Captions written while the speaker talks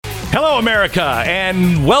Hello, America,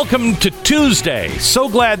 and welcome to Tuesday. So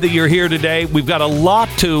glad that you're here today. We've got a lot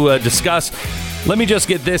to discuss. Let me just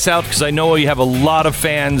get this out because I know you have a lot of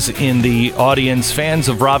fans in the audience, fans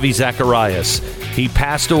of Ravi Zacharias. He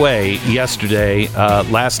passed away yesterday,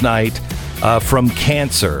 last night, from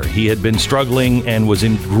cancer. He had been struggling and was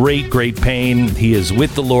in great, great pain. He is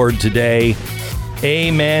with the Lord today.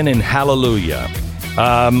 Amen and hallelujah.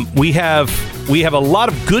 We have a lot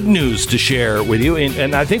of good news to share with you,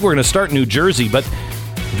 and I think we're going to start in New Jersey, but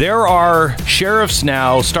there are sheriffs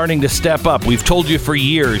now starting to step up. We've told you for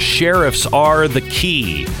years, sheriffs are the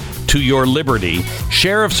key to your liberty.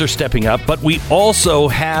 Sheriffs are stepping up, but we also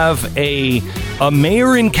have a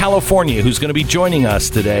mayor in California who's going to be joining us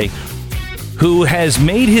today, who has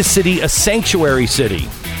made his city a sanctuary city,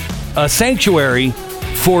 a sanctuary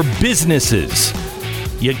for businesses.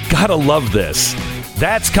 You gotta love this.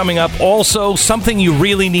 That's coming up. Also, something you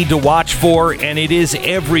really need to watch for, and it is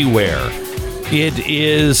everywhere. It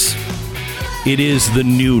is the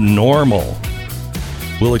new normal.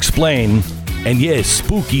 We'll explain. And yes,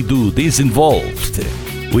 Spooky Dude is involved.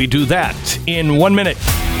 We do that in 1 minute.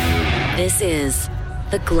 This is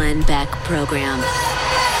the Glenn Beck Program.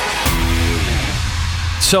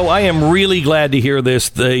 So I am really glad to hear this.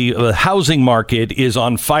 The housing market is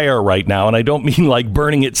on fire right now, and I don't mean like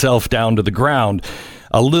burning itself down to the ground.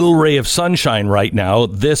 A little ray of sunshine right now.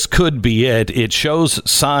 This could be it. It shows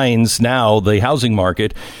signs now, the housing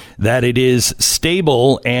market, that it is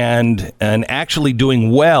stable and actually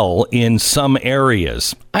doing well in some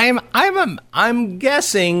areas. I'm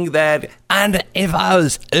guessing that, and if I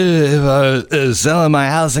was selling my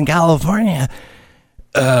house in California,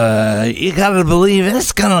 you gotta believe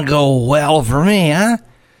it's gonna go well for me, huh?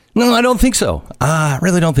 No, I don't think so. I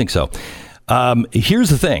really don't think so. Here's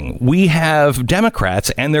the thing. We have Democrats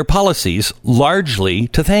and their policies largely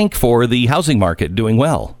to thank for the housing market doing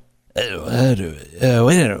well. Wait a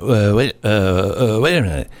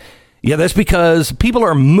minute. Yeah, that's because people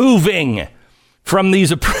are moving from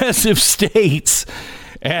these oppressive states.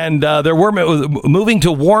 And they're moving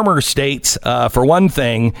to warmer states, for one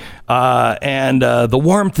thing. And the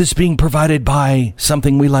warmth is being provided by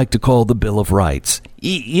something we like to call the Bill of Rights.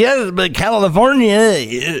 Yes, but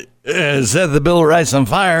California set the Bill of Rights on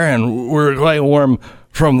fire, and we're quite warm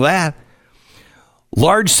from that.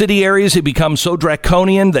 Large city areas have become so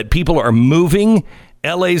draconian that people are moving.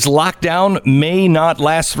 LA's lockdown may not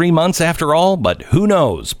last 3 months after all, but who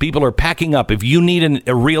knows? People are packing up. If you need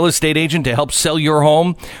a real estate agent to help sell your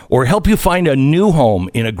home or help you find a new home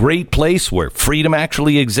in a great place where freedom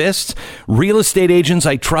actually exists,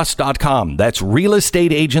 realestateagentsitrust.com. That's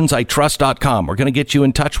realestateagentsitrust.com. We're going to get you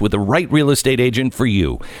in touch with the right real estate agent for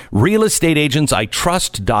you.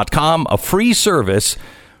 realestateagentsitrust.com, a free service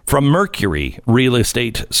from Mercury Real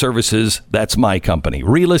Estate Services. That's my company.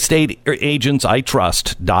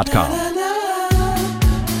 realestateagentsitrust.com.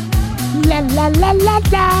 La la la la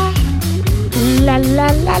la. La la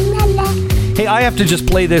la la la. Hey, I have to just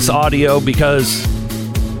play this audio because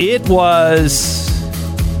it was...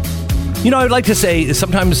 You know, I'd like to say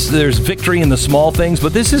sometimes there's victory in the small things,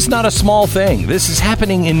 but this is not a small thing. This is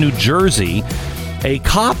happening in New Jersey. A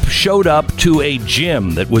cop showed up to a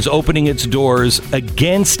gym that was opening its doors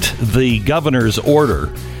against the governor's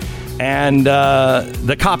order, and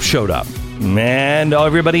the cop showed up. And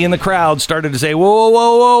everybody in the crowd started to say, whoa,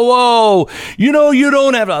 whoa, whoa, whoa. You know, you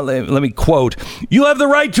don't have, let me quote, you have the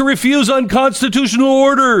right to refuse unconstitutional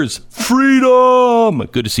orders. Freedom.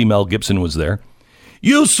 Good to see Mel Gibson was there.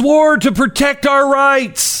 You swore to protect our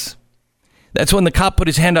rights. That's when the cop put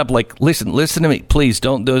his hand up like, listen to me. Please,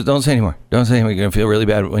 don't say anymore. Don't say anymore. You're going to feel really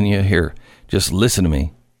bad when you hear. Just listen to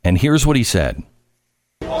me. And here's what he said.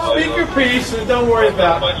 Speak your piece and don't worry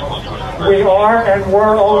about it. We are and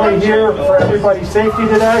we're only here for everybody's safety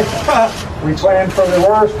today. We plan for the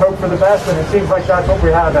worst, hope for the best, and it seems like that's what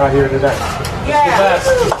we have out here today. Yes.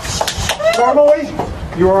 Formally,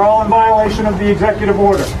 you are all in violation of the executive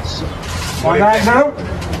order. On that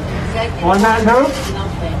note,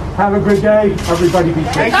 have a good day. Everybody be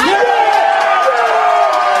safe.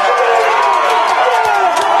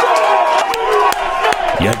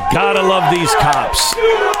 You gotta love these cops.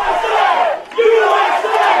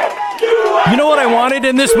 You know what I wanted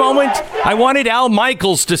in this moment? I wanted Al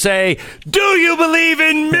Michaels to say, do you believe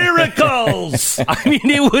in miracles? I mean,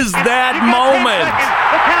 it was that moment.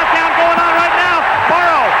 The countdown going on right now.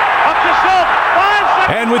 Burrow up to Schultz. 5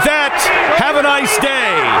 seconds. And with that, have a nice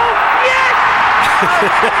day. Yes!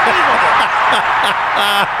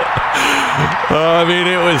 I mean,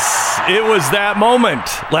 it was that moment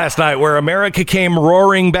last night where America came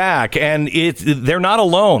roaring back, and they're not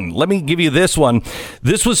alone. Let me give you this one.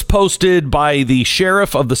 This was posted by the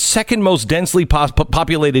sheriff of the second most densely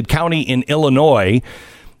populated county in Illinois.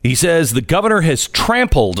 He says the governor has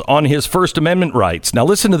trampled on his First Amendment rights. Now,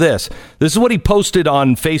 listen to this. This is what he posted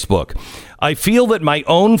on Facebook. I feel that my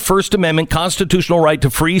own First Amendment constitutional right to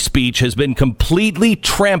free speech has been completely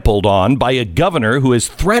trampled on by a governor who has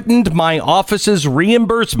threatened my office's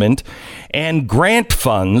reimbursement and grant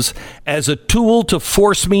funds as a tool to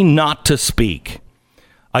force me not to speak.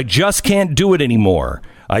 I just can't do it anymore.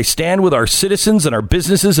 I stand with our citizens and our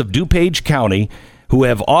businesses of DuPage County who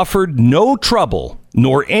have offered no trouble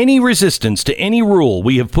nor any resistance to any rule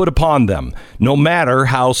we have put upon them, no matter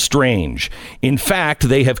how strange. In fact,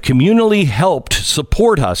 they have communally helped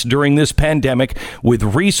support us during this pandemic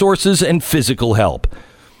with resources and physical help.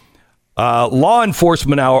 Law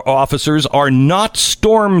enforcement officers are not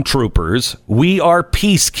stormtroopers. We are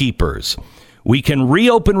peacekeepers. We can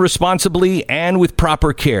reopen responsibly and with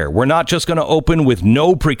proper care. We're not just going to open with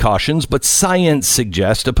no precautions, but science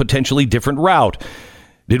suggests a potentially different route.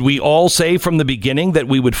 Did we all say from the beginning that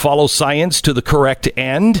we would follow science to the correct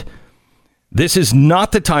end? This is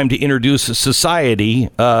not the time to introduce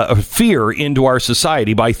fear into our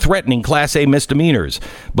society by threatening Class A misdemeanors.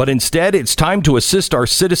 But instead, it's time to assist our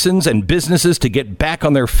citizens and businesses to get back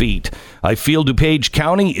on their feet. I feel DuPage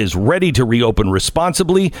County is ready to reopen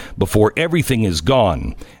responsibly before everything is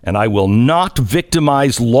gone. And I will not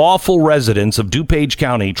victimize lawful residents of DuPage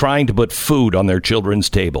County trying to put food on their children's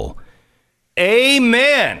table.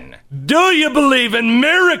 Amen. Do you believe in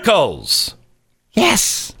miracles?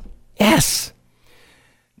 Yes. Yes.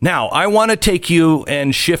 Now, I want to take you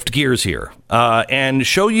and shift gears here and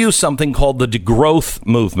show you something called the Degrowth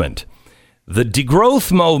Movement. The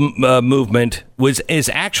Degrowth movement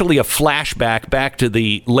is actually a flashback back to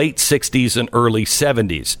the late 60s and early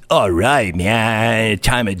 70s. All right, man.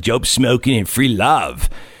 Time of dope smoking and free love.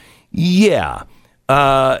 Yeah.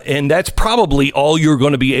 And that's probably all you're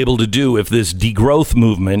going to be able to do if this degrowth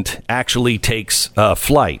movement actually takes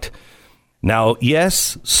flight. Now,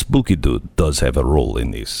 yes, Spooky Dude does have a role in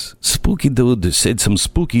this. Spooky Dude said some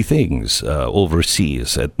spooky things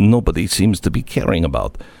overseas that nobody seems to be caring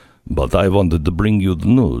about. But I wanted to bring you the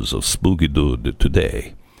news of Spooky Dude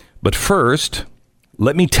today. But first,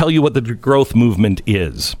 let me tell you what the degrowth movement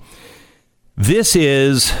is. This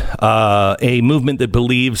is a movement that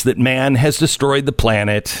believes that man has destroyed the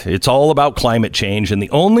planet. It's all about climate change. And the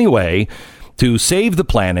only way to save the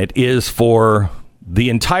planet is for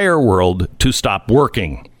the entire world to stop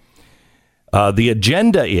working. The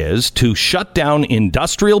agenda is to shut down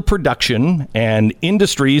industrial production and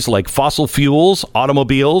industries like fossil fuels,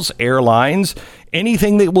 automobiles, airlines,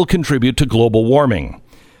 anything that will contribute to global warming.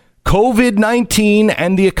 COVID-19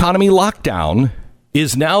 and the economy lockdown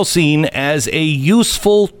is now seen as a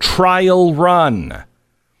useful trial run.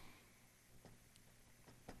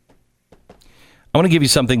 I want to give you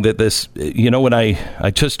something that when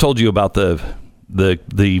I just told you about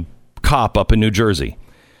the cop up in New Jersey.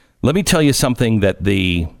 Let me tell you something that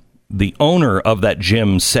the owner of that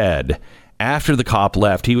gym said after the cop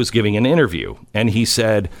left. He was giving an interview, and he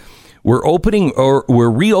said, we're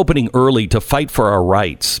reopening early to fight for our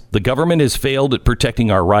rights. The government has failed at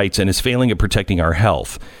protecting our rights and is failing at protecting our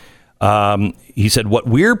health. He said, what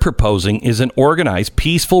we're proposing is an organized,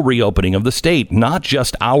 peaceful reopening of the state, not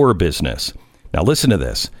just our business. Now, listen to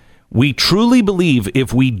this. We truly believe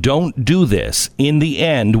if we don't do this, in the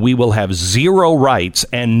end, we will have zero rights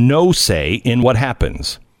and no say in what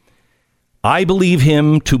happens. I believe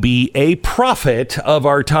him to be a prophet of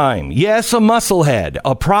our time. Yes, a musclehead,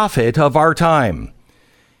 a prophet of our time.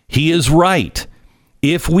 He is right.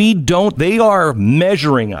 If we don't, they are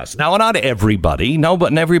measuring us. Now, not everybody. No,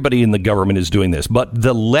 but everybody in the government is doing this. But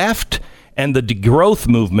the left and the degrowth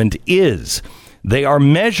movement is. They are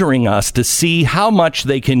measuring us to see how much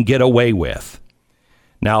they can get away with.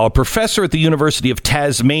 Now, a professor at the University of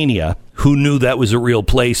Tasmania, who knew that was a real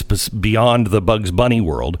place beyond the Bugs Bunny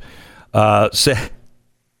world,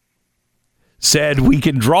 said we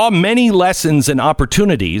can draw many lessons and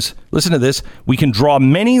opportunities. Listen to this. We can draw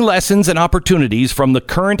many lessons and opportunities from the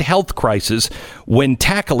current health crisis when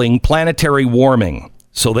tackling planetary warming.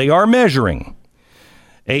 So they are measuring.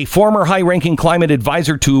 A former high-ranking climate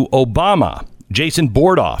advisor to Obama, Jason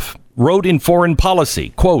Bordoff, wrote in Foreign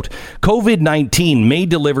Policy, quote, COVID-19 may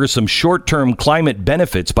deliver some short-term climate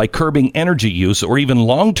benefits by curbing energy use or even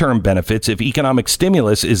long-term benefits if economic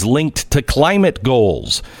stimulus is linked to climate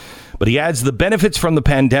goals. But he adds the benefits from the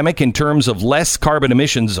pandemic in terms of less carbon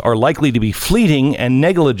emissions are likely to be fleeting and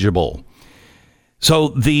negligible.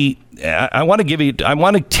 So I want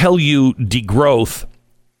to tell you degrowth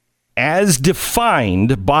as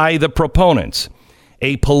defined by the proponents.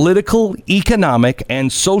 A political, economic,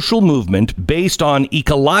 and social movement based on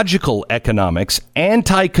ecological economics,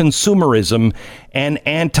 anti-consumerism, and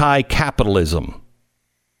anti-capitalism.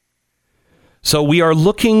 So we're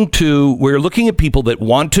looking at people that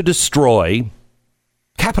want to destroy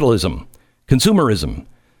capitalism, consumerism.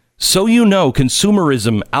 So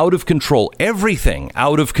consumerism out of control, everything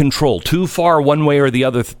out of control, too far one way or the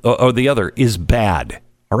other is bad.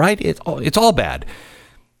 All right, it's all bad.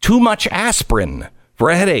 Too much aspirin for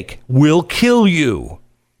a headache will kill you.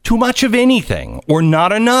 Too much of anything or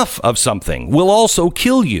not enough of something will also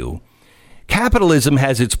kill you. Capitalism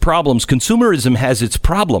has its problems. Consumerism has its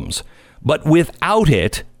problems. But without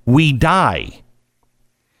it, we die.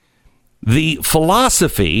 The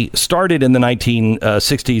philosophy started in the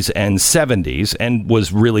 1960s and 70s and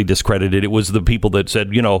was really discredited. It was the people that said,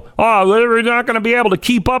 we're not going to be able to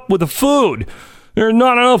keep up with the food. There's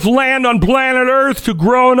not enough land on planet Earth to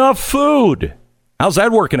grow enough food. How's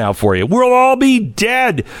that working out for you? We'll all be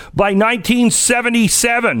dead by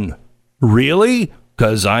 1977. Really?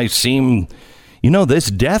 Because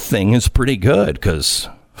this death thing is pretty good because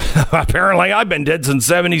apparently I've been dead since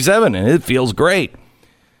 77 and it feels great.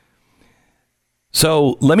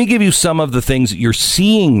 So let me give you some of the things that you're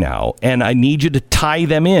seeing now, and I need you to tie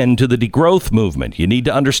them in to the degrowth movement. You need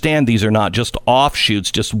to understand these are not just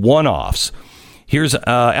offshoots, just one-offs. Here's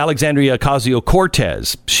Alexandria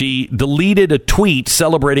Ocasio-Cortez. She deleted a tweet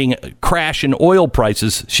celebrating a crash in oil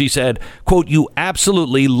prices. She said, quote, "You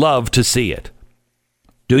absolutely love to see it."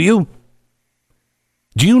 Do you?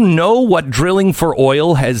 Do you know what drilling for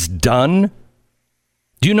oil has done?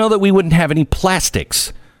 Do you know that we wouldn't have any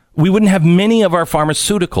plastics? We wouldn't have many of our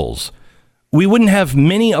pharmaceuticals. We wouldn't have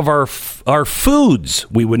many of our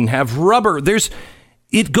foods. We wouldn't have rubber.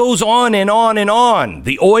 It goes on and on and on.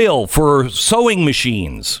 The oil for sewing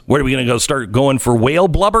machines. Where are we going to start going for whale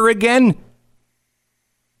blubber again?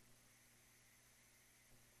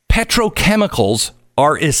 Petrochemicals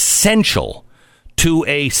are essential to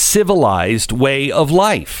a civilized way of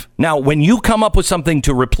life. Now, when you come up with something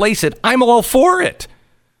to replace it, I'm all for it.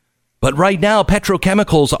 But right now,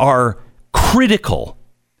 petrochemicals are critical.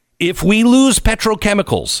 If we lose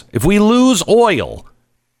petrochemicals, if we lose oil,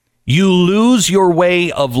 you lose your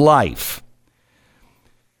way of life.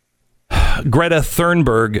 Greta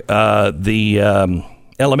Thunberg, the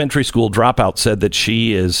elementary school dropout, said that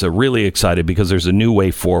she is really excited because there's a new way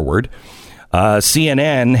forward.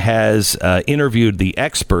 CNN has interviewed the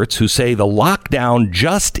experts who say the lockdown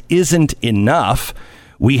just isn't enough.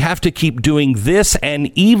 We have to keep doing this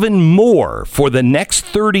and even more for the next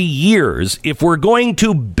 30 years if we're going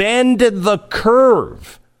to bend the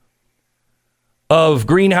curve of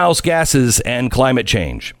greenhouse gases and climate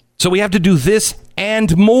change. So we have to do this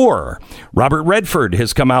and more. Robert Redford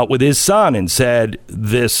has come out with his son and said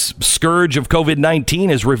this scourge of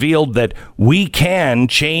COVID-19 has revealed that we can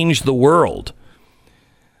change the world.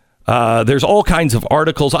 There's all kinds of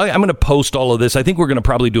articles. I'm going to post all of this. I think we're going to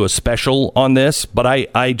probably do a special on this, but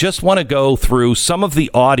I just want to go through some of the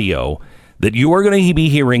audio that you are going to be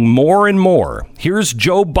hearing more and more. Here's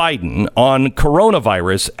Joe Biden on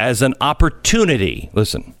coronavirus as an opportunity.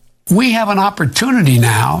 Listen. We have an opportunity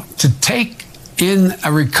now to take in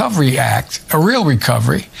a recovery act, a real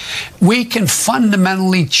recovery. We can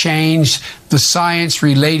fundamentally change the science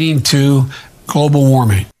relating to global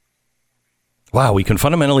warming. Wow, we can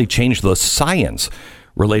fundamentally change the science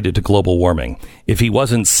related to global warming. If he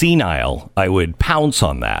wasn't senile, I would pounce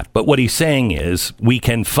on that. But what he's saying is we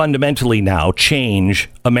can fundamentally now change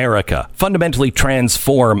America, fundamentally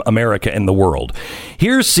transform America and the world.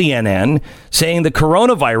 Here's CNN saying the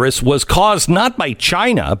coronavirus was caused not by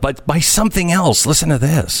China, but by something else. Listen to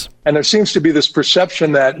this. And there seems to be this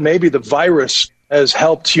perception that maybe the virus has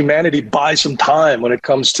helped humanity buy some time when it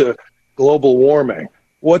comes to global warming.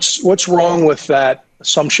 What's wrong with that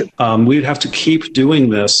assumption? We'd have to keep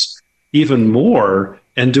doing this even more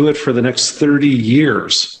and do it for the next 30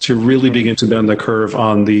 years to really begin to bend the curve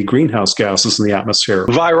on the greenhouse gases in the atmosphere.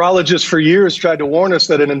 Virologists for years tried to warn us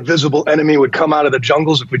that an invisible enemy would come out of the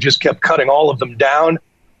jungles if we just kept cutting all of them down.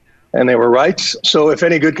 And they were right. So if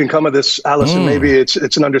any good can come of this, Allison, maybe it's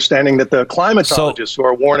an understanding that the climatologists who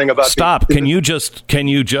are warning about... Stop. Can you just,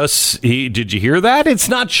 did you hear that? It's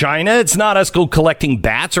not China. It's not us collecting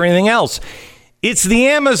bats or anything else. It's the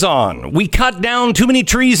Amazon. We cut down too many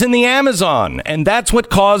trees in the Amazon, and that's what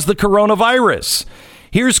caused the coronavirus.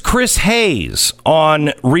 Here's Chris Hayes on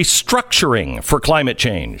restructuring for climate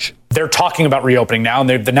change. They're talking about reopening now, and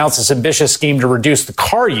they've announced this ambitious scheme to reduce the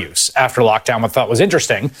car use after lockdown, what I thought was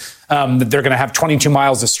interesting. They're going to have 22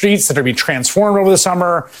 miles of streets that are being transformed over the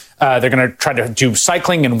summer. They're going to try to do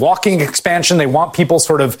cycling and walking expansion. They want people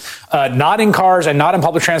sort of not in cars and not in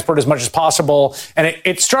public transport as much as possible. And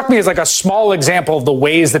it struck me as like a small example of the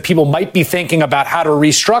ways that people might be thinking about how to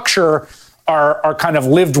restructure our kind of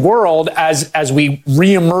lived world as we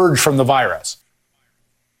reemerge from the virus.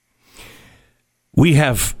 We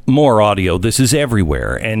have more audio. This is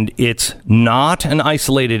everywhere, and it's not an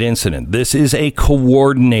isolated incident. This is a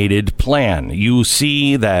coordinated plan. You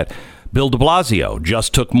see that Bill de Blasio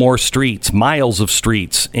just took more streets, miles of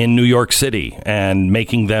streets in New York City, and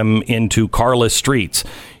making them into carless streets.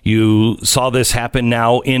 You saw this happen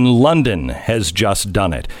now in London, has just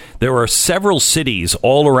done it. There are several cities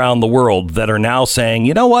all around the world that are now saying,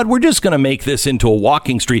 you know what, we're just going to make this into a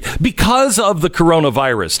walking street because of the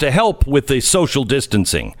coronavirus to help with the social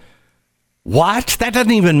distancing. What? That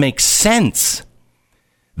doesn't even make sense.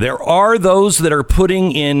 There are those that are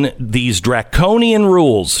putting in these draconian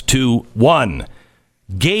rules to, one,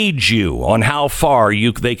 gauge you on how far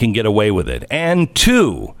they can get away with it, and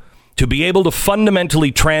two, to be able to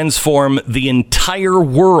fundamentally transform the entire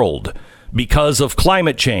world because of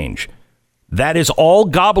climate change. That is all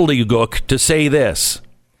gobbledygook to say this.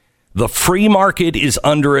 The free market is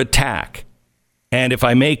under attack. And if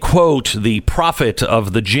I may quote the prophet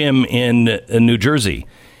of the gym in New Jersey,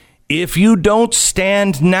 if you don't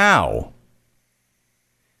stand now,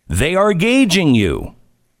 they are gauging you.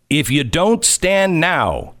 If you don't stand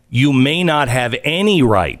now, you may not have any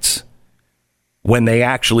rights. When they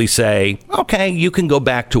actually say, okay, you can go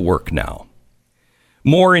back to work now.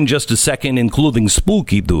 More in just a second, including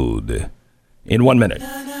Spooky Dude in 1 minute.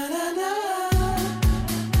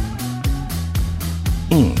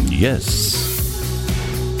 Yes.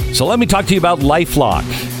 So let me talk to you about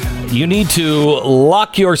LifeLock. You need to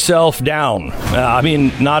lock yourself down. I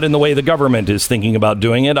mean, not in the way the government is thinking about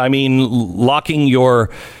doing it. I mean, locking your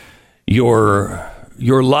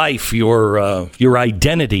life, your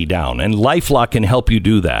identity down, and LifeLock can help you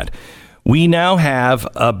do that. We now have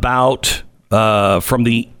about from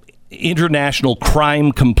the International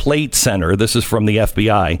Crime Complaint Center. This is from the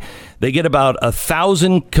FBI. They get about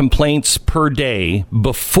 1,000 complaints per day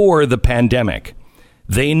before the pandemic.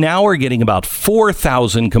 They now are getting about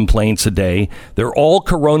 4,000 complaints a day. They're all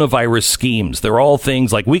coronavirus schemes. They're all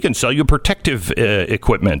things like, we can sell you protective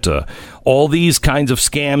equipment. All these kinds of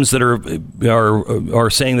scams that are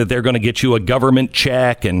saying that they're going to get you a government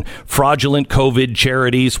check, and fraudulent COVID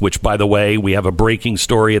charities, which, by the way, we have a breaking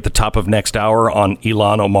story at the top of next hour on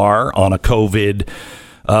Ilhan Omar on a COVID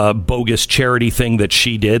bogus charity thing that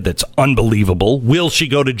she did. That's unbelievable. Will she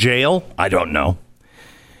go to jail? I don't know.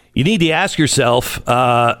 You need to ask yourself,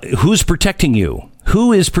 who's protecting you?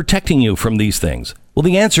 Who is protecting you from these things? Well,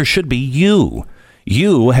 the answer should be you.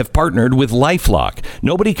 You have partnered with LifeLock.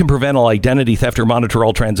 Nobody can prevent all identity theft or monitor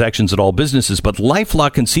all transactions at all businesses, but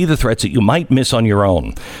LifeLock can see the threats that you might miss on your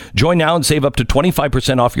own. Join now and save up to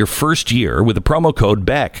 25% off your first year with the promo code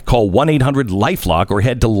BECK. Call 1-800-LifeLock or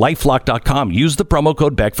head to lifelock.com. Use the promo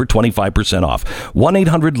code BECK for 25% off.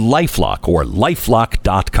 1-800-LifeLock or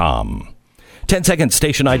lifelock.com. 10 seconds,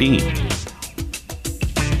 station ID.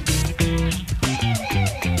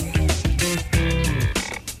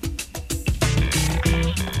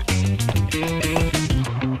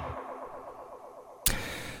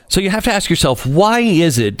 So you have to ask yourself, why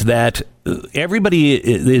is it that everybody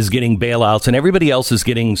is getting bailouts and everybody else is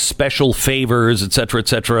getting special favors, et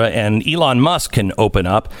cetera, and Elon Musk can open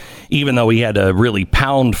up, even though he had to really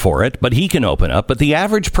pound for it, but he can open up, but the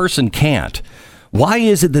average person can't? Why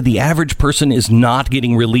is it that the average person is not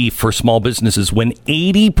getting relief for small businesses when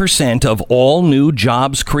 80% of all new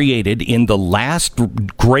jobs created in the last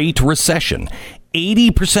Great Recession,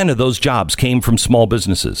 80% of those jobs came from small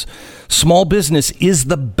businesses? Small business is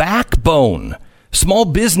the backbone. Small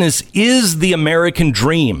business is the American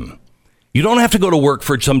dream. You don't have to go to work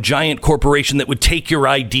for some giant corporation that would take your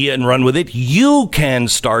idea and run with it. You can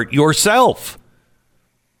start yourself.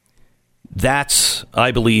 That's,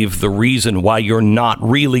 I believe, the reason why you're not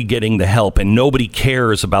really getting the help, and nobody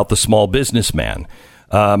cares about the small businessman.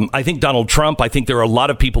 I think Donald Trump, I think there are a lot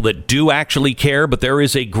of people that do actually care, but there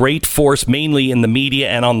is a great force, mainly in the media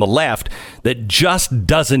and on the left, that just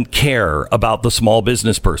doesn't care about the small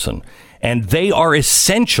business person. And they are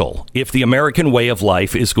essential if the American way of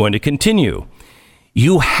life is going to continue.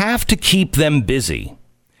 You have to keep them busy.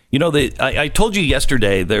 You know, I told you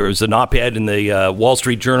yesterday there was an op-ed in the Wall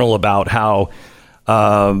Street Journal about how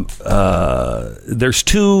there's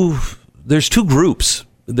two there's two groups.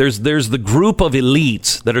 There's the group of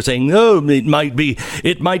elites that are saying, no, it might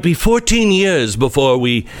be 14 years before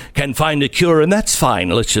we can find a cure, and that's fine.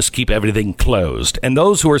 Let's just keep everything closed. And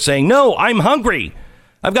those who are saying, no, I'm hungry.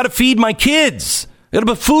 I've got to feed my kids. I've got to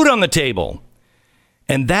put food on the table.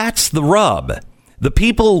 And that's the rub. The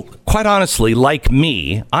people, quite honestly, like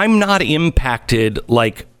me, I'm not impacted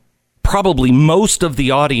like probably most of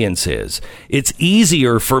the audience is. It's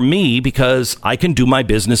easier for me because I can do my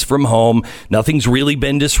business from home. Nothing's really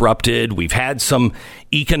been disrupted. We've had some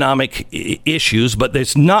economic issues, but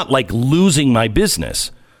it's not like losing my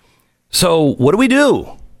business. So what do we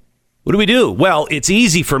do? What do we do? Well, it's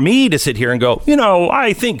easy for me to sit here and go,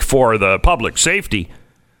 I think for the public safety.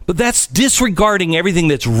 But that's disregarding everything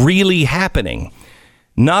that's really happening.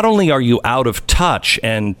 Not only are you out of touch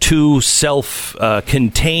and too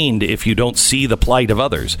self-contained if you don't see the plight of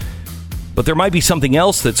others, but there might be something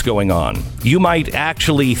else that's going on. You might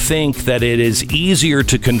actually think that it is easier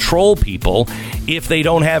to control people if they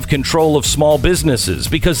don't have control of small businesses,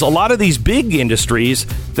 because a lot of these big industries,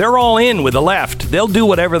 they're all in with the left. They'll do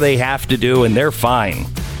whatever they have to do, and they're fine.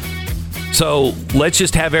 So let's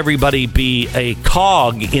just have everybody be a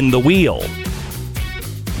cog in the wheel.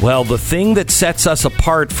 Well, the thing that sets us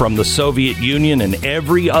apart from the Soviet Union and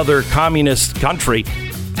every other communist country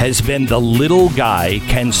has been the little guy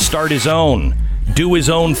can start his own, do his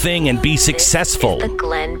own thing, and be successful. The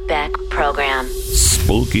Glenn Beck Program.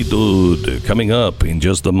 Spooky Dude coming up in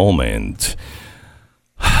just a moment.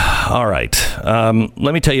 All right. Let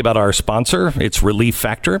me tell you about our sponsor. It's Relief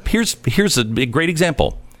Factor. Here's a great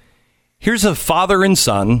example. Here's a father and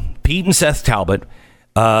son, Pete and Seth Talbot.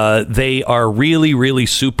 They are really, really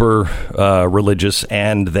super religious,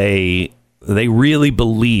 and they really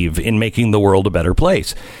believe in making the world a better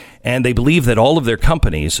place. And they believe that all of their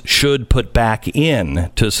companies should put back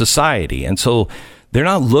in to society. And so they're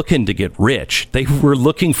not looking to get rich. They were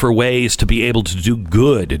looking for ways to be able to do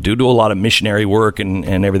good, do a lot of missionary work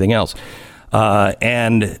and everything else.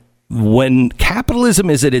 And when capitalism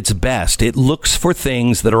is at its best, it looks for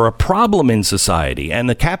things that are a problem in society. And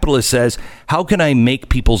the capitalist says, how can I make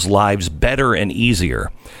people's lives better and easier?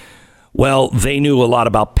 Well, they knew a lot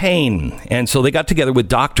about pain. And so they got together with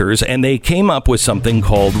doctors and they came up with something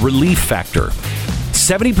called Relief Factor.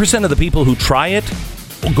 70% of the people who try it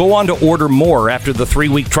will go on to order more after the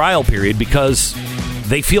 3-week trial period because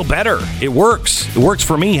they feel better. It works. It works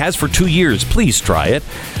for me, has for 2 years. Please try it.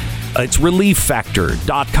 It's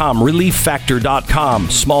relieffactor.com, relieffactor.com.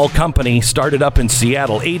 Small company, started up in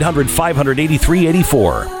Seattle,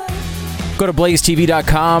 800-500-8384. Go to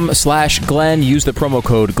blazetv.com/Glenn. Use the promo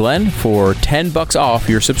code Glenn for $10 off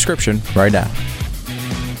your subscription right now.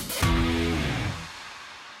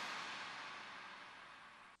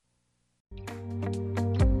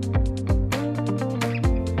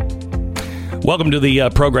 Welcome to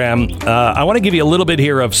the program. I want to give you a little bit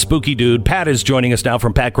here of Spooky Dude. Pat is joining us now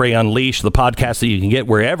from Pat Gray Unleashed, the podcast that you can get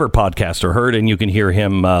wherever podcasts are heard, and you can hear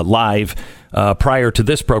him live prior to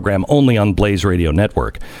this program only on Blaze Radio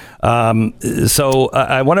Network. So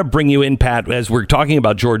I want to bring you in, Pat, as we're talking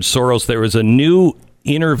about George Soros. There was a new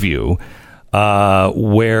interview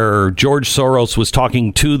where George Soros was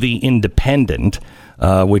talking to The Independent,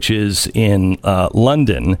 which is in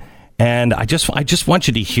London. And I just want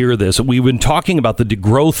you to hear this. We've been talking about the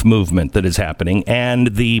degrowth movement that is happening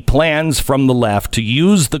and the plans from the left to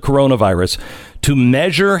use the coronavirus to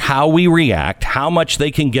measure how we react, how much they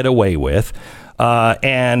can get away with,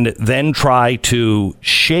 and then try to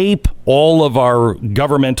shape all of our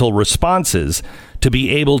governmental responses to be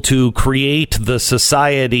able to create the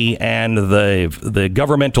society and the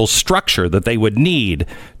governmental structure that they would need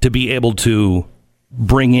to be able to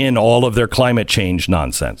bring in all of their climate change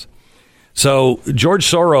nonsense. So George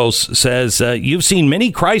Soros says, you've seen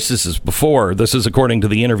many crises before. This is according to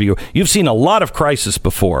the interview. You've seen a lot of crisis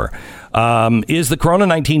before. Is the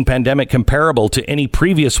Corona-19 pandemic comparable to any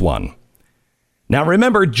previous one? Now,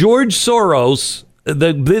 remember, George Soros,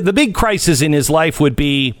 the big crisis in his life would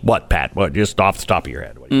be what, Pat? What, just off the top of your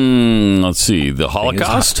head? Let's see. The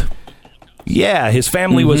Holocaust? Yeah, his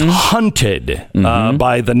family was hunted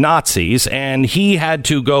by the Nazis, and he had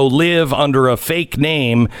to go live under a fake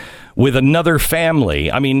name with another family.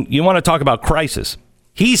 I mean, you want to talk about crisis.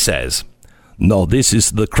 He says, no, this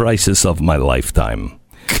is the crisis of my lifetime.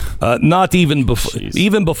 Not even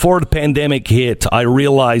before the pandemic hit, I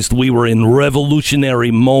realized we were in a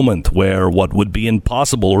revolutionary moment where what would be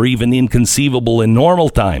impossible or even inconceivable in normal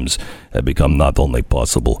times had become not only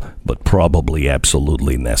possible, but probably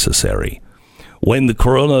absolutely necessary. when the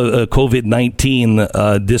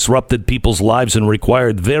COVID-19 disrupted people's lives and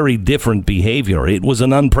required very different behavior. It was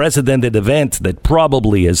an unprecedented event that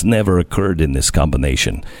probably has never occurred in this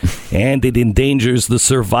combination, and it endangers the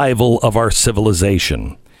survival of our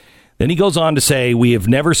civilization. Then he goes on to say, we have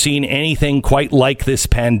never seen anything quite like this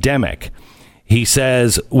pandemic. He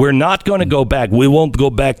says, we're not going to go back. We won't go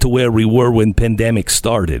back to where we were when pandemic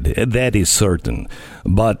started. That is certain.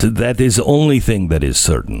 But that is the only thing that is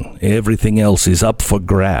certain. Everything else is up for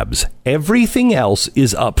grabs. Everything else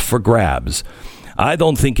is up for grabs. I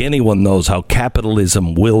don't think anyone knows how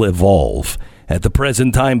capitalism will evolve. At the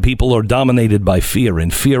present time, people are dominated by fear,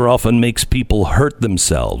 and fear often makes people hurt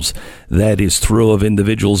themselves. That is true of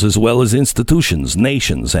individuals as well as institutions,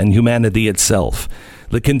 nations, and humanity itself.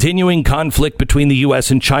 The continuing conflict between the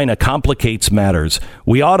U.S. and China complicates matters.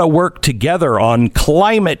 We ought to work together on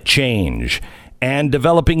climate change and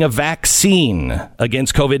developing a vaccine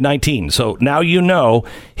against COVID-19. So now you know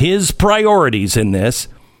his priorities in this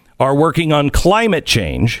are working on climate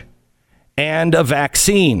change and a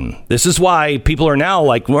vaccine. This is why people are now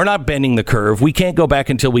like, we're not bending the curve. We can't go back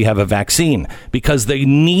until we have a vaccine, because they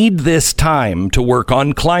need this time to work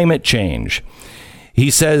on climate change. He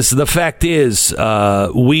says the fact is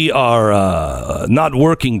we are not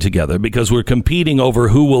working together because we're competing over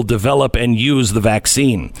who will develop and use the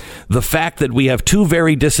vaccine. The fact that we have two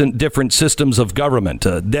very different systems of government,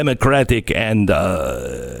 democratic and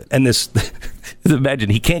this, imagine,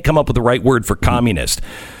 he can't come up with the right word for communist.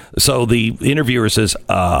 So the interviewer says,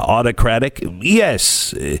 autocratic?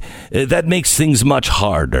 Yes, that makes things much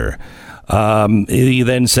harder. He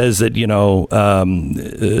then says that,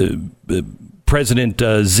 President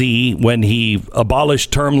Z, when he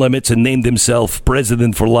abolished term limits and named himself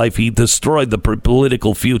president for life, he destroyed the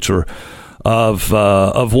political future of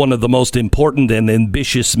one of the most important and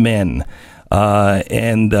ambitious men.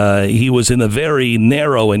 And he was in a very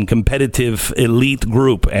narrow and competitive elite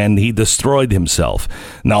group, and he destroyed himself.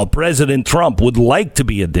 Now, President Trump would like to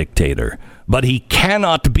be a dictator, but he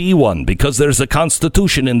cannot be one because there's a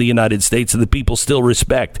constitution in the United States that people still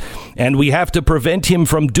respect, and we have to prevent him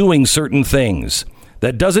from doing certain things.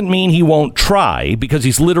 That doesn't mean he won't try, because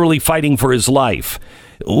he's literally fighting for his life.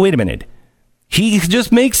 Wait a minute. He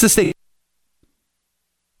just makes the statement.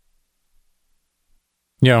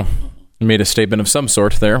 Yeah. Made a statement of some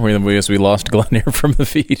sort there as we lost Glenn here from the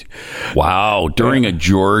feed. Wow, during a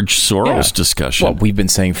George Soros discussion. Well, we've been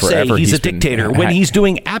saying forever he's a dictator when he's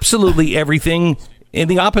doing absolutely everything in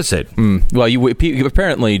the opposite. Well,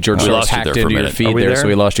 apparently George Soros hacked into your feed there, so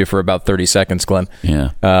we lost you for about 30 seconds, Glenn.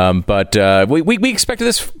 Yeah. But we expected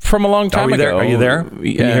this from a long time ago. Are you there? Can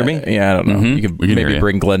you hear me? Yeah, I don't know. Mm-hmm. You could maybe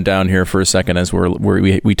bring Glenn down here for a second, as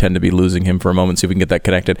we tend to be losing him for a moment, see if we can get that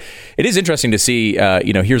connected. It is interesting to see,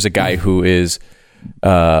 here's a guy who is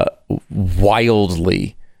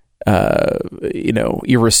wildly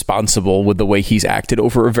irresponsible with the way he's acted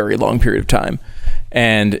over a very long period of time.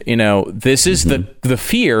 And, this is the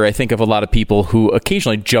fear, I think, of a lot of people who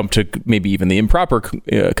occasionally jump to maybe even the improper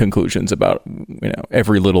conclusions about,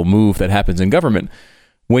 every little move that happens in government.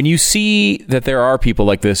 When you see that there are people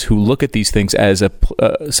like this who look at these things as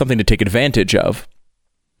something to take advantage of,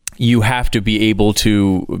 you have to be able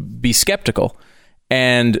to be skeptical.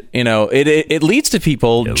 And, it leads to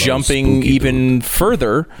people jumping even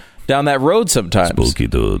further down that road sometimes. Spooky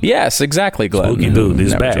dude. Yes, exactly, Glenn. Spooky dude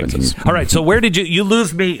is back. All right, so where did you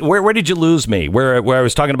lose me? Where did you lose me? Where I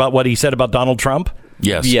was talking about what he said about Donald Trump?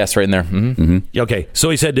 Yes, right in there. Mm-hmm. Mm-hmm. Okay, so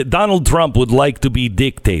he said that Donald Trump would like to be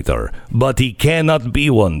dictator, but he cannot be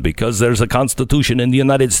one because there's a constitution in the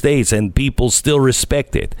United States and people still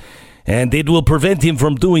respect it. And it will prevent him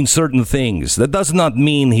from doing certain things. That does not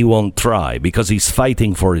mean he won't try, because he's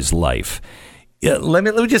fighting for his life. Let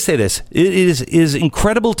me just say this. It is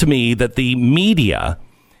incredible to me that the media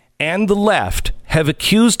and the left have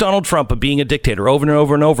accused Donald Trump of being a dictator over and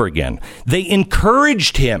over and over again. They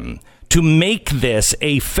encouraged him to make this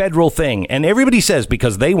a federal thing. And everybody says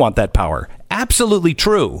because they want that power. Absolutely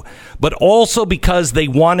true. But also because they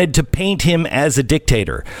wanted to paint him as a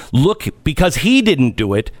dictator. Look, because he didn't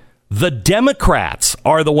do it, the Democrats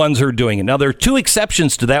are the ones who are doing it. Now, there are two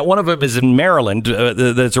exceptions to that. One of them is in Maryland.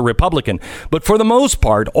 That's a Republican. But for the most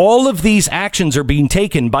part, all of these actions are being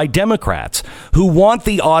taken by Democrats who want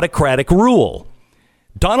the autocratic rule.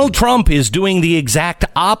 Donald Trump is doing the exact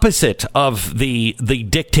opposite of the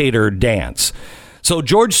dictator dance. So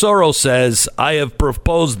George Soros says, I have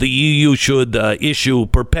proposed the EU should issue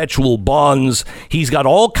perpetual bonds. He's got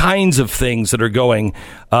all kinds of things that are going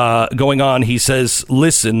on. He says,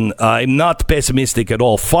 listen, I'm not pessimistic at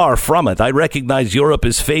all. Far from it. I recognize Europe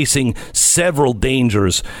is facing several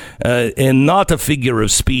dangers and not a figure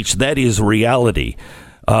of speech. That is reality.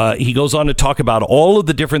 He goes on to talk about all of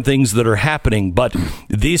the different things that are happening, but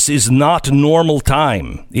this is not normal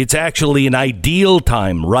time. It's actually an ideal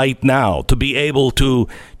time right now to be able to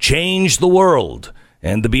change the world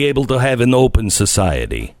and to be able to have an open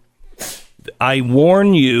society. I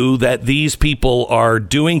warn you that these people are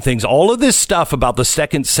doing things, all of this stuff about the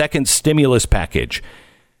second stimulus package.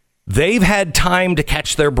 They've had time to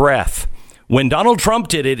catch their breath. When Donald Trump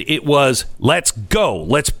did it, it was, let's go.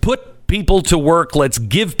 Let's put people to work. Let's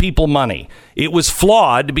give people money. It was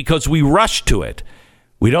flawed because we rushed to it.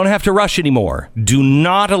 We don't have to rush anymore. Do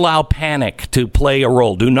not allow panic to play a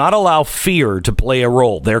role. Do not allow fear to play a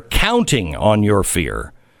role. They're counting on your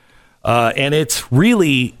fear. And it's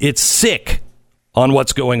sick on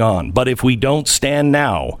what's going on. But if we don't stand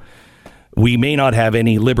now, we may not have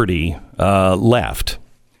any liberty left.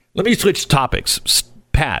 Let me switch topics.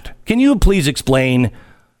 Pat, can you please explain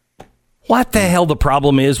what the hell the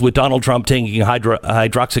problem is with Donald Trump taking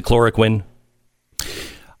hydroxychloroquine?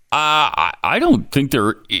 I don't think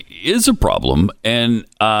there is a problem. And,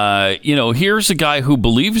 here's a guy who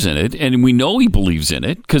believes in it, and we know he believes in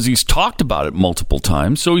it because he's talked about it multiple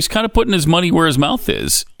times. So he's kind of putting his money where his mouth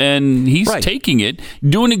is, and he's taking it,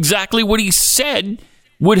 doing exactly what he said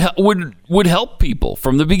would help people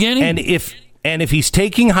from the beginning. And if he's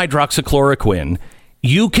taking hydroxychloroquine,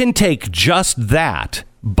 you can take just that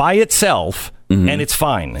by itself, and it's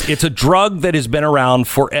fine. It's a drug that has been around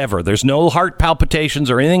forever. There's no heart palpitations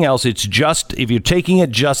or anything else. It's just, if you're taking it,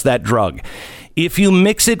 just that drug. If you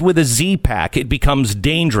mix it with a Z-Pack, it becomes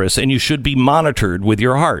dangerous, and you should be monitored with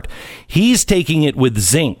your heart. He's taking it with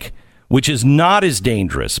zinc, which is not as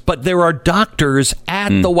dangerous. But there are doctors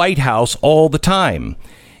at the White House all the time.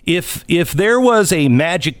 If there was a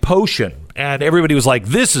magic potion, and everybody was like,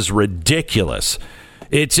 this is ridiculous,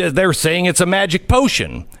 they're saying it's a magic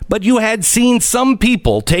potion, but you had seen some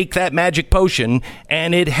people take that magic potion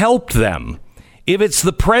and it helped them. If it's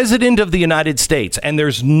the president of the United States and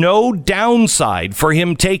there's no downside for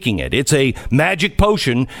him taking it, it's a magic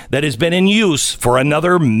potion that has been in use for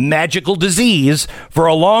another magical disease for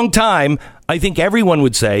a long time, I think everyone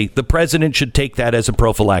would say the president should take that as a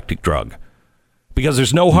prophylactic drug because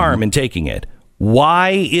there's no harm in taking it. Why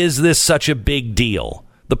is this such a big deal?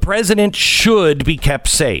 The president should be kept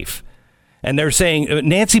safe. And they're saying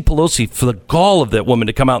Nancy Pelosi, for the gall of that woman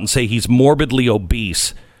to come out and say he's morbidly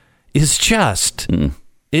obese is just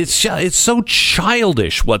it's so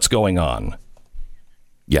childish what's going on.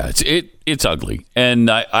 Yeah, it's ugly. And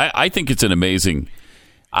I think it's an amazing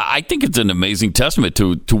testament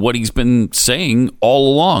to what he's been saying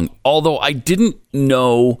all along. Although I didn't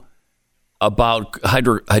know about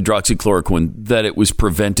hydroxychloroquine that it was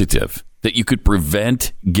preventative. That you could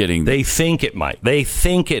prevent getting. They think it might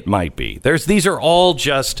be. These are all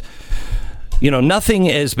just, nothing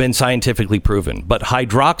has been scientifically proven. But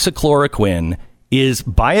hydroxychloroquine is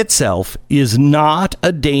by itself is not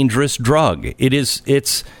a dangerous drug.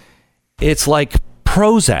 It's like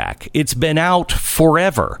Prozac. It's been out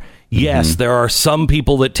forever. Yes, there are some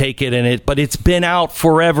people that take it but it's been out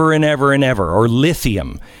forever and ever and ever. Or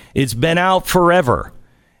lithium. It's been out forever.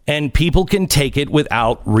 And people can take it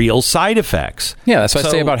without real side effects. Yeah, that's what I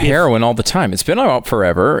say about heroin all the time. It's been out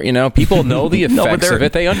forever. People know the effects of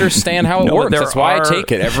it. They understand how it works. That's why I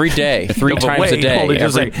take it every day, 3 times a day. 4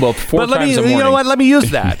 times a morning. You know what? Let me use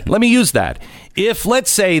that. If let's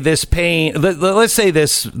say this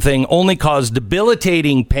thing only caused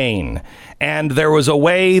debilitating pain, and there was a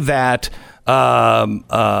way that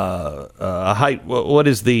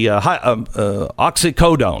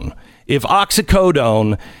oxycodone. If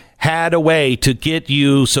oxycodone had a way to get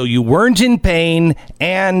you so you weren't in pain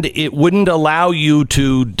and it wouldn't allow you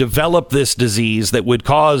to develop this disease that would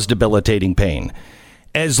cause debilitating pain,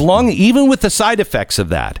 even with the side effects of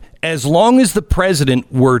that, as long as the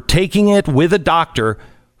president were taking it with a doctor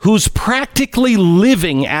who's practically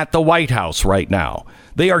living at the White House right now,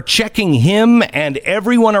 they are checking him and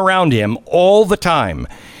everyone around him all the time.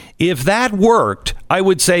 If that worked, I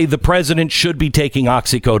would say the president should be taking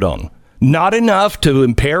oxycodone. Not enough to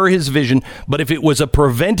impair his vision, but if it was a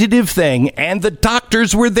preventative thing and the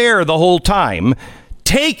doctors were there the whole time,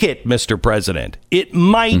 take it, Mr. President. It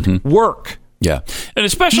might work. Yeah. And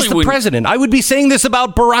especially he's the when president. I would be saying this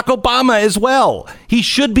about Barack Obama as well. He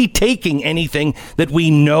should be taking anything that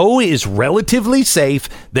we know is relatively safe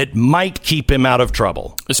that might keep him out of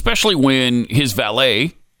trouble. Especially when his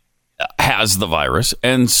valet has the virus,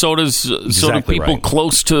 and so do people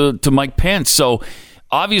close to Mike Pence. So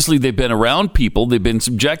obviously they've been around people. They've been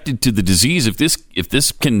subjected to the disease. If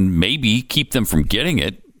this can maybe keep them from getting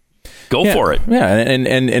it, go for it. Yeah,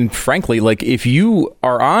 and frankly, like if you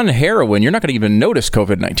are on heroin, you're not going to even notice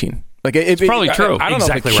COVID-19. Like it's probably true. I don't know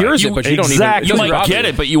exactly if it cures it, but you don't even. You might get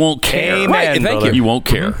it, but you won't care. Amen, right, thank you. You won't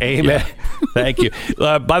care. Amen. Thank you.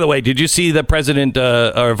 By the way, did you see the president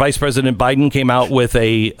or Vice President Biden came out with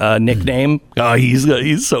a nickname? Oh,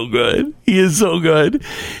 he's so good. He is so good.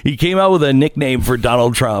 He came out with a nickname for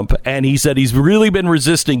Donald Trump, and he said he's really been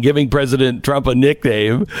resisting giving President Trump a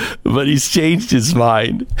nickname, but he's changed his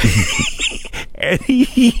mind. And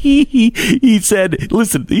he said,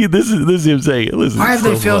 "Listen, this is him saying it. Listen, why have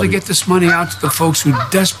they failed to get this money out to the folks who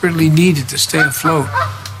desperately need it to stay afloat?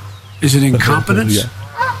 Is it incompetence?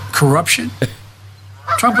 Corruption?"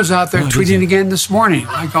 Trump was out there tweeting again this morning.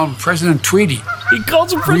 I call him President Tweety. He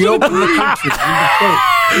calls him President Reopen the country.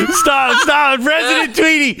 Stop, President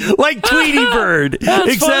Tweety, like Tweety Bird,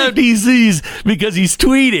 except he's because he's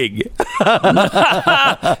tweeting.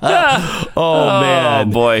 Oh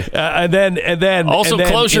man, boy! And then also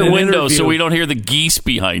close your window so we don't hear the geese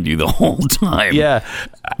behind you the whole time. Yeah,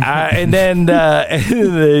 and then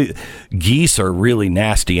the geese are really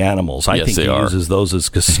nasty animals. I think he uses those as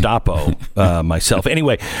Gestapo myself.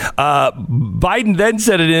 Anyway, Biden then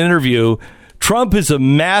said in an interview, Trump is a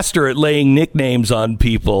master at laying nicknames on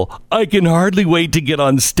people. I can hardly wait to get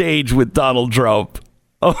on stage with Donald Trump.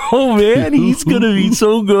 Oh, man, he's going to be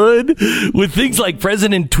so good with things like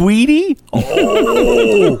President Tweety.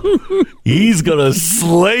 Oh, he's going to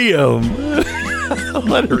slay him.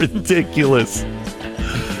 What ridiculous.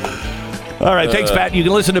 All right, thanks, Pat. You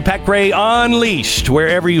can listen to Pat Gray Unleashed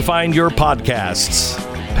wherever you find your podcasts.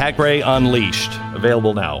 Pat Gray Unleashed,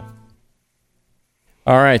 available now.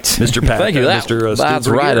 All right, Mr. Pat. Thank you. That's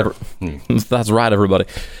right. That's right, everybody.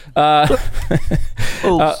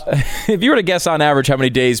 If you were to guess on average how many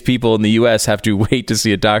days people in the U.S. have to wait to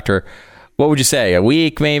see a doctor, what would you say? A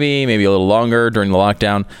week, maybe a little longer during the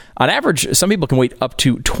lockdown? On average, some people can wait up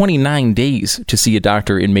to 29 days to see a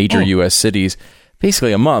doctor in major U.S. cities.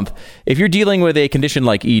 Basically a month. If you're dealing with a condition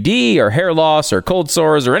like ED or hair loss or cold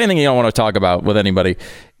sores or anything you don't want to talk about with anybody,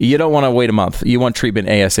 you don't want to wait a month. You want treatment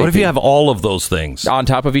ASAP. What if you have all of those things on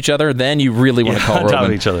top of each other? Then you really want to call Roman. On top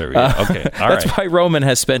of each other. Yeah. Okay. All that's why Roman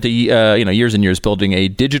has spent years and years building a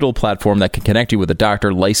digital platform that can connect you with a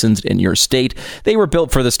doctor licensed in your state. They were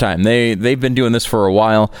built for this time. They've been doing this for a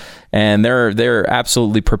while, and they're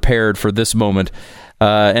absolutely prepared for this moment.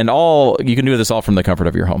 And you can do this all from the comfort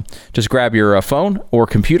of your home. Just grab your phone or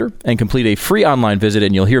computer and complete a free online visit,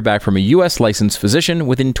 and you'll hear back from a U.S. licensed physician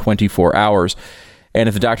within 24 hours. And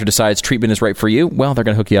if the doctor decides treatment is right for you, well, they're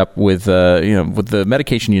going to hook you up with the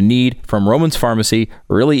medication you need from Roman's Pharmacy.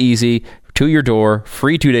 Really easy, to your door,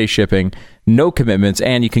 free 2-day shipping, no commitments,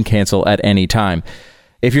 and you can cancel at any time.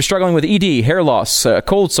 If you're struggling with ED, hair loss,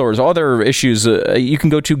 cold sores, other issues, you can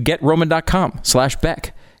go to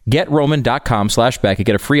GetRoman.com/Beck. GetRoman.com/Beck. You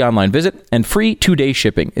get a free online visit and free 2-day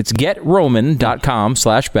shipping. It's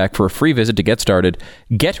GetRoman.com/Beck for a free visit to get started.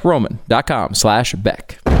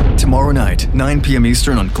 GetRoman.com/Beck. Tomorrow night, 9 p.m.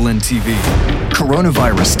 Eastern on Glenn TV.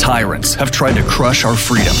 Coronavirus tyrants have tried to crush our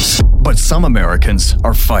freedoms, but some Americans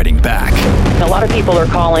are fighting back. A lot of people are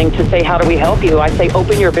calling to say, how do we help you? I say,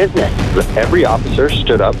 open your business. If every officer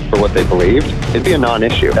stood up for what they believed, it'd be a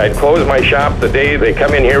non-issue. I'd close my shop the day they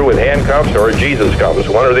come in here with handcuffs or Jesus comes,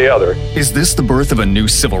 one or the other. Is this the birth of a new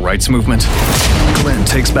civil rights movement? Glenn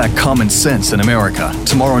takes back common sense in America.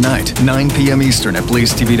 Tomorrow night, 9 p.m. Eastern at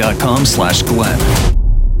blazetv.com/Glenn.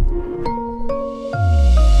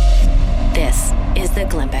 This is the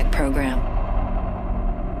Glenn Beck Program.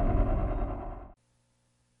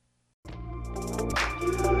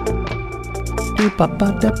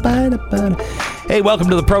 Hey, welcome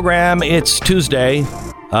to the program. It's Tuesday.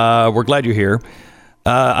 We're glad you're here.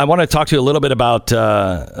 I want to talk to you a little bit about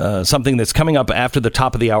something that's coming up after the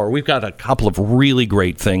top of the hour. We've got a couple of really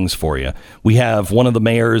great things for you. We have one of the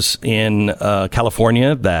mayors in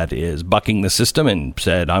California that is bucking the system and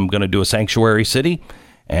said, I'm going to do a sanctuary city.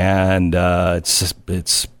 And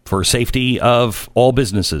it's for safety of all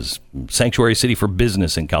businesses. Sanctuary city for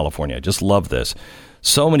business in California. I just love this.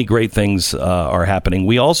 So many great things are happening.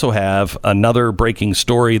 We also have another breaking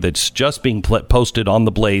story that's just being posted on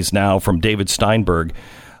the Blaze now from David Steinberg.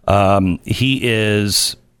 He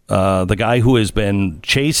is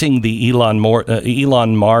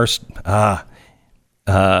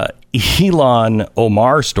Ilhan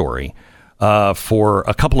Omar story for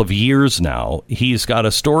a couple of years now. He's got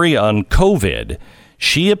a story on COVID.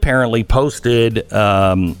 She apparently posted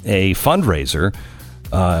a fundraiser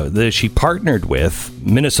that she partnered with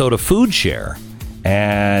Minnesota Food Share.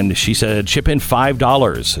 And she said, chip in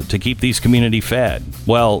 $5 to keep these community fed.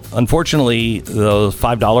 Well, unfortunately, those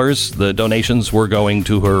 $5, the donations were going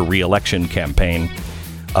to her re-election campaign.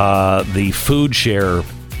 The Food Share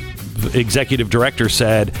executive director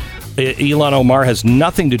said, Ilhan Omar has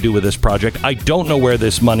nothing to do with this project. I don't know where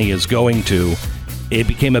this money is going to. It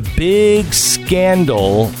became a big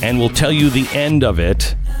scandal, and we'll tell you the end of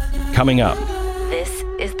it coming up. This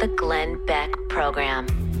is the Glenn Beck Program.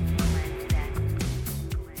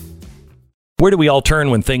 Where do we all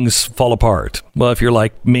turn when things fall apart? Well, if you're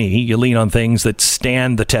like me, you lean on things that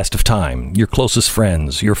stand the test of time. Your closest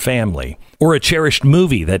friends, your family, or a cherished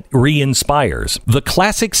movie that re-inspires. The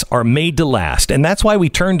classics are made to last, and that's why we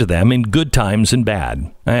turn to them in good times and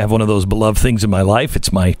bad. I have one of those beloved things in my life.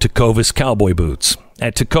 It's my Tecovas cowboy boots.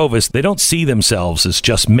 At Tecovas, they don't see themselves as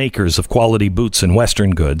just makers of quality boots and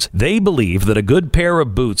Western goods. They believe that a good pair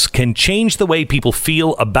of boots can change the way people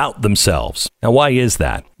feel about themselves. Now, why is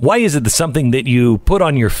that? Why is it that something that you put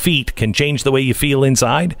on your feet can change the way you feel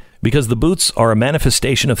inside? Because the boots are a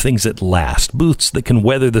manifestation of things that last. Boots that can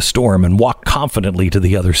weather the storm and walk confidently to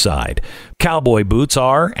the other side. Cowboy boots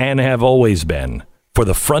are, and have always been, for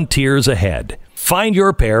the frontiers ahead. Find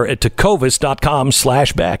your pair at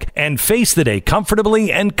tecovas.com/Beck and face the day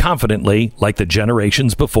comfortably and confidently like the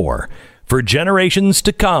generations before. For generations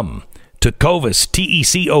to come, Tecovas,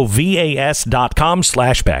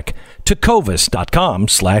 TECOVAS.com/Beck.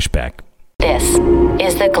 Tecovas.com/Beck. This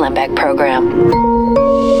is the Glenn Beck Program.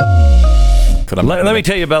 Let me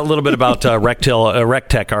tell you a little bit about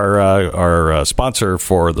RecTech, our sponsor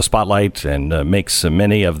for the Spotlight, and makes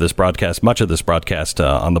much of this broadcast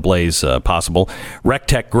on the Blaze possible.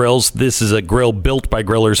 RecTech Grills. This is a grill built by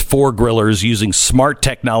grillers for grillers using smart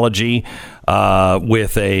technology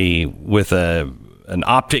with an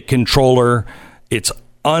optic controller. It's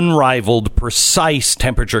unrivaled, precise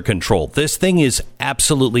temperature control. This thing is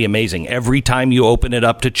absolutely amazing. Every time you open it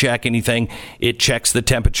up to check anything, it checks the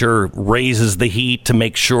temperature, raises the heat to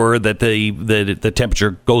make sure that the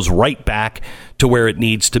temperature goes right back to where it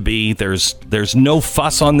needs to be. There's no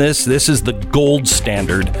fuss on this. This is the gold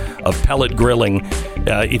standard of pellet grilling.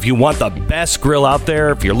 If you want the best grill out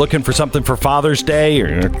there, if you're looking for something for Father's Day, or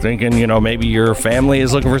you're thinking, maybe your family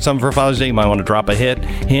is looking for something for Father's Day, you might want to drop a hint.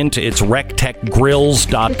 It's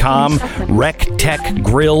RecTechGrills.com.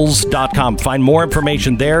 RecTechGrills.com. Find more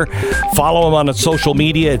information there. Follow them on social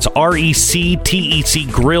media. It's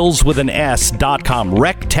RecTech Grills with an S.com.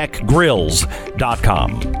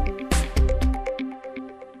 RecTechGrills.com.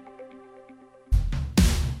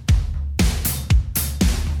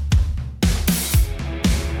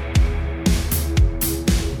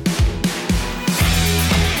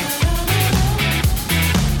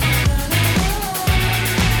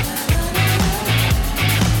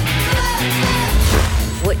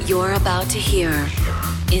 You're about to hear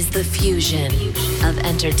is the fusion of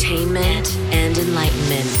entertainment and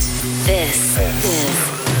enlightenment. This is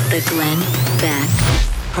the Glenn Beck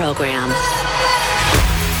Program.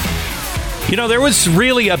 There was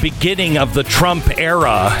really a beginning of the Trump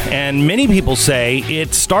era, and many people say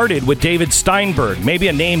it started with David Steinberg, maybe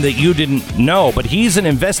a name that you didn't know, but he's an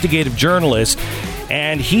investigative journalist,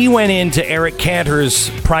 and he went into Eric Cantor's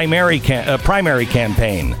primary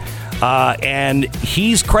campaign. And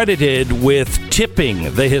he's credited with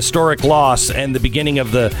tipping the historic loss and the beginning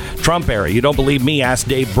of the Trump era. You don't believe me? Ask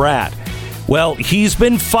Dave Bratt. Well, he's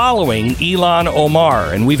been following Ilhan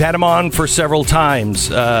Omar, and we've had him on for several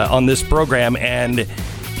times on this program, and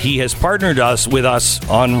he has partnered with us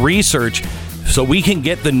on research so we can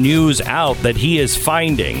get the news out that he is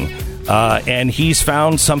finding. And he's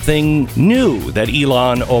found something new that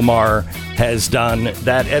Ilhan Omar has done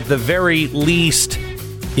that at the very least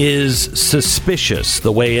is suspicious, the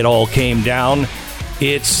way it all came down.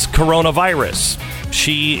 It's coronavirus.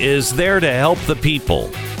 She is there to help the people.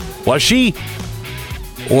 Was she?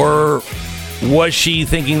 Or was she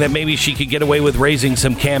thinking that maybe she could get away with raising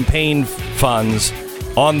some campaign funds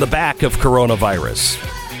on the back of coronavirus?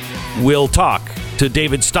 We'll talk to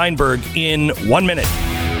David Steinberg in 1 minute.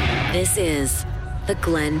 This is the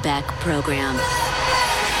Glenn Beck Program.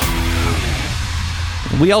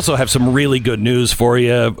 We also have some really good news for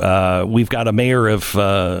you. We've got a mayor of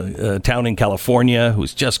a town in California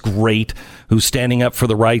who's just great, who's standing up for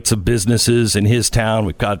the rights of businesses in his town.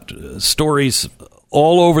 We've got stories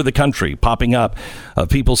all over the country popping up of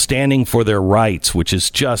people standing for their rights, which is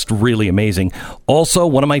just really amazing. Also,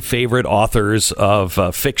 one of my favorite authors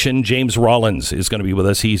of fiction, James Rollins, is going to be with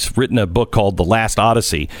us. He's written a book called The Last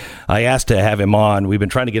Odyssey. I asked to have him on. We've been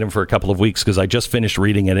trying to get him for a couple of weeks because I just finished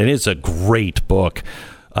reading it, and it's a great book.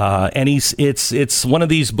 And it's one of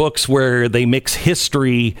these books where they mix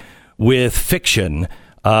history with fiction,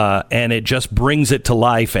 and it just brings it to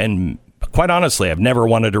life. And quite honestly, I've never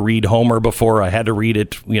wanted to read Homer before. I had to read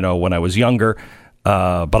it, when I was younger,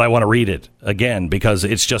 but I want to read it again because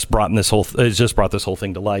it's just brought this whole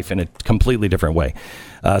thing to life in a completely different way.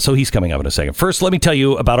 So he's coming up in a second. First, let me tell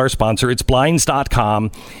you about our sponsor. It's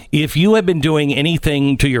Blinds.com. If you have been doing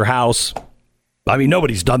anything to your house, I mean,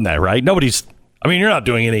 nobody's done that, right? You're not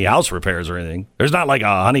doing any house repairs or anything. There's not like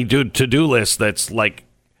a honey-do to-do list that's like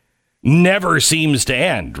never seems to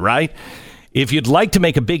end, right? If you'd like to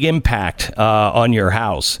make a big impact on your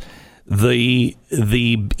house, the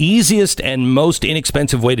easiest and most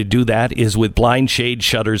inexpensive way to do that is with blind shade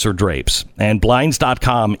shutters or drapes. And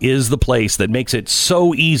Blinds.com is the place that makes it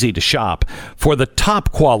so easy to shop for the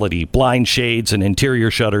top quality blind shades and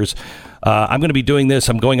interior shutters. I'm going to be doing this.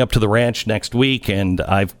 I'm going up to the ranch next week, and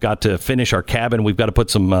I've got to finish our cabin. We've got to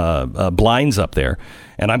put some blinds up there,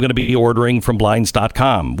 and I'm going to be ordering from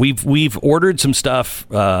Blinds.com. We've ordered some stuff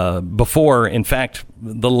before. In fact,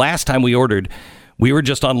 the last time we ordered, we were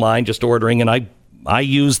just online, just ordering, and I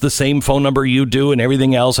use the same phone number you do and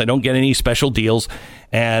everything else. I don't get any special deals.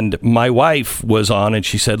 And my wife was on, and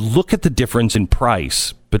she said, look at the difference in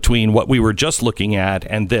price between what we were just looking at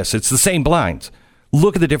and this. It's the same blinds.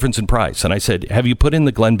 Look at the difference in price. And I said, have you put in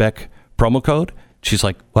the Glenn Beck promo code? She's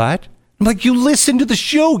like, what? I'm like, you listen to the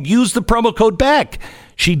show. Use the promo code Beck.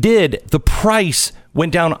 She did. The price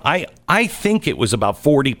went down. I think it was about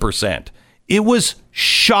 40%. It was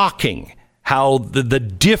shocking how the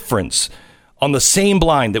difference on the same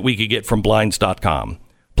blind that we could get from Blinds.com.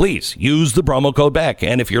 Please use the promo code Beck.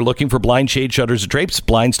 And if you're looking for blind shade shutters or drapes,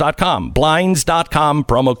 Blinds.com. Blinds.com,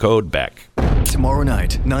 promo code Beck. Tomorrow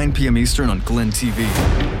night, 9 p.m. Eastern on Glenn TV.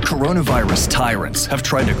 Coronavirus tyrants have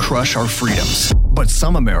tried to crush our freedoms, but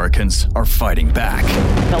some Americans are fighting back.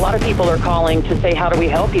 A lot of people are calling to say, how do we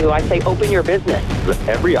help you? I say, open your business. If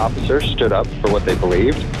every officer stood up for what they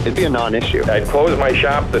believed, it'd be a non-issue. I'd close my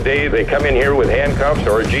shop the day they come in here with handcuffs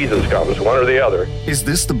or Jesus comes, one or the other. Is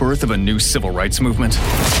this the birth of a new civil rights movement?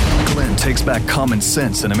 Glenn takes back common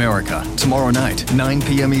sense in America. Tomorrow night, 9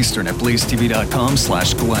 p.m. Eastern at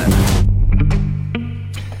blazetv.com/Glenn.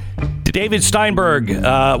 David Steinberg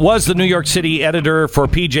was the New York City editor for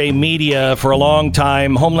PJ Media for a long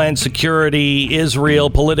time. Homeland Security, Israel,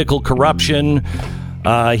 political corruption.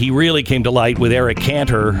 He really came to light with Eric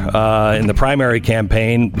Cantor in the primary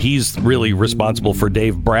campaign. He's really responsible for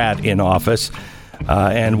Dave Bratt in office.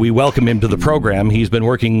 And we welcome him to the program. He's been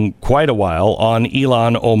working quite a while on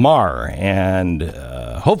Ilhan Omar. And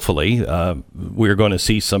hopefully we're going to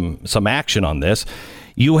see some action on this.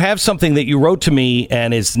 You have something that you wrote to me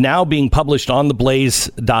and is now being published on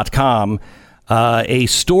theblaze.com, a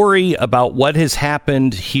story about what has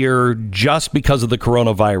happened here just because of the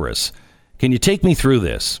coronavirus. Can you take me through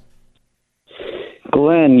this?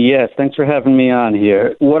 Glenn, yes. Thanks for having me on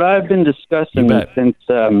here. What I've been discussing since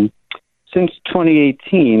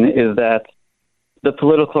 2018 is that the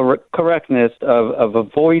political correctness of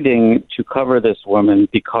avoiding to cover this woman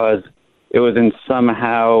because it was in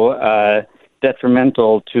somehow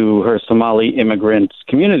detrimental to her Somali immigrant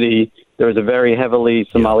community. There was a very heavily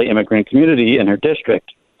Somali immigrant community in her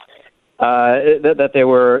district that they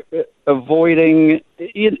were avoiding.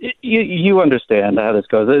 You understand how this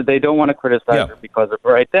goes. They don't want to criticize her because of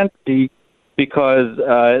her identity, because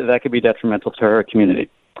that could be detrimental to her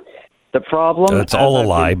community. The problem... It's all a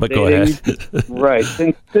lie, but go ahead. Right.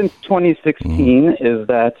 Since 2016 is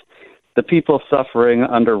that the people suffering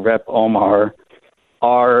under Rep. Omar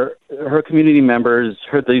are her community members,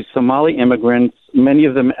 these Somali immigrants, many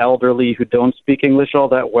of them elderly who don't speak English all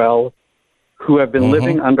that well, who have been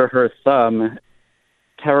living under her thumb,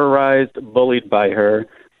 terrorized, bullied by her.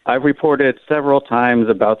 I've reported several times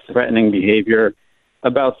about threatening behavior,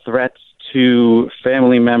 about threats to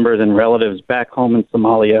family members and relatives back home in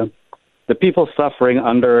Somalia. The people suffering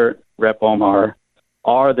under Rep. Omar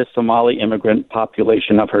are the Somali immigrant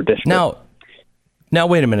population of her district. Now,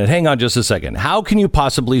 wait a minute. Hang on just a second. How can you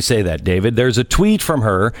possibly say that, David? There's a tweet from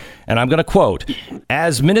her, and I'm going to quote,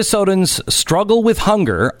 "As Minnesotans struggle with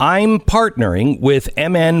hunger, I'm partnering with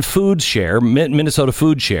MN Food Share, Minnesota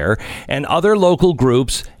Food Share, and other local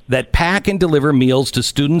groups that pack and deliver meals to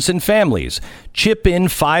students and families. Chip in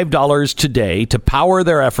 $5 today to power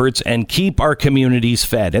their efforts and keep our communities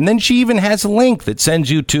fed. And then she even has a link that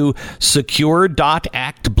sends you to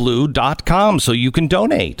secure.actblue.com so you can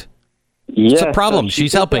donate. Yes, it's a problem. so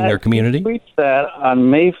she's helping their community. She tweets that on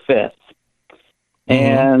May 5th.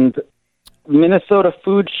 And Minnesota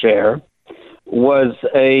Food Share was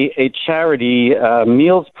a charity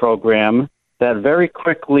meals program that very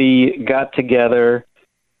quickly got together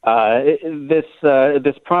this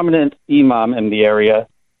prominent imam in the area.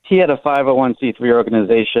 He had a 501c3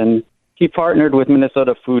 organization. He partnered with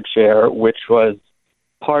Minnesota Food Share, which was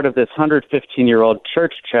part of this 115-year-old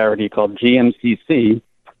church charity called GMCC.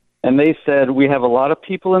 And they said, we have a lot of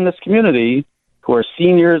people in this community who are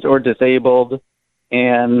seniors or disabled,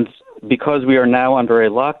 and because we are now under a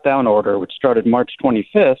lockdown order, which started March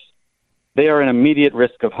 25th, they are in immediate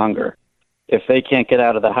risk of hunger if they can't get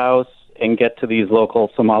out of the house and get to these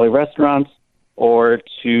local Somali restaurants or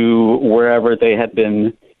to wherever they had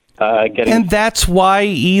been getting. And that's why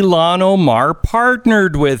Ilhan Omar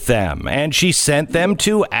partnered with them, and she sent them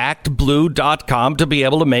to actblue.com to be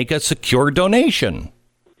able to make a secure donation.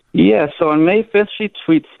 Yeah, so on May 5th, she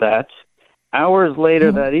tweets that. Hours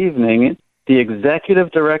later that evening, the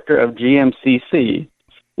executive director of GMCC,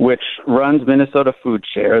 which runs Minnesota Food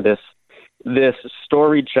Share, this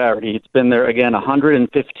storied charity, it's been there, again,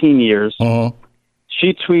 115 years,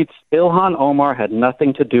 she tweets, Ilhan Omar had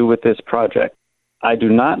nothing to do with this project. I do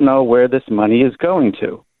not know where this money is going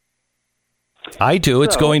to. I do.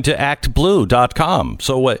 It's going to actblue.com.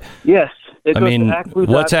 So what? Yes. It goes to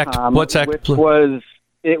actblue.com, what's ActBlue?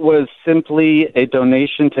 It was simply a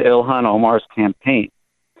donation to Ilhan Omar's campaign.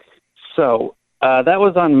 So that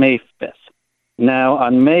was on May 5th. Now,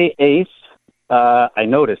 on May 8th, I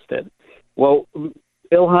noticed it. Well,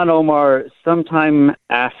 Ilhan Omar, sometime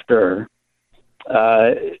after,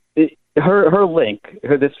 her link,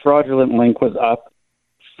 this fraudulent link was up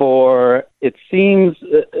for, it seems,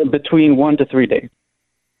 between 1 to 3 days.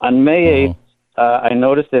 On May 8th, I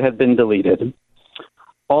noticed it had been deleted.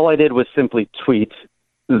 All I did was simply tweet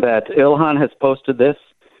that Ilhan has posted this,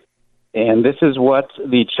 and this is what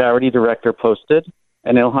the charity director posted,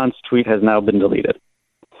 and Ilhan's tweet has now been deleted.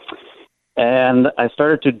 And I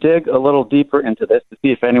started to dig a little deeper into this to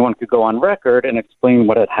see if anyone could go on record and explain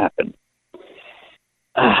what had happened.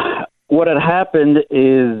 What had happened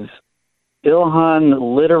is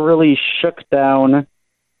Ilhan literally shook down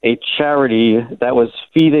a charity that was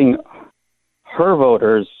feeding her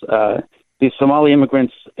voters, these Somali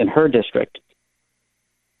immigrants in her district.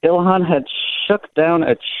 Ilhan had shook down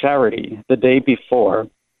a charity the day before,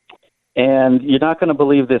 and you're not going to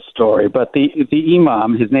believe this story, but the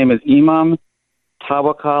imam, his name is Imam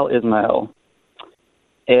Tawakkal Ismail,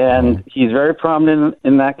 and he's very prominent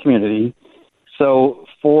in that community. So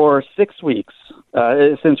for 6 weeks,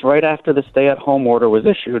 since right after the stay-at-home order was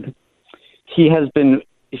issued, he has been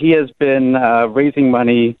raising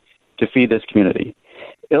money to feed this community.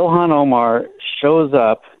 Ilhan Omar shows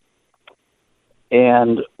up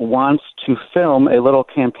and wants to film a little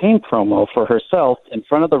campaign promo for herself in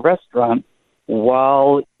front of the restaurant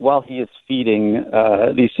while he is feeding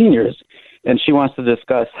these seniors. And she wants to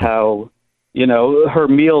discuss how, her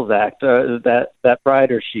Meals Act, that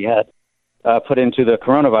rider she had put into the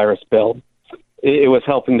coronavirus bill, it was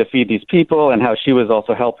helping to feed these people, and how she was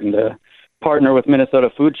also helping to partner with Minnesota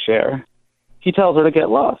Food Share. He tells her to get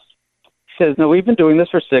lost. He says, no, we've been doing this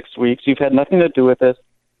for 6 weeks. You've had nothing to do with this.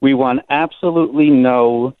 We want absolutely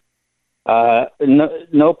no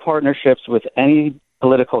partnerships with any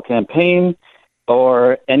political campaign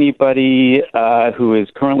or anybody who is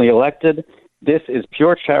currently elected. This is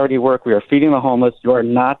pure charity work. We are feeding the homeless. You are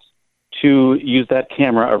not to use that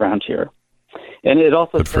camera around here. And it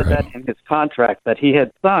also said that in his contract that he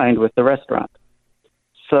had signed with the restaurant.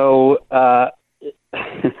 So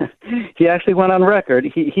he actually went on record.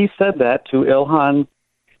 He said that to Ilhan's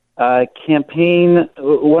campaign,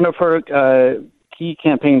 one of her key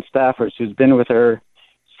campaign staffers who's been with her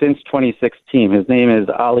since 2016. His name is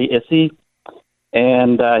Ali Issi,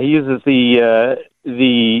 and he uses the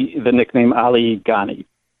nickname Ali Ghani.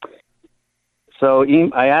 So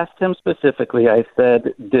I asked him specifically, I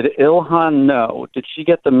said, did Ilhan know, did she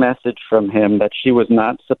get the message from him that she was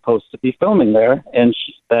not supposed to be filming there and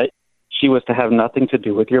that she was to have nothing to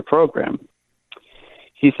do with your program?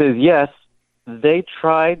 He says, yes, they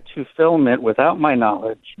tried to film it without my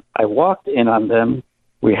knowledge. I walked in on them.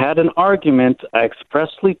 We had an argument. I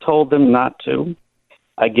expressly told them not to.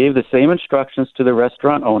 I gave the same instructions to the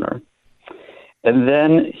restaurant owner. And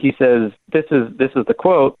then he says, this is the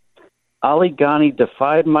quote, Ali Ghani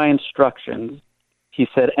defied my instructions He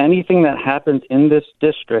said anything that happens in this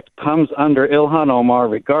district comes under Ilhan Omar,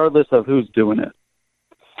 regardless of who's doing it.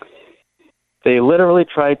 They literally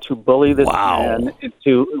tried to bully this man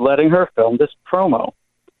into letting her film this promo.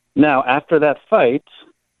 Now, after that fight,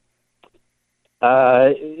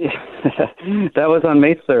 that was on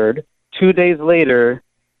May 3rd. 2 days later,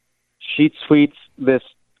 she tweets this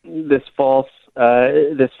false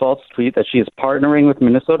tweet that she is partnering with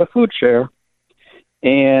Minnesota Food Share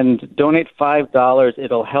and donate $5.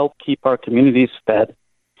 It'll help keep our communities fed.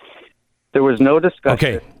 There was no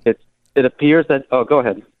discussion. Okay. It appears that. Oh, go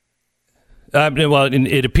ahead. Well,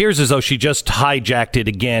 it appears as though she just hijacked it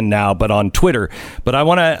again now, but on Twitter. But I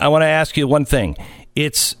want to ask you one thing.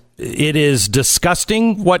 It is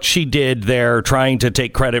disgusting what she did there, trying to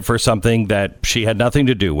take credit for something that she had nothing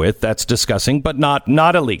to do with. That's disgusting, but not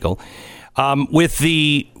illegal. With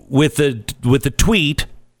the tweet,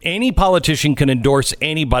 any politician can endorse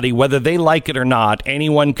anybody, whether they like it or not.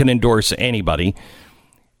 Anyone can endorse anybody.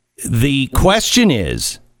 The question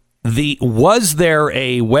is, was there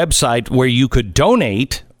a website where you could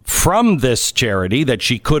donate from this charity that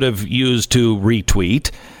she could have used to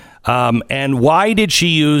retweet? And why did she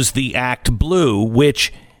use the Act Blue,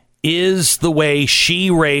 which is the way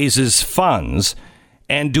she raises funds?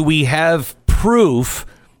 And do we have proof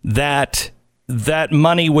that that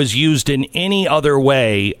money was used in any other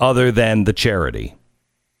way other than the charity?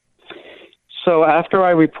 So after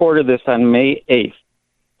I reported this on May 8th,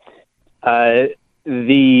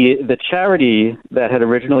 the charity that had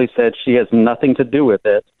originally said she has nothing to do with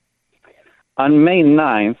it, on May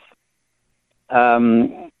 9th,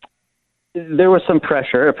 there was some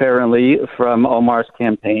pressure, apparently, from Omar's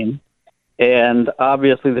campaign. And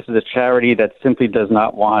obviously, this is a charity that simply does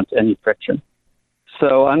not want any friction.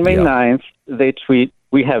 So on May 9th, they tweet,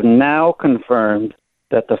 "We have now confirmed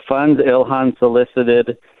that the funds Ilhan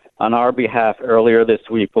solicited on our behalf earlier this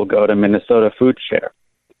week will go to Minnesota Food Share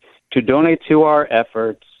to donate to our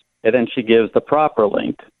efforts." And then she gives the proper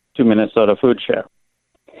link to Minnesota Food Share.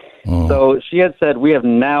 So she had said, "We have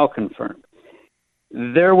now confirmed."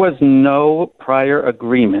 There was no prior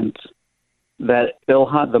agreement that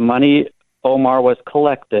Ilhan, the money Omar was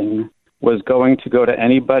collecting, was going to go to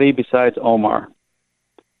anybody besides Omar.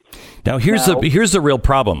 Now, here's the real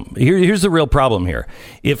problem. Here's the real problem here.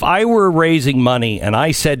 If I were raising money and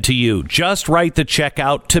I said to you, just write the check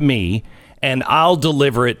out to me and I'll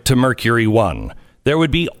deliver it to Mercury One, there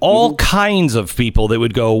would be all kinds of people that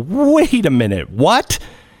would go, wait a minute, what?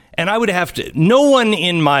 And I would have to. No one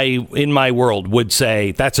in my world would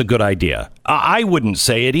say that's a good idea. I wouldn't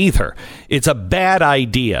say it either. It's a bad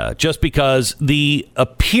idea just because the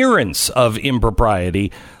appearance of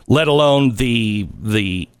impropriety, let alone the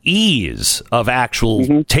ease of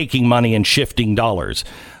actual taking money and shifting dollars.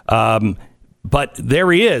 But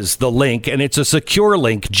there is the link, and it's a secure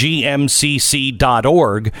link, gmcc.org,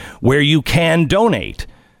 where you can donate.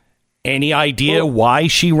 Any idea why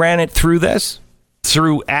she ran it through this?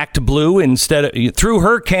 Through Act Blue through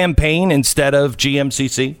her campaign instead of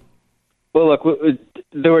GMCC? Well, look,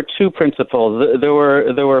 there were two principles. There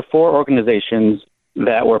were four organizations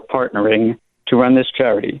that were partnering to run this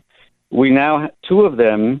charity. Two of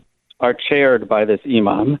them are chaired by this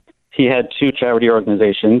imam. He had two charity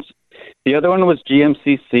organizations. The other one was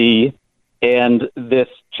GMCC, and this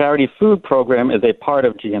charity food program is a part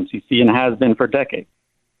of GMCC and has been for decades.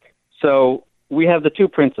 So we have the two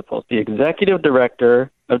principals, the executive director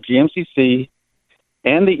of GMCC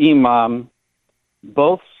and the imam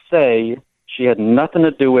both say she had nothing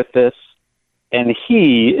to do with this. And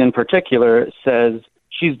he, in particular, says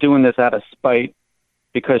she's doing this out of spite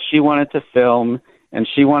because she wanted to film and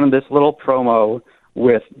she wanted this little promo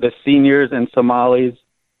with the seniors and Somalis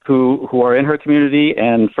who are in her community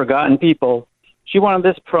and forgotten people. She wanted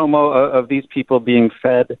this promo of these people being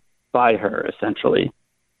fed by her, essentially.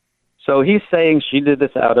 So he's saying she did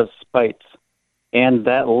this out of spite. And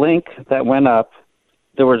that link that went up,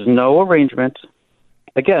 there was no arrangement.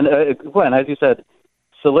 Again, Glenn, as you said,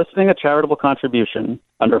 soliciting a charitable contribution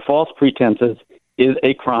under false pretenses is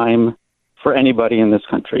a crime for anybody in this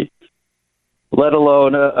country, let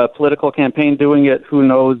alone a political campaign doing it. Who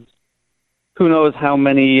knows how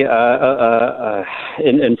many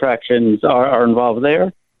infractions are involved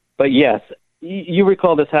there. But yes, you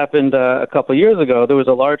recall this happened a couple of years ago. There was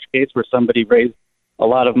a large case where somebody raised a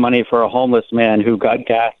lot of money for a homeless man who got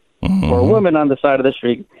gas for a woman on the side of the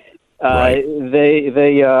street. Right.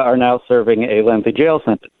 They are now serving a lengthy jail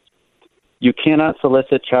sentence. You cannot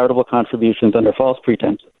solicit charitable contributions under false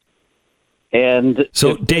pretenses. And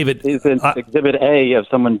so, David, is an exhibit A of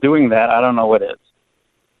someone doing that. I don't know what is.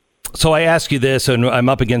 So I ask you this, and I'm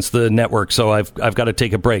up against the network, so I've got to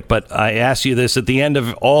take a break. But I ask you this at the end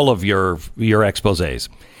of all of your exposés.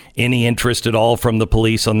 Any interest at all from the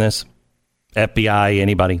police on this? FBI,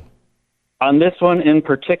 anybody? On this one in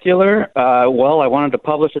particular, I wanted to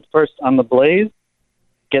publish it first on The Blaze,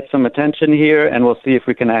 get some attention here, and we'll see if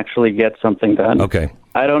we can actually get something done. Okay.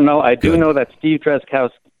 I don't know. I do know that Steve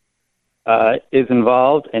Drazkowski is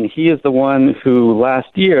involved, and he is the one who last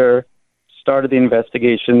year started the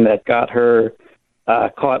investigation that got her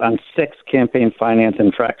caught on 6 campaign finance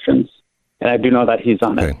infractions. And I do know that he's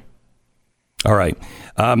on it. All right.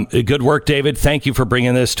 Good work, David. Thank you for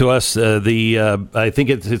bringing this to us. I think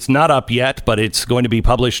it's not up yet, but it's going to be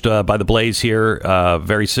published by The Blaze here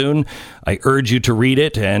very soon. I urge you to read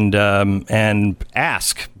it and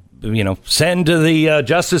ask, send to the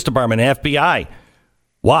Justice Department, FBI.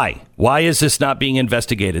 Why? Why is this not being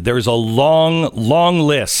investigated? There is a long, long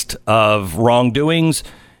list of wrongdoings.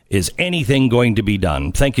 Is anything going to be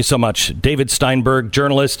done? Thank you so much. David Steinberg,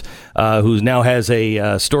 journalist, who now has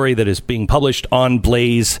a story that is being published on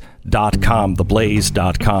blaze.com,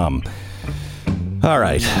 theblaze.com. All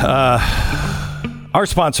right. Our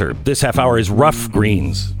sponsor this half hour is Rough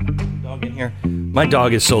Greens. Dog in here? My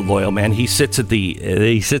dog is so loyal, man. He sits on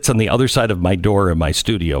the other side of my door in my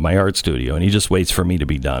studio, my art studio, and he just waits for me to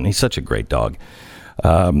be done. He's such a great dog.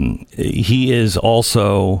 He is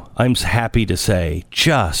also, I'm happy to say,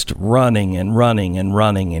 just running,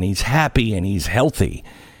 and he's happy and he's healthy.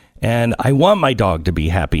 And I want my dog to be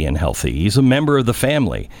happy and healthy. He's a member of the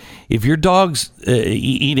family. If your dog's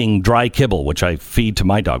eating dry kibble, which I feed to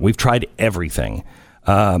my dog, we've tried everything.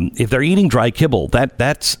 If they're eating dry kibble,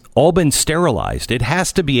 that's all been sterilized. It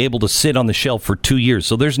has to be able to sit on the shelf for 2 years.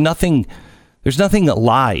 So there's nothing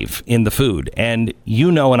alive in the food. And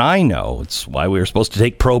and I know, it's why we were supposed to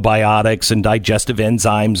take probiotics and digestive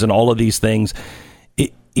enzymes and all of these things.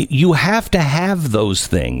 You have to have those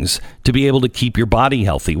things to be able to keep your body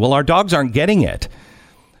healthy. Well, our dogs aren't getting it.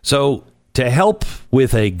 So to help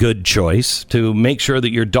with a good choice, to make sure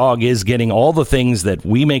that your dog is getting all the things that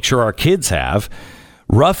we make sure our kids have,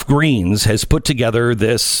 Rough Greens has put together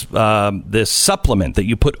this supplement that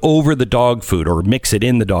you put over the dog food or mix it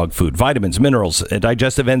in the dog food. Vitamins, minerals,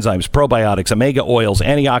 digestive enzymes, probiotics, omega oils,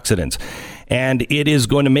 antioxidants. And it is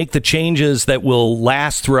going to make the changes that will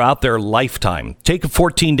last throughout their lifetime. Take a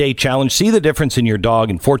 14-day challenge. See the difference in your dog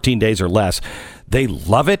in 14 days or less. They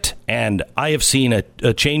love it. And I have seen a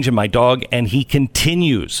change in my dog, and he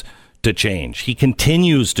continues to change. He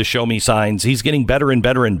continues to show me signs. He's getting better and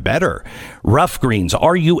better and better. Rough Greens,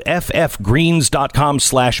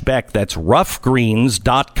 ruffgreens.com/Beck. That's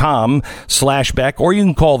ruffgreens.com/Beck. Or you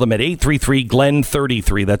can call them at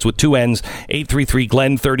 833-GLEN-33. That's with 2 N's,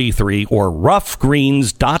 833-GLEN-33, or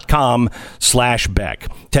ruffgreens.com/Beck.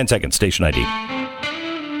 10 seconds, station ID.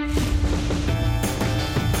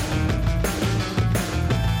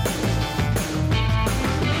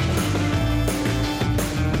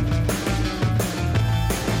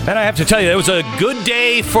 And I have to tell you, it was a good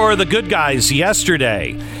day for the good guys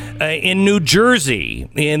yesterday. In New Jersey,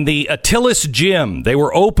 in the Attilis Gym, they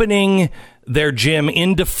were opening their gym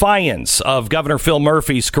in defiance of Governor Phil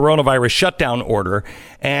Murphy's coronavirus shutdown order.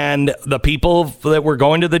 And the people that were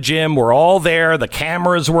going to the gym were all there. The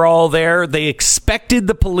cameras were all there. They expected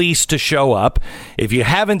the police to show up. If you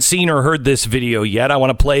haven't seen or heard this video yet, I want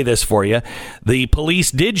to play this for you. The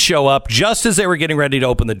police did show up just as they were getting ready to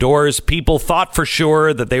open the doors. People thought for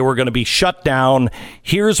sure that they were going to be shut down.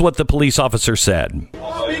 Here's what the police officer said.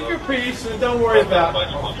 Speak your piece and don't worry about it.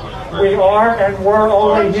 We are and we're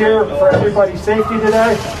only here for everybody's safety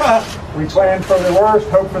today. We plan for the worst,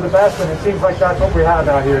 hope for the best, and it seems like that's what we have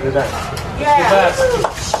out here today. Yes.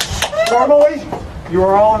 Formally, you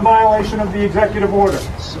are all in violation of the executive order.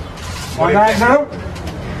 On that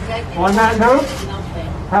note,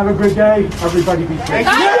 have a good day. Everybody be safe.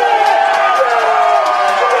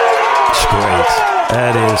 It's great.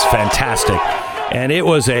 That is fantastic. And it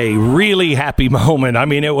was a really happy moment. I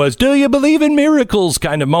mean, it was, do you believe in miracles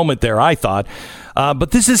kind of moment there, I thought.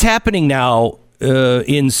 But this is happening now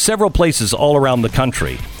in several places all around the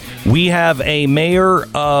country. We have a mayor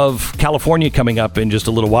of California coming up in just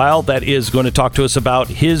a little while that is going to talk to us about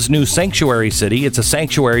his new sanctuary city. It's a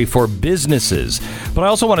sanctuary for businesses. But I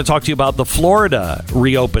also want to talk to you about the Florida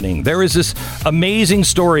reopening. There is this amazing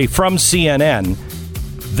story from CNN.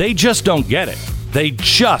 They just don't get it. They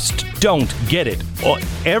just don't get it.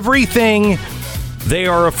 Everything they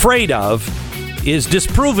are afraid of is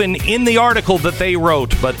disproven in the article that they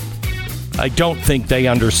wrote, but I don't think they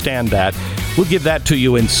understand that. We'll give that to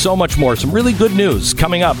you and so much more. Some really good news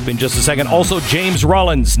coming up in just a second. Also, James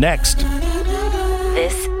Rollins next.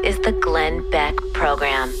 This is the Glenn Beck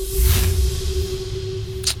Program.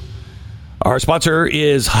 Our sponsor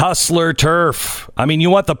is Hustler Turf. I mean, you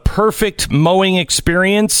want the perfect mowing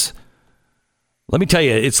experience? Let me tell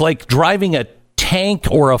you, it's like driving a tank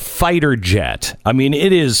or a fighter jet. I mean,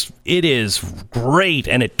 it is great,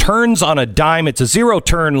 and it turns on a dime. It's a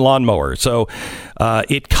zero-turn lawnmower, so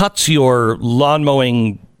it cuts your lawn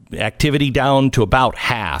mowing activity down to about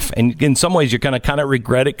half. And in some ways, you're going to kind of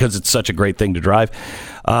regret it because it's such a great thing to drive.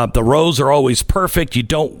 The rows are always perfect. You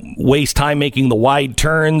don't waste time making the wide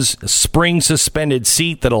turns. A spring-suspended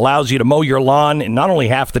seat that allows you to mow your lawn in not only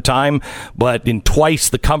half the time, but in twice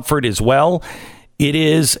the comfort as well. It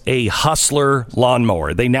is a Hustler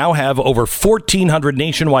lawnmower. They now have over 1,400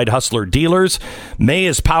 nationwide Hustler dealers. May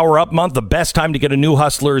is Power Up Month, the best time to get a new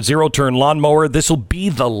Hustler zero-turn lawnmower. This will be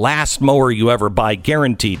the last mower you ever buy,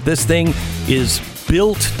 guaranteed. This thing is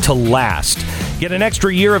built to last. Get an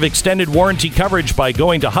extra year of extended warranty coverage by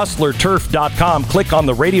going to hustlerturf.com. Click on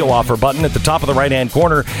the radio offer button at the top of the right-hand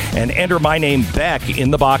corner and enter my name, Beck,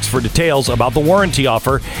 in the box for details about the warranty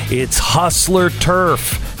offer. It's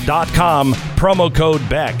hustlerturf.com, promo code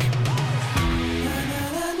Beck.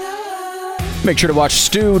 Make sure to watch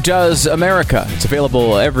Stu Does America. It's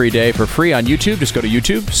available every day for free on YouTube. Just go to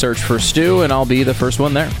YouTube, search for Stu, and I'll be the first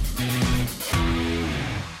one there.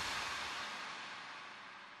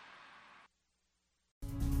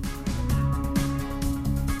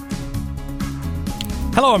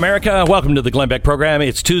 Hello, America. Welcome to the Glenn Beck program.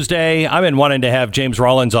 It's Tuesday. I've been wanting to have James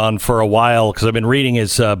Rollins on for a while because I've been reading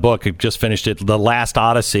his book. I just finished it, The Last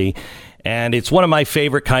Odyssey, and it's one of my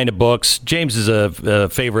favorite kind of books. James is a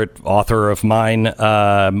favorite author of mine.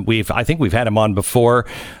 I think we've had him on before.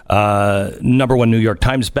 #1 New York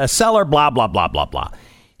Times bestseller. Blah blah blah blah blah.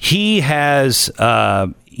 He has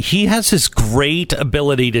this great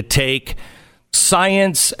ability to take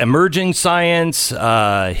science, emerging science,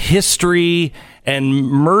 history, and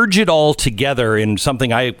merge it all together in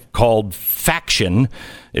something I called faction.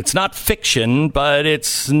 It's not fiction, but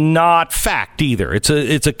it's not fact either.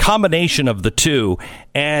 It's a combination of the two,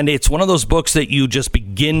 and it's one of those books that you just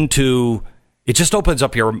begin to. It just opens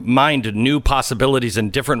up your mind to new possibilities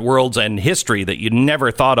and different worlds and history that you never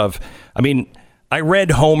thought of. I mean, I read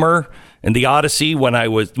Homer and the Odyssey when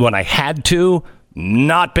I had to.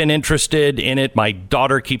 Not been interested in it. My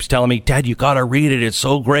daughter keeps telling me, Dad, you got to read it. It's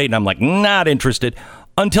so great. And I'm like, not interested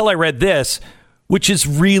until I read this, which is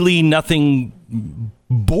really nothing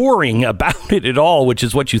boring about it at all, which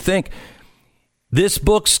is what you think. This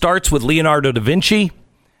book starts with Leonardo da Vinci,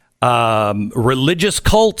 religious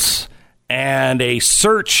cults, and a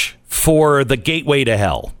search for the gateway to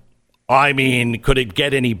hell. I mean, could it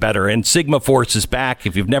get any better? And Sigma Force is back.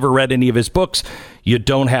 If you've never read any of his books, you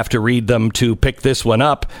don't have to read them to pick this one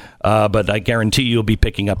up. But I guarantee you'll be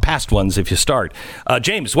picking up past ones if you start.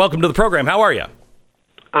 James, welcome to the program. How are you?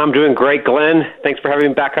 I'm doing great, Glenn. Thanks for having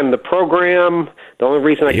me back on the program. The only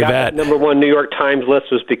reason I got that #1 New York Times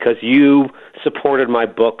list was because you supported my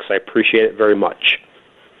books. I appreciate it very much.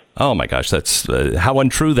 Oh, my gosh, that's how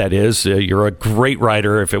untrue that is. You're a great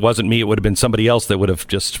writer. If it wasn't me, it would have been somebody else that would have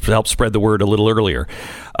just helped spread the word a little earlier.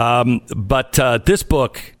 But this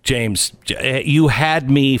book, James, you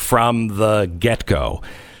had me from the get-go.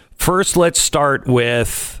 First, let's start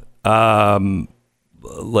with the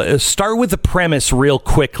premise real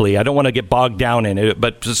quickly. I don't want to get bogged down in it,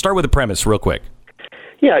 but start with the premise real quick.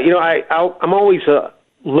 Yeah, I'm always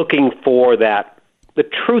looking for that. The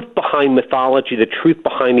truth behind mythology, the truth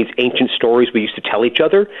behind these ancient stories we used to tell each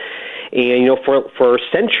other. And, for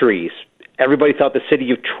centuries, everybody thought the city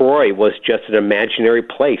of Troy was just an imaginary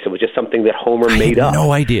place. It was just something that Homer made up.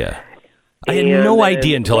 No idea. I had no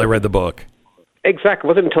idea until I read the book. Exactly.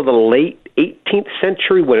 It wasn't until the late 18th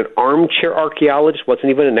century when an armchair archaeologist, wasn't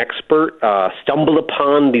even an expert, stumbled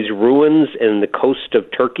upon these ruins in the coast of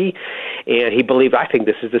Turkey, and he believed, I think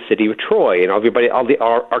this is the city of Troy. And all the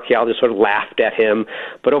archaeologists sort of laughed at him,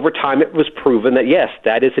 but over time it was proven that, yes,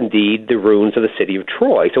 that is indeed the ruins of the city of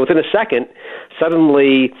Troy. So within a second,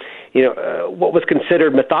 suddenly, what was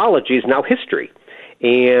considered mythology is now history.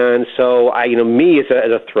 And so, me as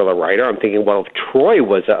a thriller writer, I'm thinking, well, if Troy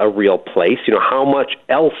was a real place, how much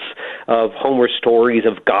else of Homer's stories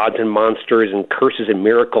of gods and monsters and curses and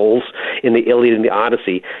miracles in the Iliad and the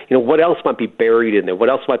Odyssey, what else might be buried in there? What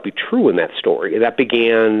else might be true in that story? And that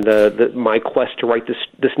began my quest to write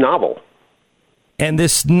this novel. And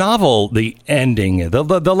this novel, the ending, the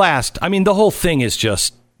last, the whole thing is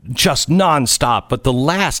just nonstop. But the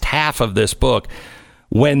last half of this book,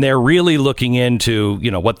 when they're really looking into,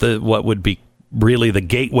 what would be really the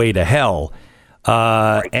gateway to hell,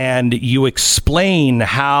 and you explain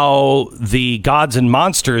how the gods and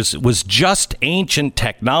monsters was just ancient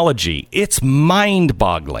technology. It's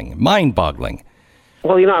mind-boggling.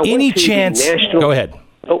 Well, I Any went to chance? the National. Go ahead.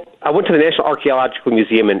 Oh, I went to the National Archaeological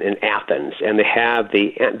Museum in Athens, and they have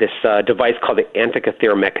this device called the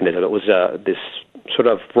Antikythera mechanism. It was this sort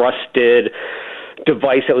of rusted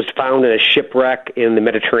device that was found in a shipwreck in the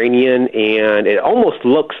Mediterranean, and it almost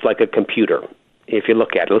looks like a computer. If you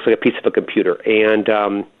look at it, it looks like a piece of a computer. And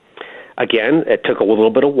again, it took a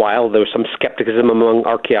little bit of while. There was some skepticism among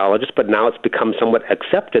archaeologists, but now it's become somewhat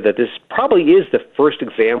accepted that this probably is the first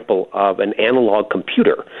example of an analog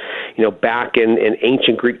computer. Back in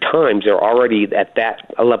ancient Greek times, they're already at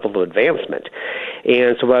that level of advancement.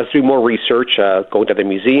 And so I was doing more research, going to other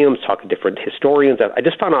museums, talking to different historians. I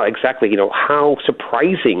just found out exactly, how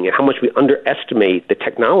surprising and how much we underestimate the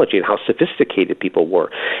technology and how sophisticated people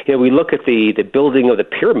were. We look at the building of the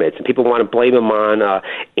pyramids, and people want to blame them on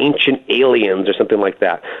ancient aliens or something like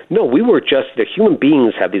that. No, we were just, the human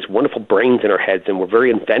beings have these wonderful brains in our heads, and we're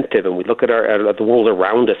very inventive, and we look at the world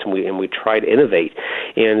around us, and we try to innovate.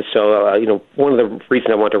 And so, one of the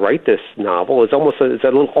reasons I want to write this novel is almost a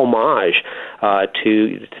little homage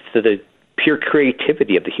to the pure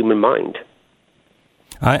creativity of the human mind.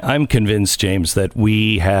 I'm convinced, James, that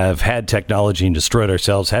we have had technology and destroyed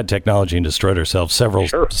ourselves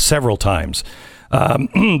several times.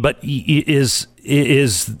 But is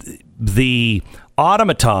the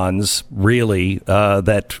automatons really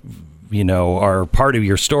that are part of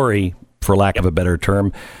your story, for lack of a better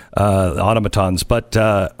term, automatons? But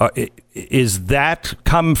is that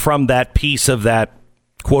come from that piece of that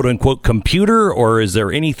quote unquote computer, or is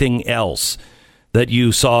there anything else that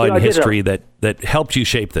you saw in history that helped you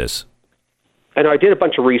shape this? And I did a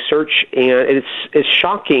bunch of research, and it's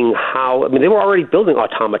shocking how, they were already building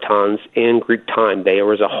automatons in Greek time. There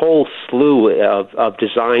was a whole slew of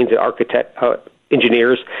designs and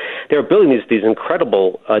engineers. They were building these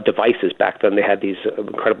incredible devices back then. They had these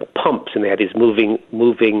incredible pumps, and they had these moving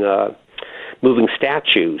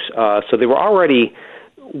statues. So they were already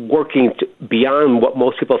working beyond what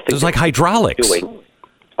most people think. It was like hydraulics. Doing.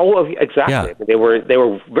 Oh, exactly. Yeah. They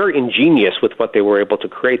were very ingenious with what they were able to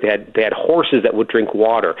create. They had horses that would drink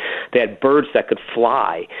water. They had birds that could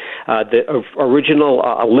fly. The original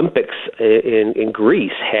Olympics in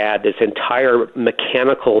Greece had this entire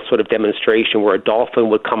mechanical sort of demonstration where a dolphin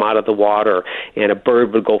would come out of the water and a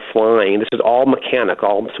bird would go flying. This is all mechanic,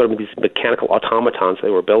 all sort of these mechanical automatons they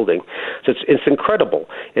were building. So it's incredible.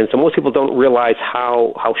 And so most people don't realize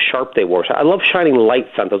how sharp they were. So I love shining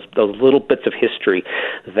lights on those little bits of history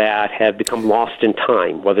that have become lost in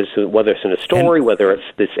time, whether it's in a story, whether it's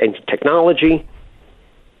this ancient technology.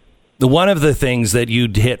 One of the things that you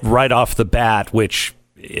hit right off the bat, which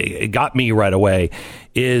got me right away,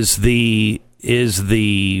 is the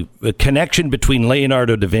connection between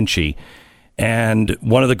Leonardo da Vinci and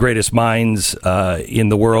one of the greatest minds in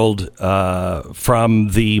the world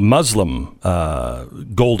from the Muslim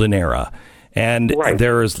golden era. And right.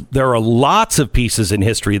 there are lots of pieces in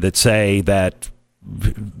history that say that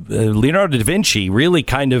Leonardo da Vinci really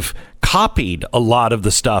kind of copied a lot of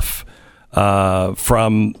the stuff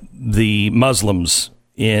from the Muslims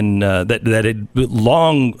in that had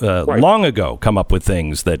long ago come up with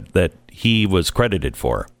things that he was credited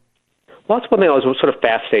for. Well, that's one thing I was sort of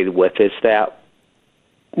fascinated with, is that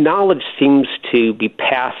knowledge seems to be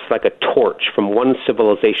passed like a torch from one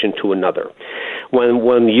civilization to another.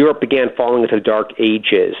 When Europe began falling into the Dark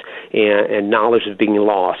Ages and knowledge was being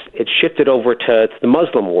lost, it shifted over to the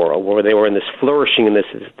Muslim world, where they were in this flourishing in this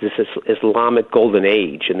Islamic golden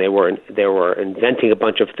age, and they were inventing a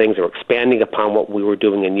bunch of things. They were expanding upon what we were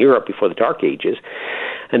doing in Europe before the Dark Ages,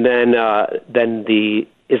 and then the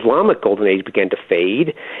Islamic golden age began to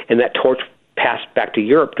fade, and that torch passed back to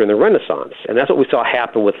Europe during the Renaissance. And that's what we saw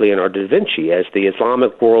happen with Leonardo da Vinci. As the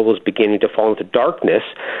Islamic world was beginning to fall into darkness,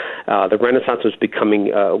 the Renaissance was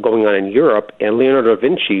going on in Europe, and Leonardo da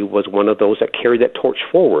Vinci was one of those that carried that torch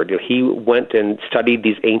forward. He went and studied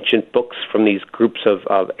these ancient books from these groups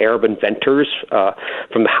of Arab inventors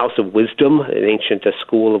from the House of Wisdom, an ancient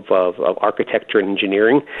school of architecture and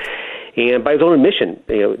engineering. And by his own admission,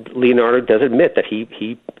 Leonardo does admit that he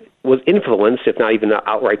was influenced, if not even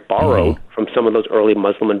outright borrowed, from some of those early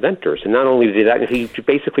Muslim inventors. And not only did that, he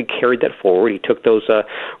basically carried that forward. He took those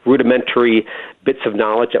rudimentary bits of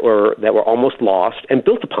knowledge that were almost lost and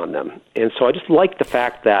built upon them. And so I just like the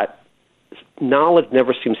fact that knowledge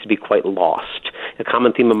never seems to be quite lost. A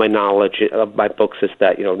common theme of my books is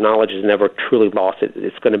that knowledge is never truly lost.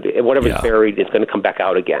 It's going to be whatever's buried. It's going to come back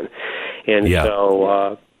out again. And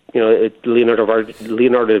so Leonardo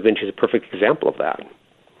da Vinci is a perfect example of that.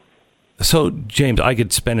 So, James, I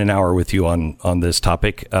could spend an hour with you on this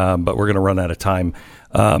topic, but we're going to run out of time.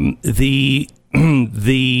 The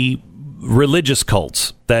religious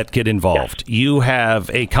cults that get involved. Yes. You have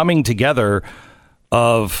a coming together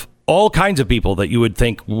of all kinds of people that you would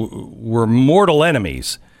think were mortal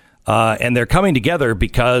enemies. And they're coming together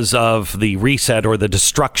because of the reset or the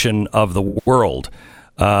destruction of the world.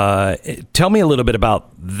 Tell me a little bit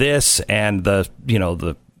about this and the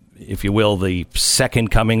if you will, the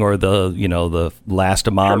second coming or the last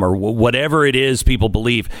Imam or whatever it is people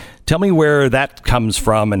believe. Tell me where that comes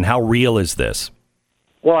from and how real is this?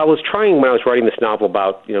 Well, I was trying when I was writing this novel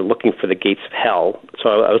about looking for the gates of hell.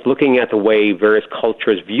 So I was looking at the way various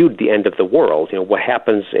cultures viewed the end of the world. What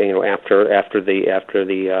happens after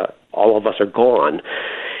the all of us are gone.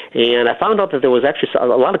 And I found out that there was actually a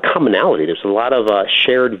lot of commonality. There's a lot of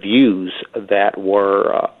shared views that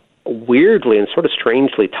were weirdly and sort of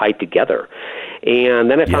strangely tied together.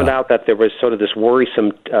 And then I found out that there was sort of this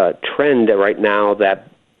worrisome trend right now that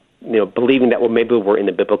believing that maybe we're in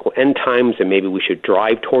the biblical end times and maybe we should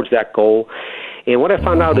drive towards that goal. And what I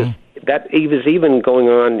found out is that it was even going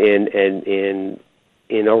on in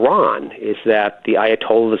Iran, is that the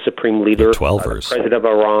Ayatollah, the supreme leader, the president of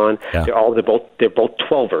Iran, they're both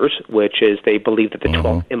 12ers, which is they believe that the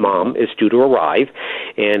 12th Imam is due to arrive,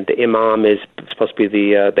 and the Imam is supposed to be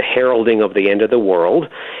the heralding of the end of the world.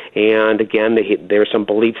 And again, there are some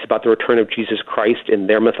beliefs about the return of Jesus Christ in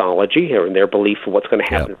their mythology or in their belief of what's going to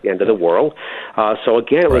happen at the end of the world. So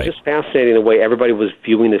again, it was just fascinating the way everybody was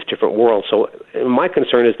viewing this different world. So my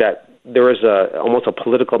concern is that there is almost a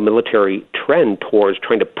political military trend towards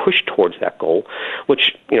trying to push towards that goal,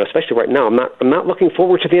 which, especially right now, I'm not looking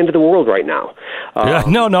forward to the end of the world right now.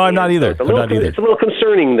 No, I'm not either. It's a little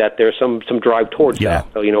concerning that there's some drive towards that.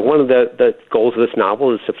 So, one of the goals of this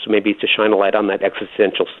novel is maybe to shine a light on that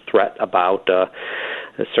existential threat about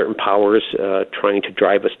certain powers trying to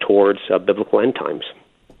drive us towards biblical end times.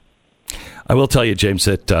 I will tell you, James,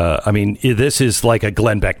 that, this is like a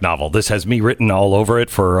Glenn Beck novel. This has me written all over it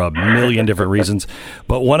for a million different reasons.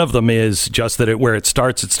 But one of them is just that where it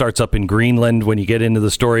starts up in Greenland. When you get into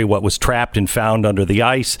the story, what was trapped and found under the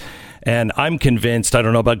ice. And I'm convinced, I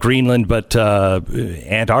don't know about Greenland, but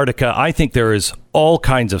Antarctica, I think there is all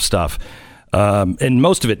kinds of stuff. And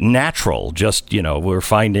most of it natural. Just, we're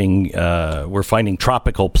finding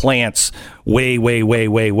tropical plants way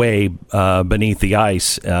beneath the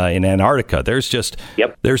ice in Antarctica.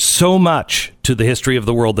 There's so much to the history of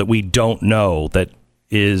the world that we don't know that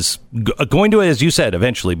is going to, as you said,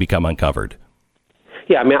 eventually become uncovered.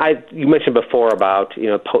 Yeah, you mentioned before about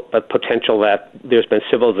potential that there's been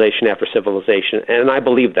civilization after civilization, and I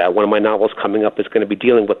believe that. One of my novels coming up is going to be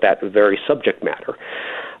dealing with that very subject matter.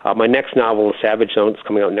 My next novel, Savage Zone, that's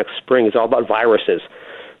coming out next spring, is all about viruses.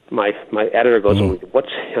 My editor goes,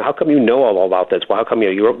 how come you know all about this? Well, how come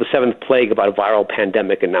you wrote The Seventh Plague about a viral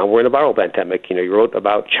pandemic, and now we're in a viral pandemic? You wrote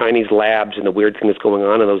about Chinese labs and the weird things going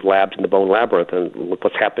on in those labs in the Bone Labyrinth, and look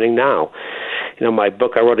what's happening now. My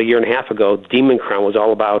book I wrote a year and a half ago, Demon Crown, was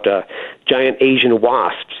all about giant Asian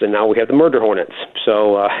wasps, and now we have the murder hornets.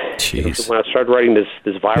 So when I started writing this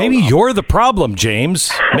viral maybe novel, you're the problem,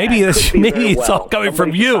 James. Maybe it's all coming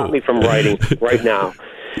from you. Stop me from writing right now.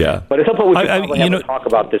 Yeah, but at some point we should probably have to talk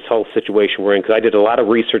about this whole situation we're in, because I did a lot of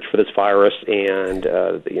research for this virus, and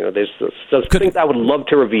there's things I would love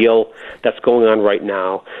to reveal that's going on right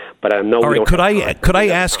now, but I know. All right, could I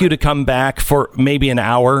ask you to come back for maybe an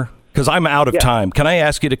hour? Because I'm out of time. Can I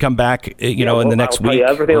ask you to come back, in the next week?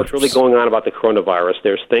 Everything that's really going on about the coronavirus.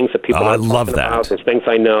 There's things that people are talking about. There's things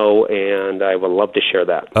I know, and I would love to share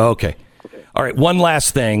that. Okay. All right, one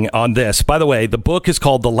last thing on this. By the way, the book is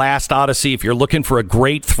called The Last Odyssey. If you're looking for a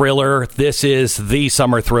great thriller, this is the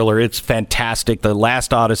summer thriller. It's fantastic, The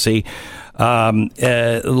Last Odyssey.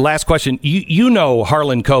 Last question. You know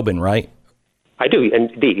Harlan Coben, right? I do,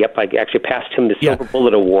 indeed. Yep, I actually passed him the Silver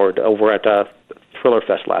Bullet Award over at Thriller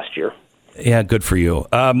Fest last year. Yeah, good for you.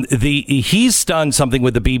 He's done something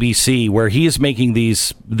with the BBC where he is making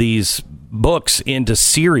these books into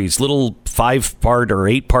series, little 5-part or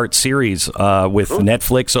 8-part series with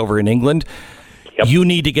Netflix over in England. Yep. You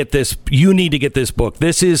need to get this. You need to get this book.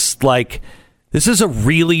 This is a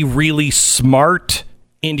really, really smart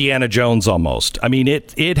Indiana Jones almost.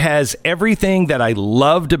 It has everything that I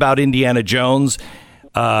loved about Indiana Jones,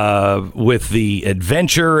 with the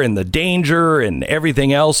adventure and the danger and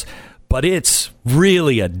everything else. But it's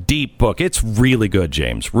really a deep book. It's really good,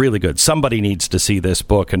 James. Really good. Somebody needs to see this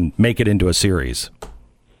book and make it into a series.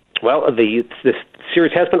 Well, this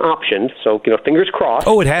series has been optioned, so fingers crossed.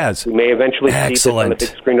 Oh, it has. We may eventually see this on the big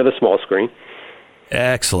screen or the small screen.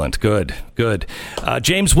 Excellent. Good.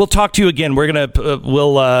 James, we'll talk to you again.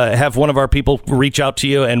 We'll have one of our people reach out to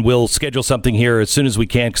you, and we'll schedule something here as soon as we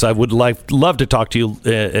can, because I would love to talk to you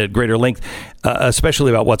at greater length, especially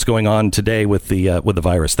about what's going on today with the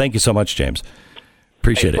virus. Thank you so much, James.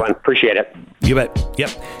 Appreciate it. Appreciate it. You bet. Yep.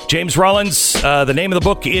 James Rollins. The name of the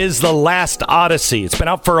book is The Last Odyssey. It's been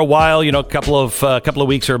out for a while, a couple of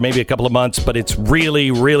weeks or maybe a couple of months, but it's really,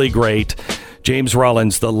 really great. James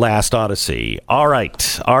Rollins, The Last Odyssey. All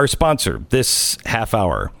right. Our sponsor this half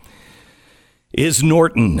hour is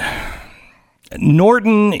Norton.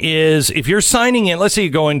 Norton is, if you're signing in, let's say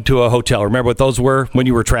you're going to a hotel. Remember what those were when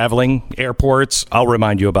you were traveling? Airports. I'll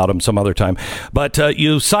remind you about them some other time. But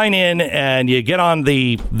you sign in and you get on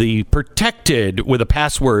the protected with a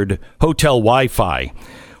password hotel Wi-Fi.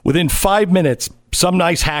 Within 5 minutes, some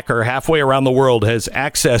nice hacker halfway around the world has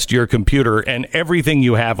accessed your computer and everything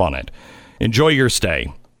you have on it. Enjoy your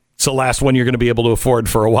stay. It's the last one you're going to be able to afford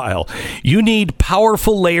for a while. You need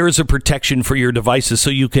powerful layers of protection for your devices so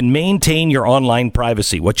you can maintain your online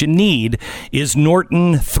privacy. What you need is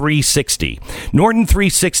Norton 360. Norton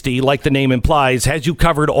 360, like the name implies, has you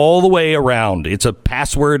covered all the way around. It's a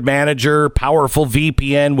password manager, powerful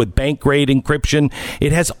VPN with bank-grade encryption.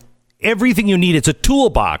 It has everything you need. It's a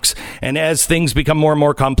toolbox. And as things become more and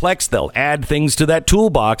more complex, they'll add things to that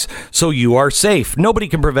toolbox so you are safe. Nobody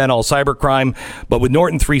can prevent all cybercrime, but with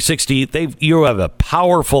Norton 360, you have a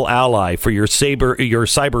powerful ally for your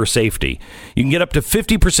cyber safety. You can get up to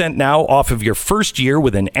 50% now off of your first year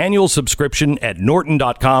with an annual subscription at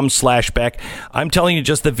norton.com/Beck. I'm telling you,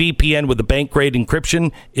 just the VPN with the bank-grade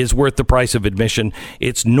encryption is worth the price of admission.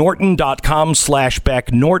 It's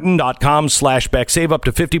norton.com/Beck, norton.com/Beck. Save up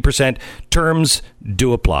to 50%. Terms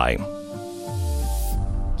do apply.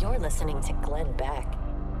 You're listening to Glenn Beck.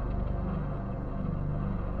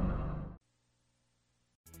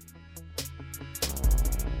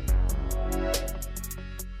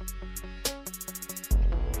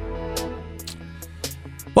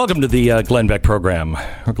 Welcome to the Glenn Beck program.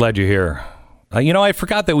 We're glad you're here. I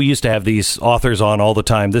forgot that we used to have these authors on all the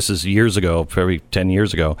time. This is years ago, probably 10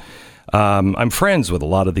 years ago. I'm friends with a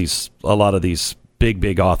lot of these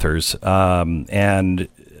big authors, and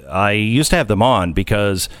I used to have them on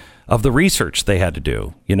because of the research they had to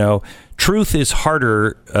do. Truth is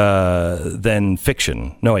harder than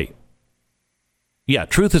fiction. No, wait. Yeah,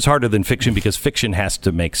 truth is harder than fiction because fiction has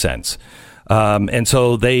to make sense. And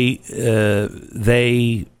so they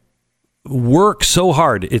work so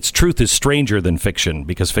hard. Truth is stranger than fiction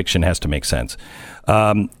because fiction has to make sense.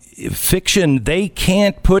 Fiction, they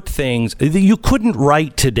can't put things. You couldn't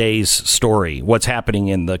write today's story, what's happening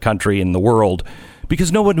in the country, in the world,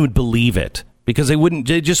 because no one would believe it. Because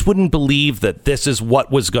they just wouldn't believe that this is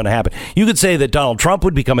what was going to happen. You could say that Donald Trump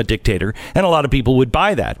would become a dictator, and a lot of people would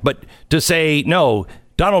buy that. But to say, no,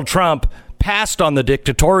 Donald Trump passed on the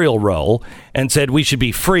dictatorial role and said we should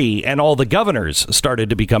be free, and all the governors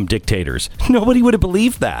started to become dictators, nobody would have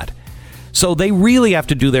believed that. So they really have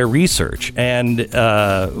to do their research, and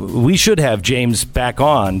we should have James back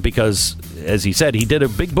on because, as he said, he did a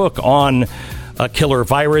big book on a killer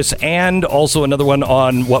virus and also another one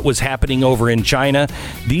on what was happening over in China.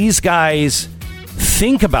 These guys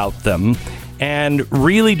think about them and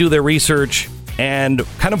really do their research and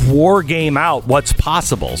kind of war game out what's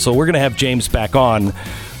possible. So we're going to have James back on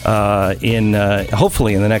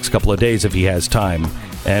hopefully in the next couple of days if he has time.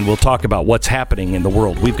 And we'll talk about what's happening in the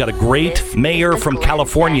world. We've got a great mayor from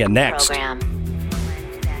California next.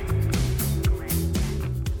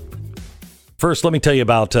 First, let me tell you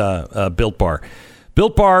about Built Bar.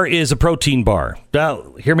 Built Bar is a protein bar.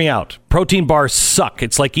 Now, hear me out. Protein bars suck.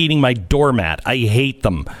 It's like eating my doormat. I hate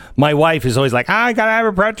them. My wife is always like, I got to have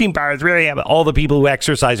a protein bar. It's really all the people who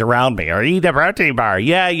exercise around me or eat a protein bar.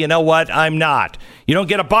 Yeah, you know what? I'm not. You don't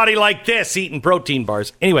get a body like this eating protein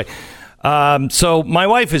bars. Anyway. So my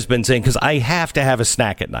wife has been saying, because I have to have a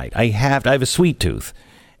snack at night. I have a sweet tooth.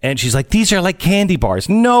 And she's like, these are like candy bars.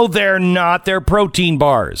 No, they're not. They're protein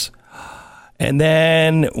bars. And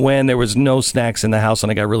then when there was no snacks in the house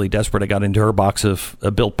and I got really desperate, I got into her box of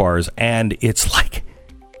Built Bars. And it's like,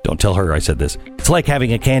 don't tell her I said this. It's like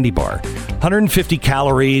having a candy bar. 150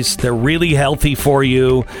 calories. They're really healthy for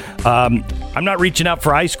you. I'm not reaching out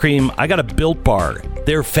for ice cream. I got a Built Bar.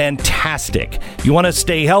 They're fantastic. You want to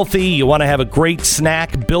stay healthy. You want to have a great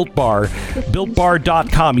snack. Built Bar.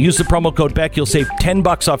 BuiltBar.com. Use the promo code Beck. You'll save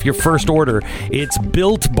 $10 off your first order. It's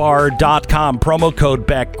BuiltBar.com. Promo code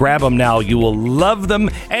Beck. Grab them now. You will love them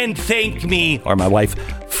and thank me, or my wife,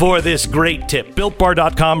 for this great tip.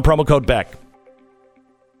 BuiltBar.com. Promo code Beck.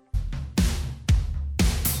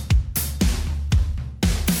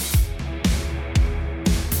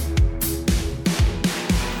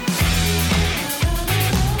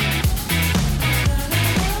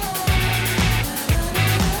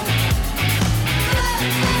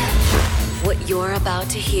 about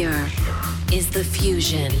to hear is the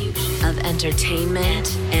fusion of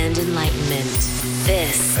entertainment and enlightenment.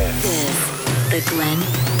 This is the Glenn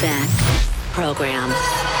Beck Program.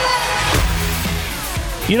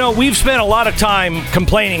 You know, we've spent a lot of time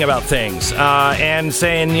complaining about things and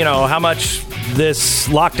saying, you know, how much this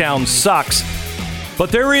lockdown sucks.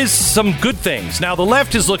 But there is some good things. Now, the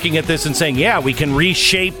left is looking at this and saying, yeah, we can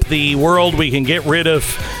reshape the world. We can get rid of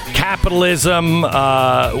capitalism.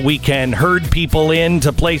 We can herd people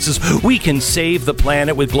into places. We can save the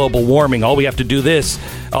planet with global warming. All we have to do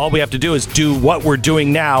is do what we're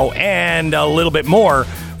doing now and a little bit more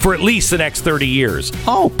for at least the next 30 years.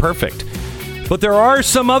 Oh, perfect. But there are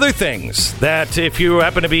some other things that, if you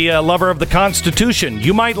happen to be a lover of the Constitution,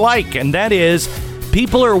 you might like, and that is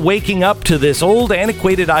people are waking up to this old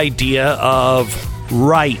antiquated idea of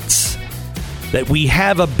rights, that we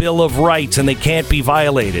have a Bill of Rights and they can't be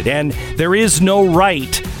violated. And there is no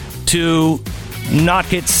right to not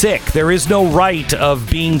get sick. There is no right of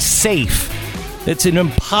being safe. It's an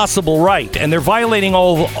impossible right. And they're violating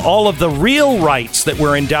all of the real rights that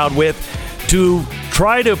we're endowed with to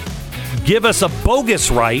try to give us a bogus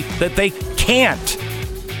right that they can't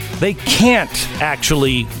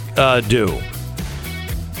actually do.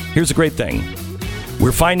 Here's a great thing.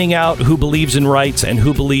 We're finding out who believes in rights and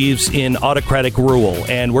who believes in autocratic rule.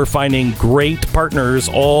 And we're finding great partners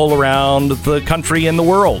all around the country and the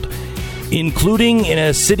world, including in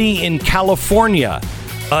a city in California,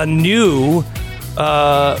 a new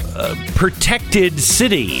protected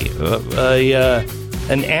city,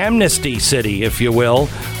 an amnesty city, if you will,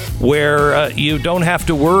 where you don't have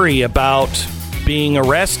to worry about being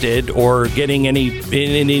arrested or getting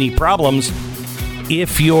any problems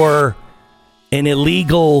if you're an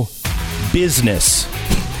illegal business,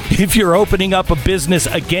 if you're opening up a business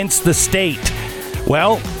against the state.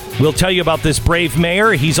 Well, we'll tell you about this brave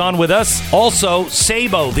mayor. He's on with us. Also,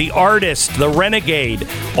 Sabo, the artist, the renegade.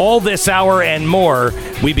 All this hour and more.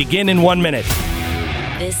 We begin in 1 minute.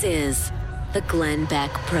 This is the Glenn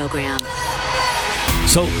Beck Program.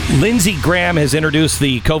 So Lindsey Graham has introduced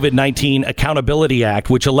the COVID-19 Accountability Act,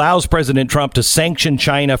 which allows President Trump to sanction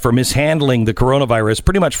China for mishandling the coronavirus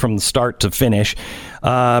pretty much from start to finish.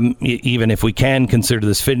 Even if we can consider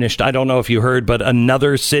this finished, I don't know if you heard, but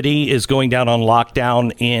another city is going down on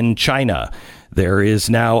lockdown in China. There is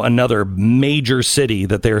now another major city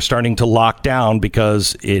that they're starting to lock down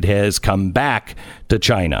because it has come back to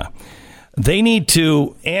China. They need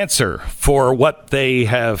to answer for what they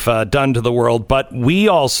have done to the world, but we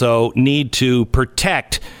also need to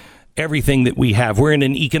protect everything that we have. We're in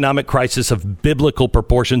an economic crisis of biblical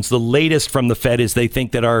proportions. The latest from the Fed is they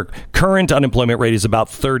think that our current unemployment rate is about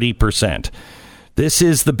 30%. This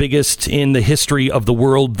is the biggest in the history of the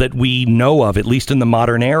world that we know of, at least in the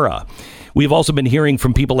modern era. We've also been hearing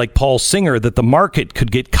from people like Paul Singer that the market could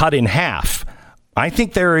get cut in half. I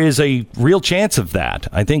think there is a real chance of that.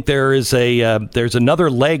 I think there's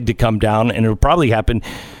another leg to come down, and it'll probably happen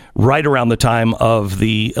right around the time of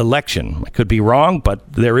the election. I could be wrong,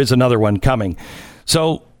 but there is another one coming.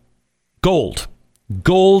 So gold.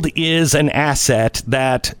 Gold is an asset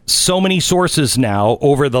that so many sources now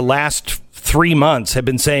over the last 3 months have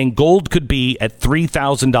been saying gold could be at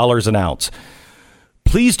 $3,000 an ounce.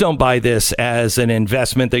 Please don't buy this as an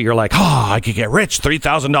investment that you're like, oh, I could get rich,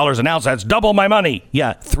 $3,000 an ounce. That's double my money.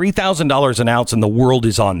 Yeah, $3,000 an ounce and the world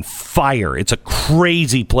is on fire. It's a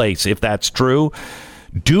crazy place if that's true.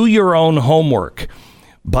 Do your own homework.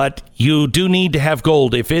 But you do need to have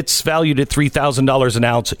gold. If it's valued at $3,000 an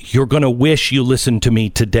ounce, you're going to wish you listened to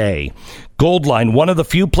me today. Goldline, one of the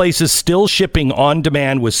few places still shipping on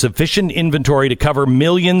demand with sufficient inventory to cover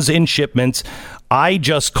millions in shipments. I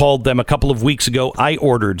just called them a couple of weeks ago. I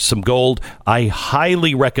ordered some gold. I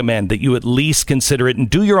highly recommend that you at least consider it and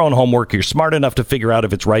do your own homework. You're smart enough to figure out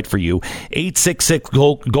if it's right for you.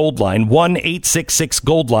 866-GOLDLINE,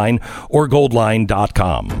 1-866-GOLDLINE, or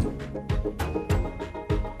goldline.com.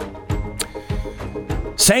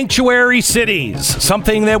 Sanctuary cities,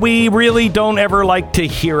 something that we really don't ever like to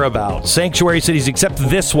hear about. Sanctuary cities, except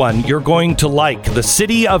this one you're going to like. The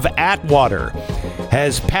city of Atwater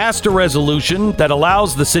has passed a resolution that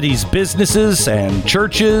allows the city's businesses and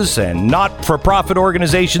churches and not-for-profit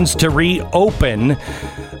organizations to reopen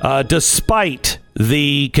despite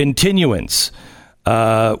the continuance.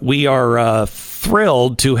 We are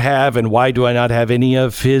thrilled to have, and why do I not have any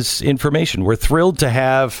of his information? We're thrilled to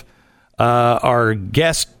have our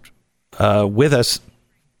guest with us.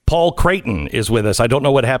 Paul Creighton is with us. I don't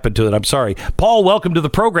know what happened to it. I'm sorry. Paul, welcome to the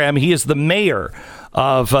program. He is the mayor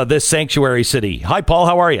of this sanctuary city. Hi, Paul.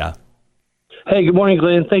 How are you? Hey, good morning,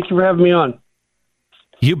 Glenn. Thank you for having me on.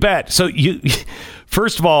 You bet. So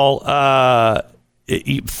first of all,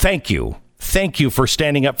 thank you. Thank you for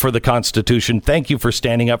standing up for the Constitution. Thank you for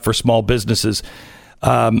standing up for small businesses.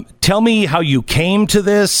 Tell me how you came to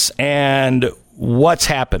this and what's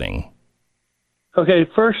happening. Okay,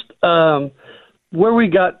 first, where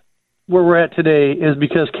we're at today is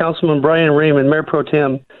because Councilman Brian Raymond, Mayor Pro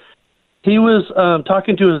Tem, he was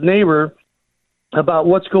talking to his neighbor about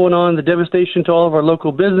what's going on, the devastation to all of our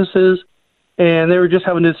local businesses, and they were just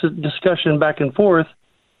having this discussion back and forth,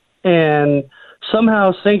 and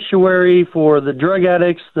somehow sanctuary for the drug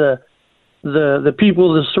addicts, the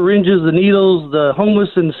people, the syringes, the needles, the homeless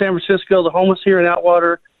in San Francisco, the homeless here in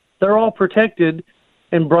Atwater, they're all protected,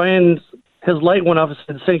 and his light went off and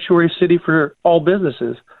said sanctuary city for all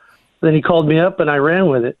businesses. Then he called me up and I ran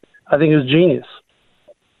with it. I think it was genius.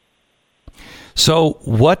 So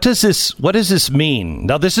what does this mean?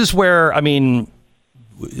 Now, this is where,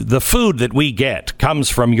 the food that we get comes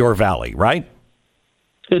from your valley, right?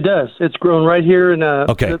 It does. It's grown right here.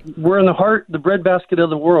 Okay. We're in the breadbasket of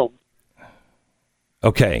the world.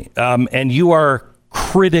 Okay. And you are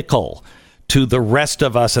critical to the rest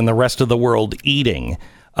of us and the rest of the world eating.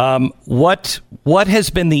 What has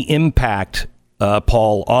been the impact,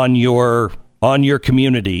 Paul, on your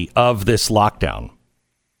community of this lockdown?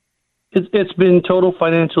 It's been total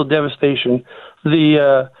financial devastation.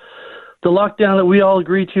 The lockdown that we all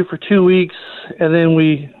agreed to for 2 weeks, and then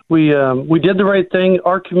we did the right thing.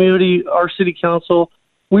 Our community, our city council,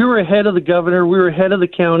 we were ahead of the governor. We were ahead of the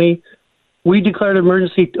county. We declared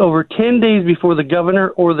emergency over 10 days before the governor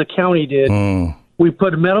or the county did. We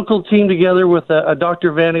put a medical team together with a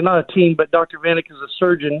Dr. Vanek, not a team, but Dr. Vanek is a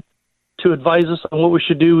surgeon, to advise us on what we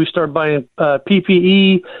should do. We started buying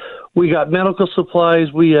PPE. We got medical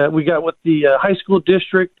supplies. We got with the high school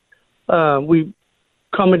district. We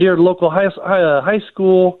commandeered a local high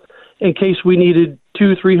school in case we needed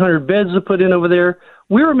 200-300 beds to put in over there.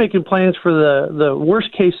 We were making plans for the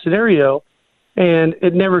worst case scenario, and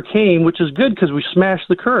it never came, which is good because we smashed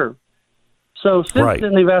the curve. So since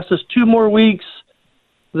then, they've asked us 2 more weeks,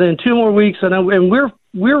 then 2 more weeks, and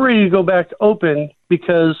we're ready to go back open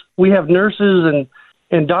because we have nurses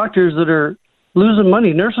and doctors that are losing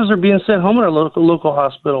money. Nurses are being sent home in our local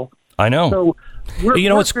hospital. I know. So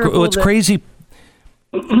it's crazy.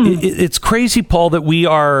 It's crazy, Paul, that we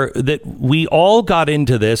all got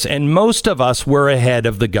into this, and most of us were ahead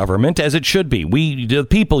of the government, as it should be. The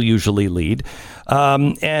people usually lead,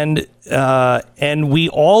 and we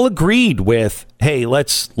all agreed with, hey,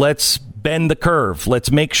 let's bend the curve.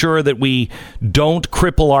 Let's make sure that we don't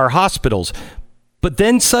cripple our hospitals. But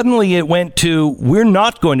then suddenly it went to, we're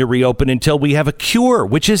not going to reopen until we have a cure,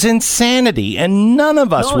 which is insanity, and none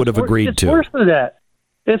of us would have agreed to. It's worse than that.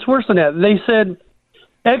 It's worse than that. They said,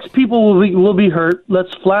 X people will be hurt.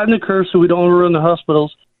 Let's flatten the curve so we don't ruin the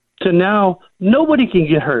hospitals. To now, nobody can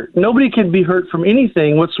get hurt. Nobody can be hurt from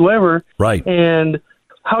anything whatsoever. Right. And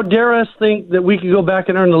how dare us think that we could go back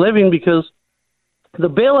and earn a living, because the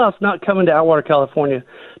bailout's not coming to Atwater, California.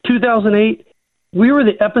 2008, we were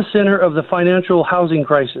the epicenter of the financial housing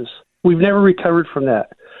crisis. We've never recovered from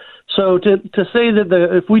that. So to say that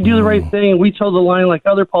if we do the right thing, we toe the line like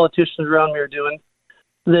other politicians around me are doing,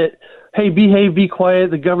 that, hey, behave, be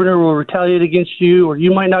quiet, the governor will retaliate against you, or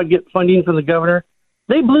you might not get funding from the governor.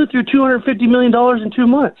 They blew through $250 million in 2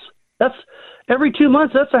 months. That's every 2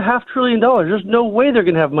 months, that's $500 billion. There's no way they're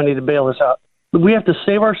going to have money to bail us out. But we have to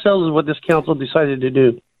save ourselves is what this council decided to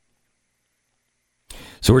do.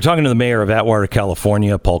 So we're talking to the mayor of Atwater,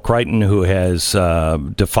 California, Paul Creighton, who has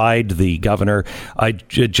defied the governor. I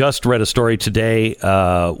just read a story today.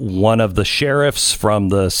 One of the sheriffs from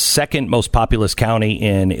the second most populous county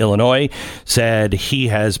in Illinois said he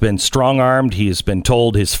has been strong-armed. He has been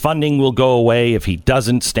told his funding will go away if he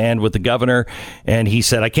doesn't stand with the governor. And he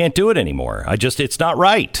said, I can't do it anymore. It's not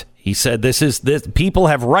right. He said, this people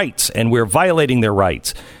have rights and we're violating their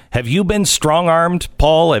rights. Have you been strong-armed,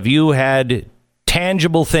 Paul? Have you had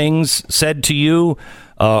tangible things said to you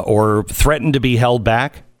or threatened to be held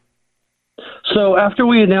back? So after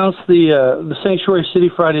we announced the Sanctuary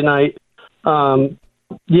City Friday night,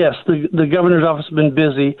 yes, the governor's office has been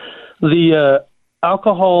busy. The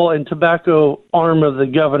alcohol and tobacco arm of the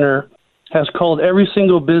governor has called every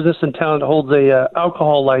single business in town that holds a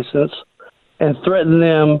alcohol license and threatened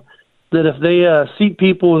them that if they seat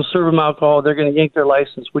people and serve them alcohol, they're going to yank their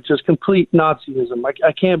license, which is complete Nazism.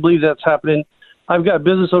 I can't believe that's happening. I've got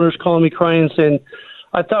business owners calling me crying saying,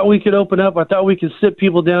 I thought we could open up. I thought we could sit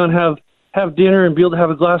people down, have dinner, and be able to have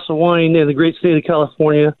a glass of wine in the great state of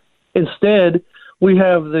California. Instead, we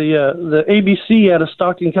have the ABC out of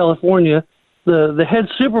Stockton, California, the head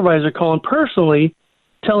supervisor calling personally,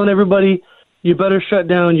 telling everybody, you better shut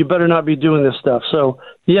down. You better not be doing this stuff. So,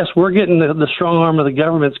 yes, we're getting the strong arm of the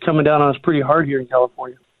government's coming down on us pretty hard here in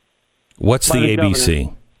California. What's the ABC?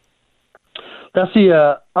 Governor. That's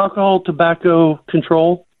the alcohol tobacco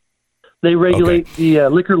control. They regulate the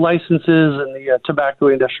liquor licenses and the tobacco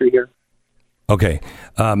industry here. Okay.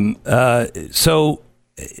 So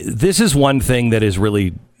this is one thing that is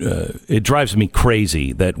really, it drives me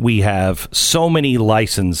crazy that we have so many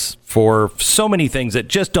licenses for so many things that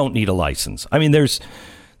just don't need a license. I mean, there's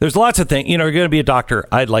lots of things, you're going to be a doctor.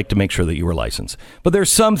 I'd like to make sure that you were licensed, but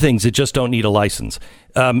there's some things that just don't need a license.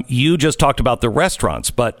 You just talked about the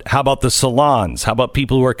restaurants, but how about the salons? How about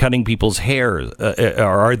people who are cutting people's hair?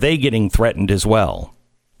 Are they getting threatened as well?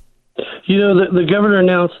 The governor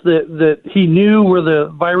announced that he knew where the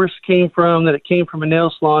virus came from, that it came from a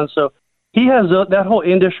nail salon. So he has that whole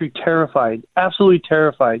industry terrified, absolutely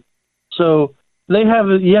terrified. So they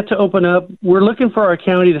have yet to open up. We're looking for our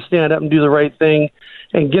county to stand up and do the right thing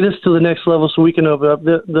and get us to the next level so we can open up.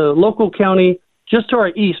 The local county, just to our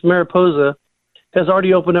east, Mariposa, has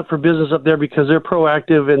already opened up for business up there because they're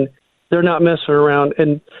proactive and they're not messing around.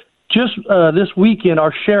 And just this weekend,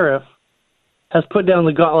 our sheriff has put down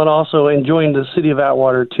the gauntlet also and joined the city of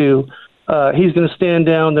Atwater too. He's going to stand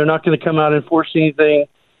down. They're not going to come out and enforce anything.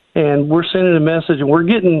 And we're sending a message, and we're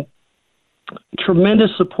getting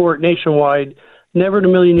tremendous support nationwide. Never in a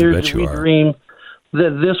million years did we dream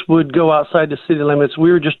that this would go outside the city limits.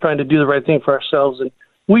 We were just trying to do the right thing for ourselves, and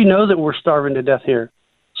we know that we're starving to death here.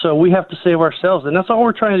 So we have to save ourselves, and that's all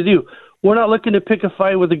we're trying to do. We're not looking to pick a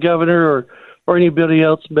fight with the governor or anybody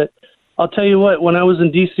else, but I'll tell you what, when I was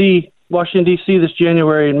in D.C., Washington, D.C. this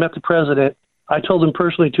January and met the president, I told him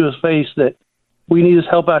personally to his face that we need his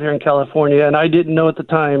help out here in California, and I didn't know at the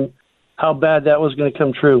time how bad that was going to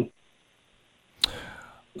come true.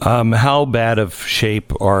 How bad of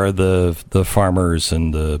shape are the farmers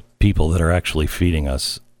and the people that are actually feeding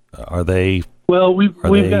us? Are they? Well, we've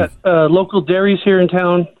got local dairies here in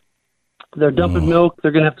town. They're dumping milk.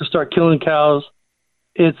 They're going to have to start killing cows.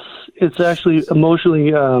 It's actually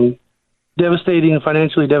emotionally devastating and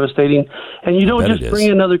financially devastating. And you don't just bring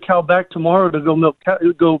another cow back tomorrow to go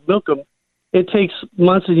milk them. It takes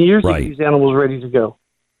months and years to get these animals ready to go.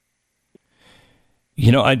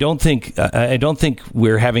 I don't think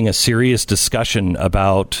we're having a serious discussion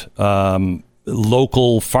about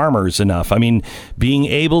local farmers enough. I mean, being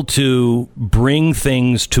able to bring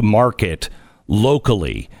things to market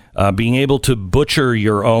locally, being able to butcher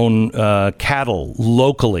your own cattle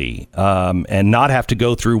locally, and not have to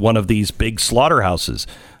go through one of these big slaughterhouses.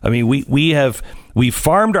 I mean, we've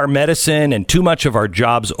farmed our medicine and too much of our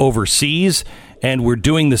jobs overseas, and we're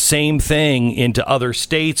doing the same thing into other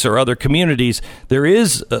states or other communities. There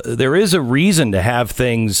is a reason to have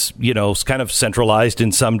things, kind of centralized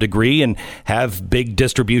in some degree and have big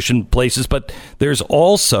distribution places. But there's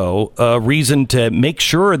also a reason to make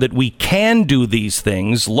sure that we can do these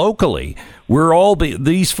things locally.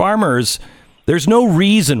 These farmers. There's no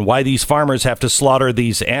reason why these farmers have to slaughter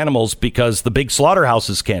these animals because the big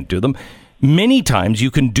slaughterhouses can't do them. Many times you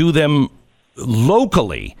can do them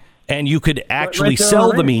locally. And you could actually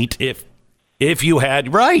sell the meat if you had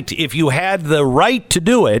the right to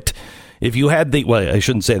do it. I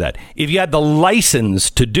shouldn't say that. If you had the license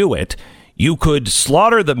to do it, you could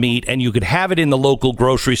slaughter the meat and you could have it in the local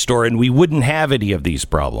grocery store, and we wouldn't have any of these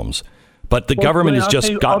problems. But the government has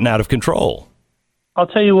just gotten out of control. I'll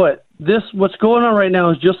tell you what. What's going on right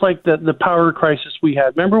now is just like the power crisis we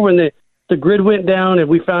had. Remember when the grid went down and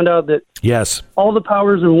we found out that all the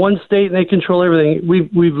power's in one state and they control everything.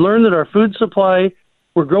 We've learned that our food supply,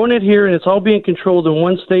 we're growing it here and it's all being controlled in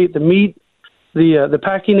one state. The meat, the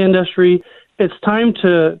packing industry. It's time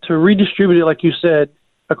to redistribute it, like you said,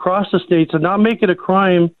 across the states and not make it a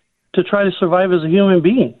crime to try to survive as a human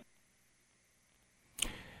being.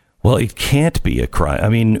 Well, it can't be a crime. I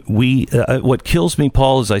mean, what kills me,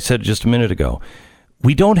 Paul, as I said just a minute ago,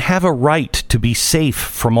 we don't have a right to be safe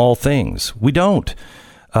from all things. We don't.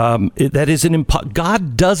 That is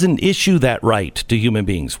God doesn't issue that right to human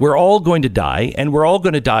beings. We're all going to die, and we're all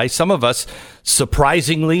going to die, some of us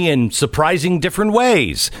surprisingly in surprising different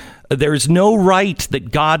ways. There's no right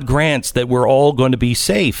that God grants that we're all going to be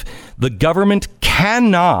safe. The government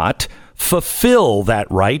cannot fulfill that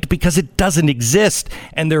right because it doesn't exist,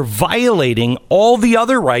 and they're violating all the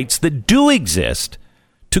other rights that do exist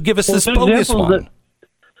to give us this bogus one.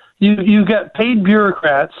 You've got paid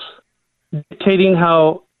bureaucrats dictating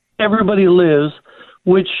how everybody lives,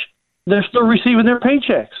 which they're still receiving their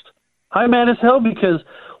paychecks. I'm mad as hell because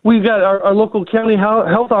we've got our local county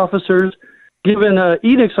health officers giving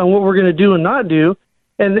edicts on what we're going to do and not do,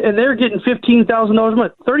 and they're getting $15,000 a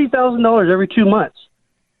month, $30,000 every 2 months.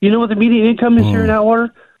 You know what the median income is here in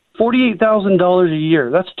Atwater? $48,000 a year.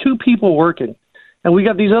 That's two people working. And we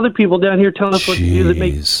got these other people down here telling us what to do that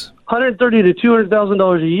make $130,000 to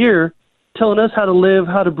 $200,000 a year, telling us how to live,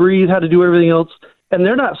 how to breathe, how to do everything else, and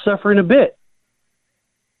they're not suffering a bit.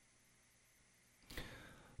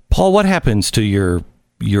 Paul, what happens to your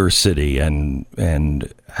city,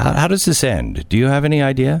 and how does this end? Do you have any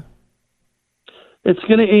idea? It's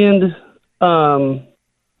going to end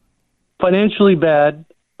financially bad.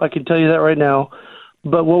 I can tell you that right now.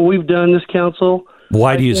 But what we've done, this council.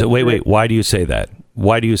 Why do you say? Wait. Why do you say that?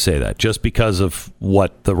 Why do you say that? Just because of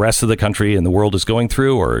what the rest of the country and the world is going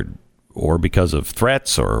through, or because of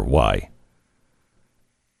threats, or why?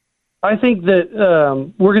 I think that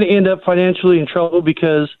we're going to end up financially in trouble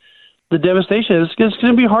because the devastation is going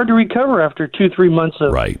to be hard to recover after 2-3 months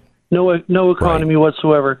of no economy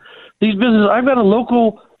whatsoever. These businesses, I've got a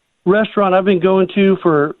local restaurant I've been going to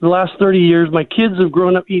for the last 30 years. My kids have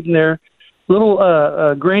grown up eating there.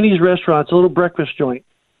 Little Granny's restaurant, it's a little breakfast joint.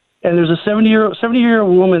 And there's a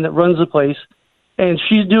 70-year-old woman that runs the place, and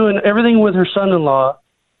she's doing everything with her son-in-law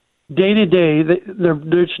day to day. They're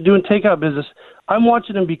doing takeout business. I'm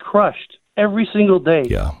watching them be crushed every single day.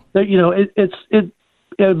 Yeah. It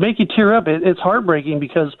make you tear up. It's heartbreaking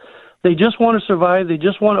because they just want to survive. They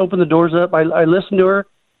just want to open the doors up. I listen to her.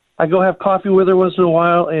 I go have coffee with her once in a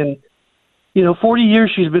while, and 40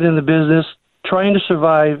 years she's been in the business trying to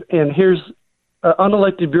survive, and here's an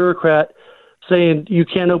unelected bureaucrat saying you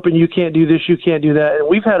can't open, you can't do this, you can't do that, and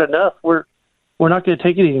we've had enough. We're not going to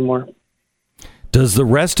take it anymore. Does the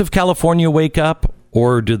rest of California wake up,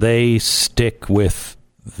 or do they stick with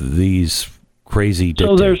these crazy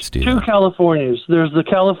dictates? So there's two Californias. There's the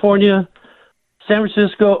California, San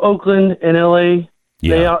Francisco, Oakland, and L.A.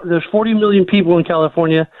 Yeah. There's 40 million people in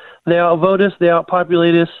California. They outvote us. They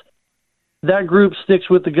outpopulate us. That group sticks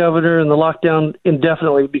with the governor and the lockdown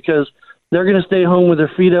indefinitely because they're going to stay home with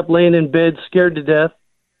their feet up, laying in bed, scared to death.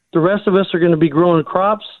 The rest of us are going to be growing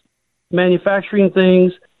crops, manufacturing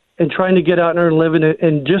things, and trying to get out there and live in it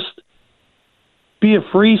and just be a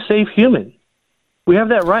free, safe human. We have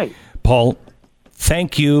that right. Paul,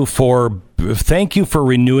 thank you for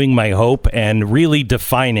renewing my hope and really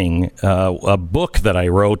defining a book that I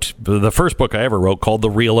wrote, the first book I ever wrote, called The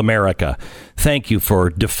Real America. Thank you for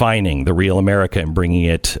defining the real America and bringing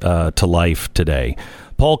it to life today.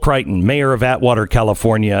 Paul Creighton, mayor of Atwater,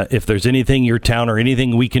 California. If there's anything your town or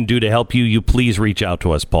anything we can do to help you, you please reach out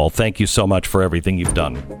to us, Paul. Thank you so much for everything you've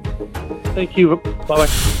done. Thank you. Bye-bye.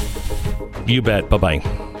 You bet. Bye-bye.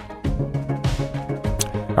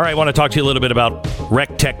 All right, I want to talk to you a little bit about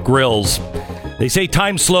Rec-Tec Grills. They say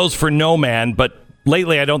time slows for no man, but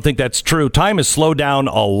lately I don't think that's true. Time has slowed down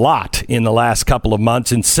a lot in the last couple of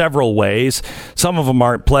months in several ways. Some of them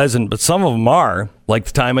aren't pleasant, but some of them are, like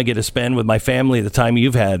the time I get to spend with my family, the time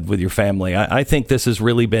you've had with your family. I think this has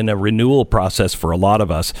really been a renewal process for a lot of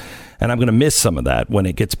us, and I'm going to miss some of that when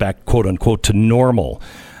it gets back, quote unquote, to normal.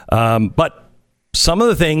 But some of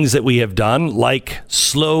the things that we have done, like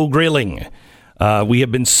slow grilling, we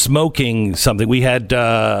have been smoking something. We had,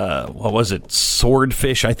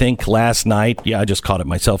 swordfish, I think, last night. Yeah, I just caught it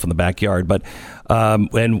myself in the backyard. But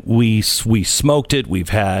and we smoked it. We've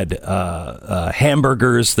had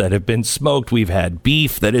hamburgers that have been smoked. We've had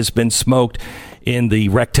beef that has been smoked in the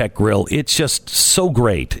Rec-Tec grill. It's just so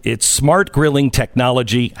great. It's smart grilling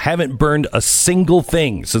technology. Haven't burned a single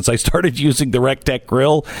thing since I started using the Rec-Tec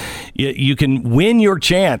grill. You can win your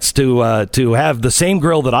chance to have the same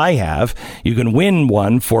grill that I have. You can win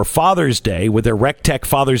one for Father's Day with their Rec-Tec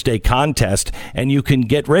Father's Day contest, and you can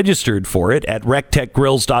get registered for it at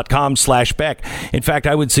rectecgrills.com/Beck. In fact,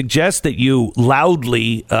 I would suggest that you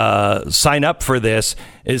loudly sign up for this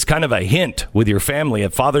as kind of a hint with your family.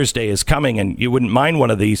 If Father's Day is coming and you wouldn't mind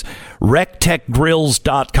one of these,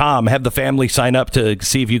 rectecgrills.com. Have the family sign up to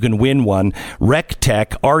see if you can win one.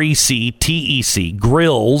 Rec-Tec, RECTEC,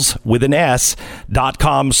 grills with an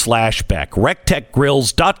S.com/Beck.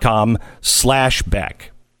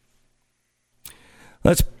 rectecgrills.com/Beck.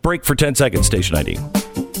 Let's break for 10 seconds, station ID.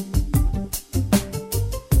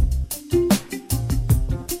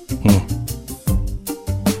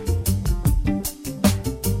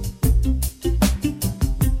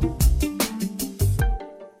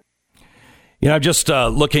 I'm just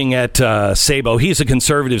looking at Sabo. He's a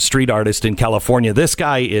conservative street artist in California. This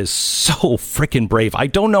guy is so freaking brave. I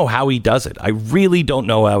don't know how he does it. I really don't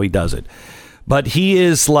know how he does it. But he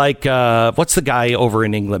is like, what's the guy over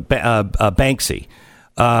in England? Banksy.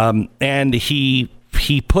 And he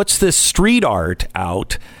puts this street art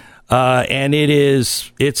out, and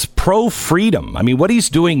it's pro-freedom. I mean, what he's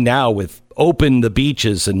doing now with Open the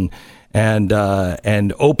Beaches and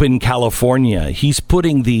and Open California. He's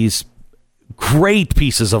putting these great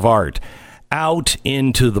pieces of art out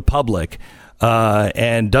into the public,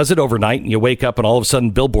 and does it overnight, and you wake up and all of a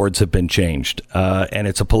sudden billboards have been changed, and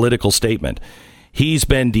it's a political statement. He's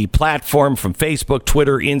been deplatformed from Facebook,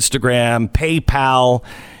 Twitter, Instagram, PayPal.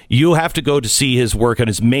 You have to go to see his work on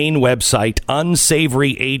his main website,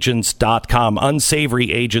 unsavoryagents.com,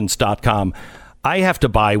 unsavoryagents.com. I have to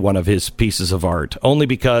buy one of his pieces of art only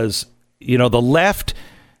because, the left,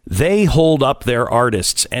 they hold up their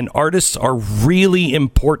artists, and artists are really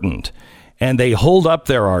important, and they hold up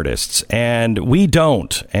their artists, and we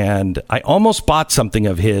don't. And I almost bought something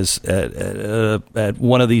of his at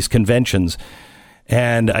one of these conventions,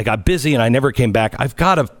 and I got busy and I never came back. I've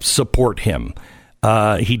got to support him.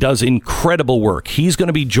 He does incredible work. He's going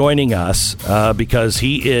to be joining us because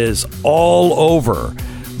he is all over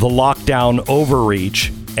the lockdown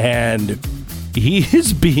overreach, and he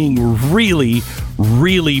is being really,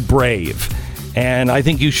 really brave. And I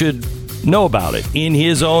think you should know about it. In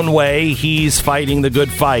his own way, he's fighting the good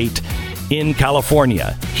fight in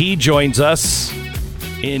California. He joins us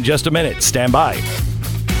in just a minute. Stand by.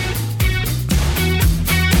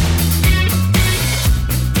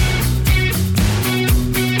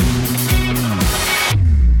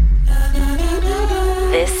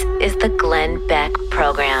 Is the Glenn Beck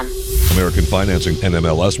Program. American Financing,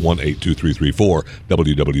 NMLS 182334,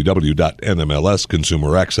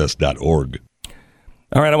 www.nmlsconsumeraccess.org.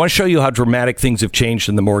 All right, I want to show you how dramatic things have changed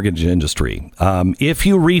in the mortgage industry. If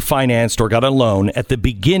you refinanced or got a loan at the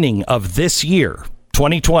beginning of this year,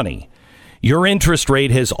 2020, your interest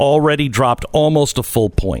rate has already dropped almost a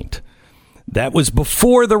full point. That was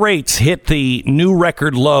before the rates hit the new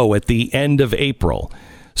record low at the end of April.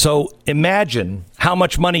 So imagine how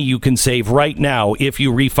much money you can save right now if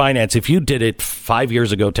you refinance. If you did it 5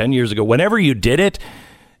 years ago, 10 years ago, whenever you did it,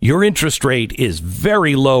 your interest rate is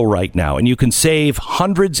very low right now. And you can save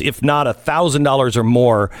hundreds, if not $1,000 or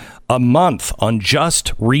more a month on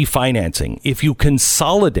just refinancing. If you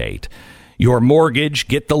consolidate your mortgage,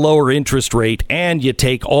 get the lower interest rate, and you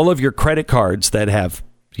take all of your credit cards that have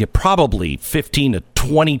probably 15 to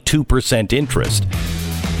 22% interest,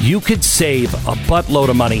 you could save a buttload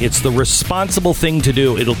of money. It's the responsible thing to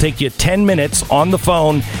do. It'll take you 10 minutes on the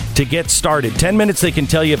phone to get started. 10 minutes, they can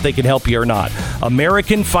tell you if they can help you or not.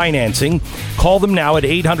 American Financing. Call them now at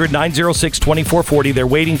 800-906-2440. They're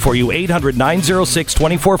waiting for you.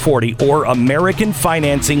 800-906-2440 or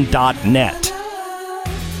AmericanFinancing.net.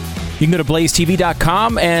 You can go to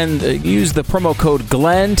blazetv.com and use the promo code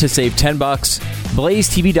Glenn to save $10.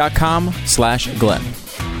 blazetv.com/Glenn.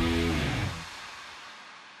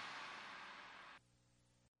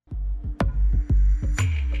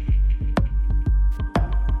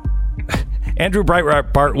 Andrew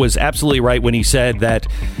Breitbart was absolutely right when he said that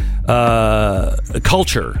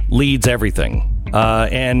culture leads everything.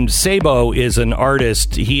 And Sabo is an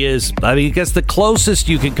artist. He is, I guess the closest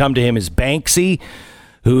you can come to him is Banksy,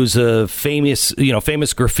 who's a famous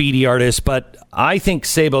graffiti artist. But I think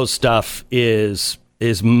Sabo's stuff is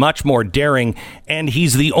much more daring, and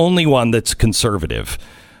he's the only one that's conservative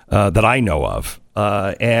that I know of.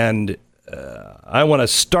 I want to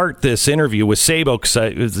start this interview with Sabo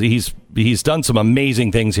because he's done some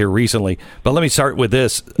amazing things here recently. But let me start with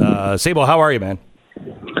this. Sabo, how are you, man?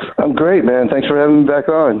 I'm great, man. Thanks for having me back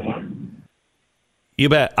on. You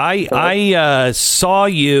bet. I saw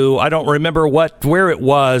you. I don't remember where it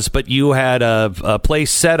was, but you had a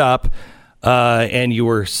place set up and you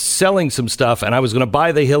were selling some stuff. And I was going to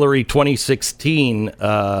buy the Hillary 2016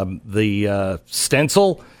 the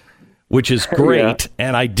stencil, which is great, yeah.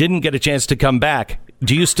 And I didn't get a chance to come back.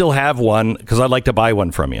 Do you still have one? Because I'd like to buy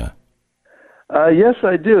one from you. Yes,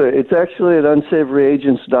 I do. It's actually at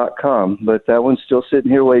unsavoryagents.com, but that one's still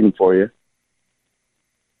sitting here waiting for you.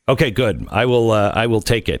 Okay, good. I will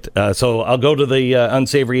take it. So I'll go to the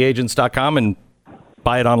unsavoryagents.com and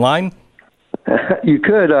buy it online? You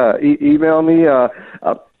could email me,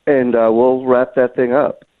 and we'll wrap that thing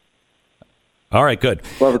up. All right, good.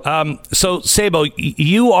 So Sabo,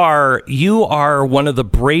 you are one of the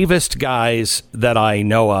bravest guys that I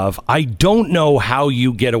know of. I don't know how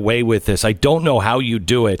you get away with this. I don't know how you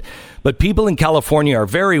do it, but people in California are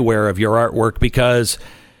very aware of your artwork because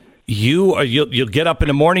you'll get up in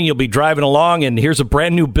the morning, you'll be driving along, and here's a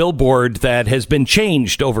brand new billboard that has been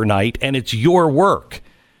changed overnight, and it's your work.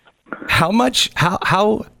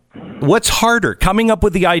 What's harder, coming up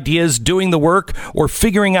with the ideas, doing the work, or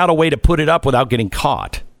figuring out a way to put it up without getting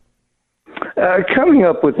caught? Coming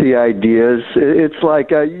up with the ideas. It's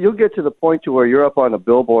like you'll get to the point to where you're up on a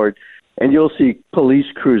billboard and you'll see police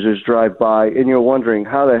cruisers drive by and you're wondering,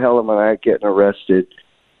 how the hell am I getting arrested?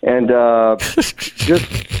 And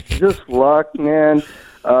just luck, man.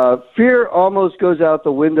 Fear almost goes out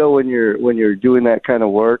the window when you're doing that kind of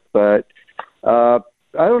work, but I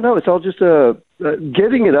don't know. It's all just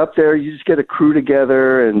getting it up there. You just get a crew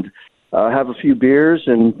together and have a few beers,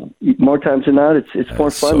 and more times than not, it's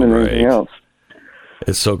more fun than anything else.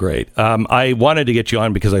 It's so great. I wanted to get you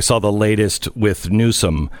on because I saw the latest with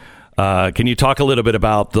Newsom. Can you talk a little bit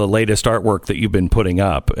about the latest artwork that you've been putting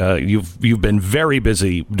up? You've been very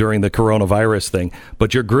busy during the coronavirus thing,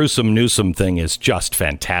 but your gruesome Newsom thing is just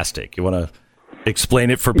fantastic. You want to explain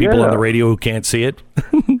it for people on the radio who can't see it?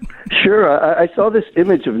 Sure. I saw this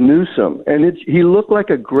image of Newsom, and he looked like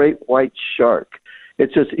a great white shark.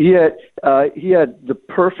 It's just he had the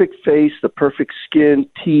perfect face, the perfect skin,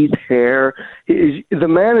 teeth, hair. The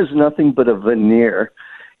man is nothing but a veneer.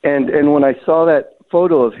 And when I saw that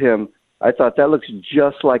photo of him, I thought that looks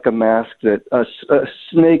just like a mask that a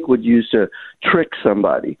snake would use to trick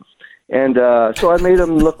somebody. And so I made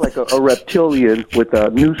him look like a reptilian with a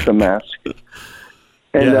Newsom mask.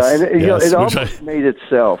 And, it almost made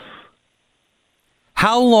itself.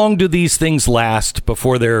 How long do these things last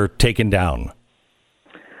before they're taken down?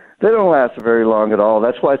 They don't last very long at all.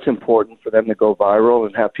 That's why it's important for them to go viral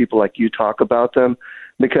and have people like you talk about them,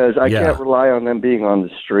 because I can't rely on them being on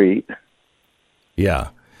the street. Yeah.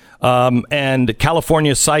 And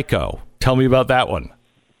California Psycho. Tell me about that one.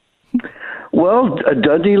 Well,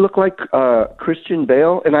 doesn't he look like Christian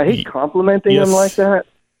Bale? And I hate complimenting him like that,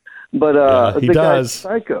 but he the does. guy's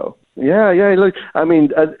psycho. Yeah. Look, I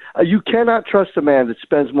mean, you cannot trust a man that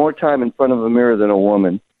spends more time in front of a mirror than a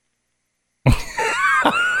woman.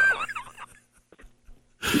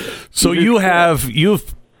 So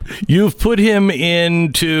you've put him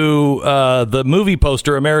into the movie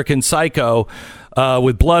poster American Psycho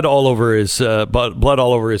with blood all over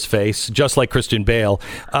his face, just like Christian Bale.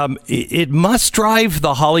 It must drive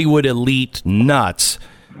the Hollywood elite nuts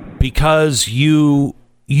because you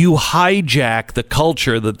hijack the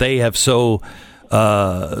culture that they have so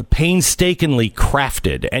painstakingly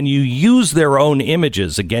crafted, and you use their own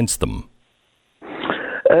images against them.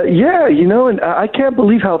 And I can't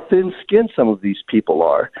believe how thin-skinned some of these people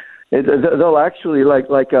are. They'll actually,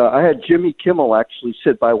 I had Jimmy Kimmel actually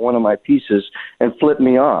sit by one of my pieces and flip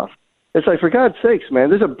me off. It's like, for God's sakes, man,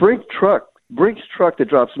 there's a Brinks truck that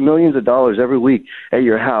drops millions of dollars every week at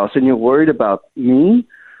your house, and you're worried about me?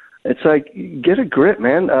 It's like, get a grip,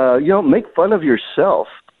 man. Make fun of yourself.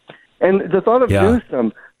 And the thought of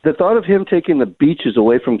Newsom, the thought of him taking the beaches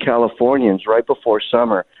away from Californians right before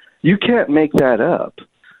summer, you can't make that up.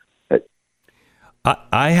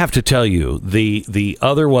 I have to tell you, the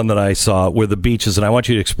other one that I saw were the beaches, and I want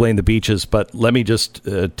you to explain the beaches, but let me just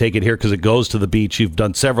take it here because it goes to the beach. You've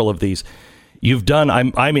done several of these.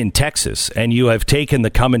 I'm in Texas, and you have taken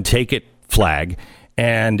the Come and Take It flag,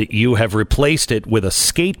 and you have replaced it with a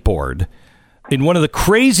skateboard in one of the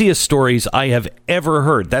craziest stories I have ever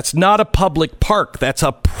heard. That's not a public park. That's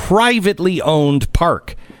a privately owned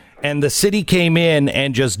park. And the city came in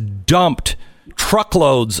and just dumped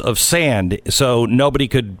truckloads of sand so nobody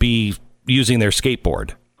could be using their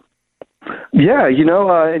skateboard. Yeah,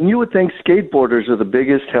 and you would think skateboarders are the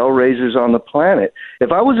biggest hellraisers on the planet.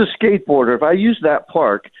 If I was a skateboarder, if I used that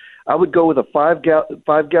park, I would go with a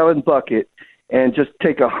 5-gallon bucket and just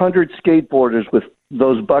take 100 skateboarders with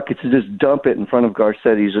those buckets and just dump it in front of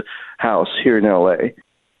Garcetti's house here in L.A.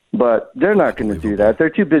 But they're not going to do that. They're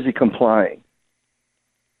too busy complying.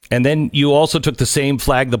 And then you also took the same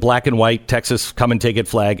flag, the black and white Texas Come and Take It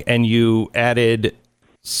flag, and you added a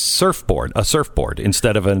surfboard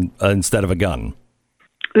instead of a gun.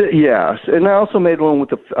 Yes, and I also made one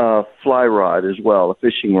with a fly rod as well, a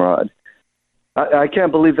fishing rod. I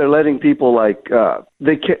can't believe they're letting people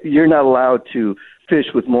you're not allowed to fish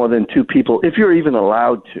with more than 2 people, if you're even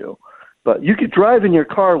allowed to. But you could drive in your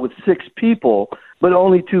car with 6 people, but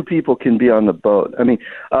only 2 people can be on the boat. I mean,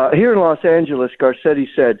 here in Los Angeles, Garcetti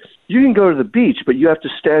said, you can go to the beach, but you have to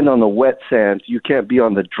stand on the wet sand. You can't be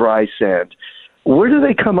on the dry sand. Where do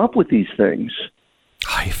they come up with these things?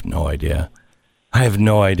 I have no idea.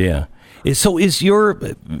 So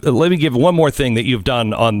let me give one more thing that you've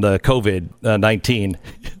done on the COVID-19.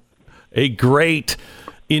 A great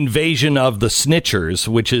invasion of the snitchers,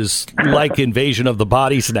 which is like invasion of the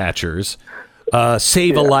body snatchers.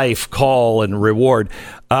 Save a life, call and reward.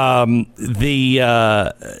 Are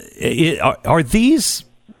these?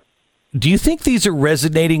 Do you think these are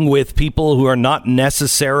resonating with people who are not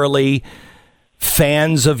necessarily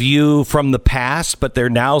fans of you from the past, but they're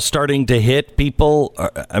now starting to hit people?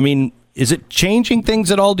 I mean, is it changing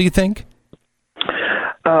things at all, do you think?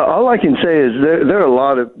 All I can say is there are a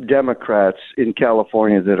lot of Democrats in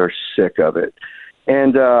California that are sick of it.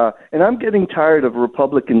 And I'm getting tired of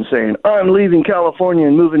Republicans saying, I'm leaving California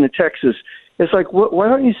and moving to Texas. It's like, why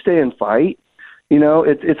don't you stay and fight? You know,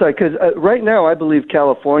 it's like, because right now I believe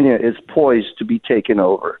California is poised to be taken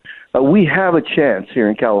over. We have a chance here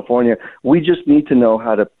in California. We just need to know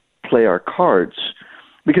how to play our cards,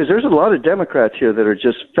 because there's a lot of Democrats here that are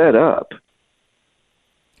just fed up.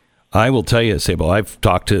 I will tell you, Sabo, I've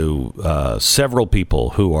talked to several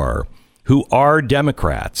people who are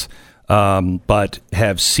Democrats, but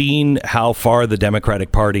have seen how far the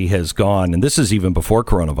Democratic Party has gone, and this is even before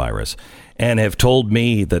coronavirus, and have told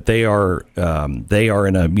me that they are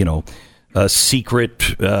in a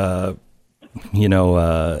secret a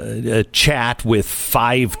chat with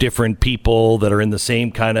 5 different people that are in the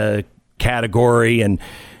same kind of category, and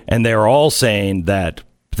they're all saying that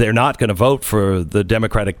they're not going to vote for the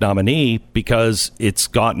Democratic nominee because it's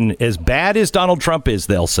gotten as bad as Donald Trump is,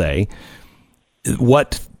 they'll say.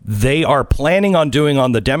 What they are planning on doing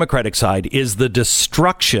on the Democratic side is the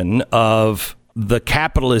destruction of the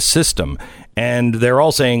capitalist system. And they're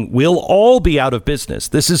all saying we'll all be out of business.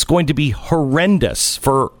 This is going to be horrendous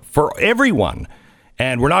for everyone.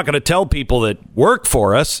 And we're not going to tell people that work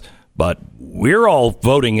for us, but we're all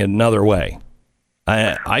voting another way.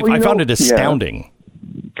 I found it astounding. Yeah.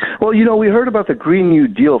 Well, we heard about the Green New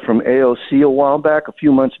Deal from AOC a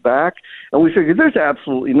few months back, and we figured there's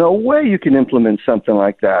absolutely no way you can implement something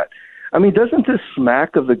like that. I mean, doesn't this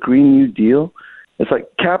smack of the Green New Deal? It's like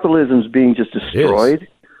capitalism's being just destroyed.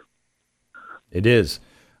 It is.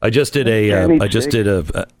 I did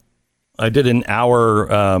an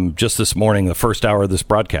hour just this morning. The first hour of this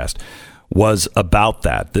broadcast was about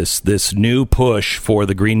that. This new push for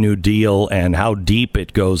the Green New Deal and how deep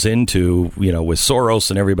it goes into, with Soros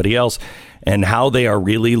and everybody else, and how they are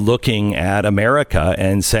really looking at America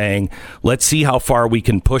and saying, let's see how far we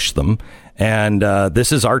can push them. And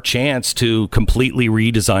this is our chance to completely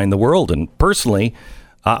redesign the world. And personally,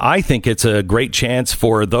 I think it's a great chance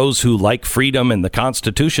for those who like freedom and the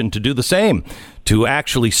Constitution to do the same, to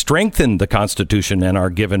actually strengthen the Constitution and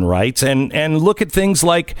our given rights, and look at things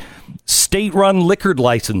like state-run liquor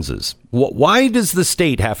licenses. Why does the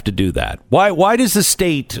state have to do that? Why does the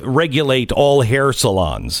state regulate all hair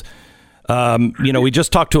salons? We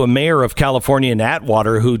just talked to a mayor of California in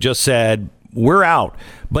Atwater who just said, we're out.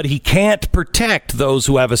 But he can't protect those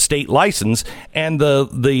who have a state license. And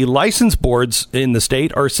the license boards in the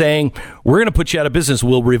state are saying, we're going to put you out of business.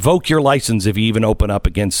 We'll revoke your license if you even open up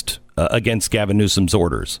against Gavin Newsom's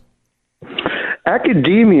orders.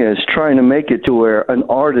 Academia is trying to make it to where an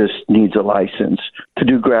artist needs a license to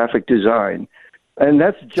do graphic design. And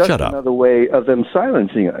that's just another way of them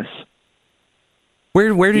silencing us.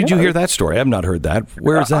 Where did you hear that story? I have not heard that.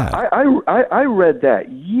 Where is that? I read that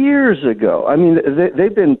years ago. I mean,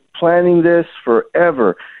 they've been planning this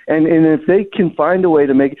forever. And if they can find a way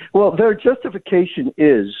to make it, well, their justification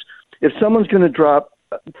is if someone's going to drop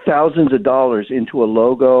thousands of dollars into a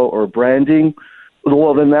logo or branding,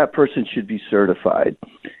 well, then that person should be certified.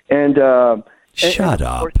 And shut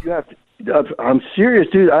up. You have to, I'm serious,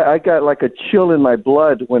 dude. I got like a chill in my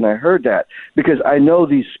blood when I heard that, because I know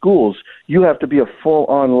these schools, you have to be a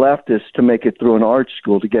full-on leftist to make it through an art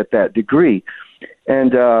school to get that degree.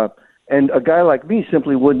 And a guy like me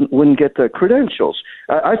simply wouldn't get the credentials.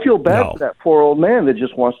 I feel bad for that poor old man that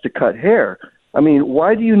just wants to cut hair. I mean,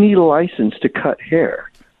 why do you need a license to cut hair?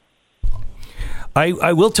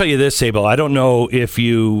 I will tell you this, Sabo. I don't know if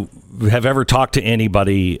you have ever talked to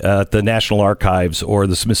anybody at the National Archives or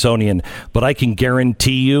the Smithsonian, but I can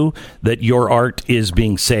guarantee you that your art is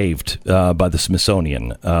being saved by the Smithsonian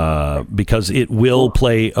because it will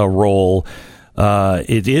play a role.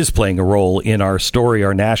 It is playing a role in our story,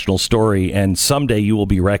 our national story, and someday you will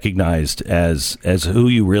be recognized as who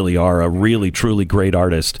you really are, a really, truly great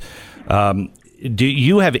artist. Do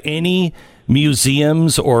you have any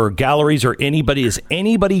museums or galleries or anybody? Has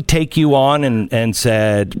anybody take you on and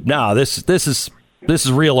said, no, this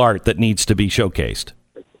is real art that needs to be showcased?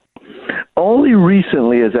 Only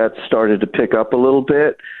recently has that started to pick up a little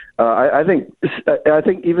bit. I think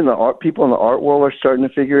even the people in the art world are starting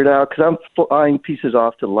to figure it out, because I'm flying pieces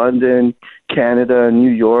off to London, Canada,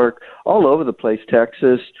 New York, all over the place,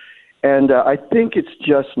 Texas, and I think it's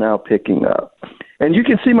just now picking up. And you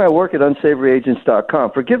can see my work at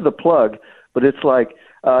unsavoryagents.com. Forgive the plug, but it's like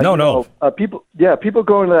people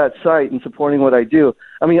going to that site and supporting what I do.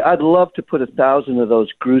 I mean, I'd love to put 1,000 of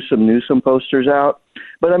those gruesome Newsom posters out,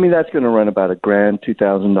 but I mean that's going to run about $1,000,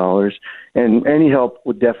 $2,000, and any help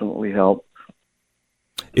would definitely help.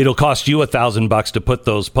 It'll cost you $1,000 to put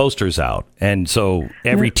those posters out, and so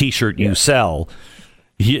every T-shirt you sell,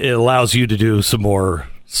 it allows you to do some more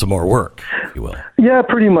work. if you will. Yeah,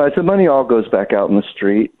 pretty much. The money all goes back out in the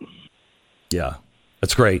street. Yeah.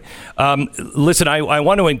 That's great. Listen, I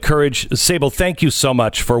want to encourage, Sabo, thank you so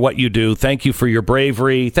much for what you do. Thank you for your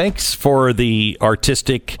bravery. Thanks for the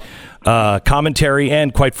artistic commentary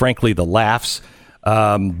and, quite frankly, the laughs.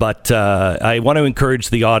 But I want to encourage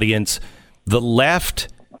the audience. The left,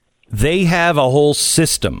 they have a whole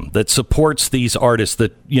system that supports these artists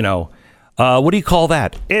that, what do you call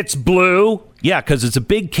that? It's blue. Yeah, because it's a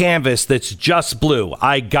big canvas that's just blue.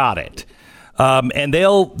 I got it. And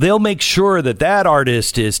they'll make sure that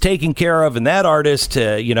artist is taken care of, and that artist,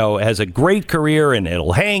 has a great career, and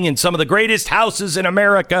it'll hang in some of the greatest houses in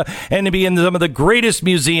America, and to be in some of the greatest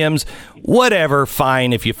museums. Whatever,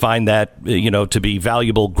 fine. If you find that to be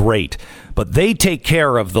valuable, great. But they take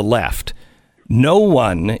care of the left. No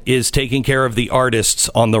one is taking care of the artists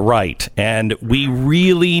on the right, and we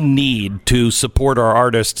really need to support our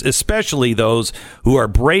artists, especially those who are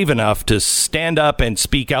brave enough to stand up and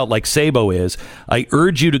speak out like Sabo is. I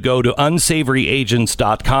urge you to go to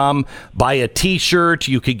unsavoryagents.com, buy a T-shirt.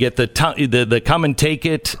 You could get the come and take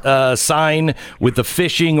it sign with the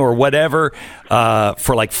fishing or whatever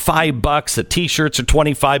for like $5. The T-shirts are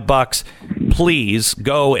 $25. Please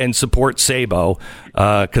go and support Sabo.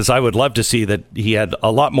 Because I would love to see that he had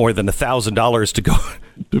a lot more than $1,000 to go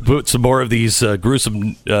to put some more of these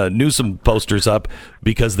gruesome Newsom posters up,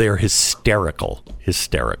 because they're hysterical.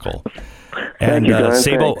 And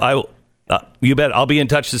Sabo, you bet. I'll be in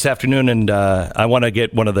touch this afternoon, and I want to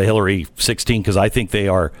get one of the Hillary 16 because I think they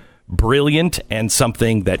are brilliant and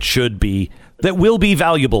something that will be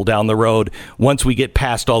valuable down the road once we get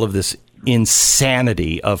past all of this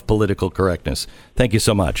insanity of political correctness. Thank you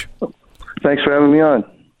so much. Thanks for having me on.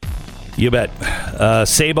 You bet.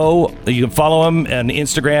 Sabo, you can follow him on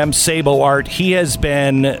Instagram, Sabo Art. He has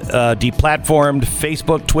been deplatformed,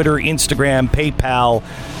 Facebook, Twitter, Instagram, PayPal.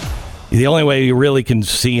 The only way you really can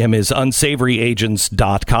see him is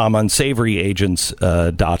unsavoryagents.com,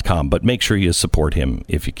 unsavoryagents.com. But make sure you support him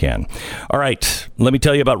if you can. All right. Let me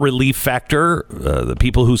tell you about Relief Factor, the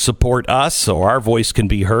people who support us so our voice can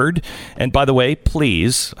be heard. And by the way,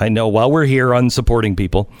 please, I know while we're here on supporting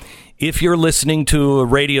people, if you're listening to a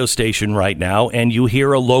radio station right now and you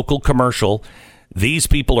hear a local commercial, these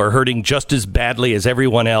people are hurting just as badly as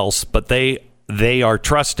everyone else, but they are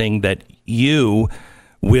trusting that you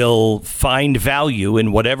will find value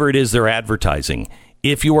in whatever it is they're advertising.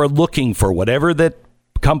 If you are looking for whatever that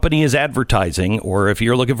company is advertising, or if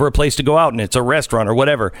you're looking for a place to go out and it's a restaurant or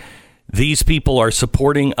whatever, these people are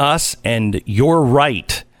supporting us, and you're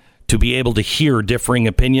right to be able to hear differing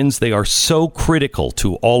opinions. They are so critical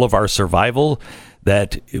to all of our survival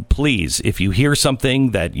that, please, if you hear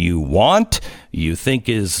something that you think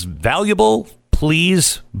is valuable,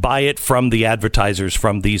 please buy it from the advertisers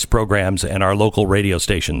from these programs and our local radio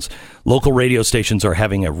stations. Local radio stations are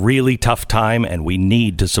having a really tough time, and we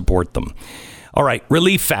need to support them. All right,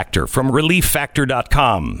 Relief Factor from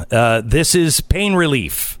relieffactor.com. This is pain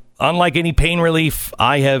relief, unlike any pain relief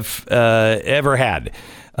I have ever had.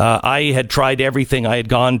 I had tried everything. I had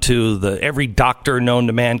gone to every doctor known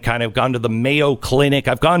to mankind. I've gone to the Mayo Clinic.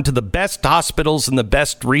 I've gone to the best hospitals and the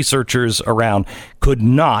best researchers around. Could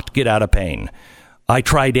not get out of pain. I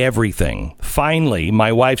tried everything. Finally,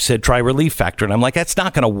 my wife said, try Relief Factor. And I'm like, that's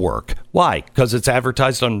not going to work. Why? Because it's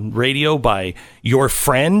advertised on radio by your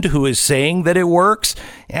friend who is saying that it works?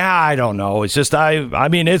 Yeah, I don't know. It's just, I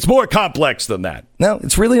mean, it's more complex than that. No,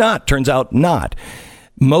 it's really not. Turns out not.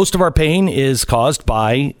 Most of our pain is caused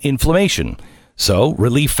by inflammation. So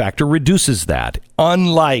Relief Factor reduces that.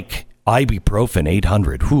 Unlike ibuprofen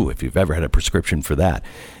 800, if you've ever had a prescription for that.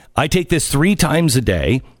 I take this 3 times a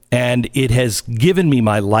day, and it has given me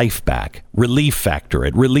my life back. Relief Factor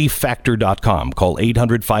at relieffactor.com. Call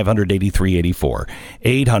 800-500-8384.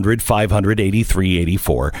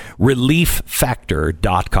 800-500-8384.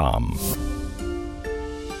 relieffactor.com.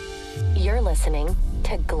 You're listening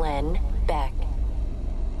to Glenn Beck.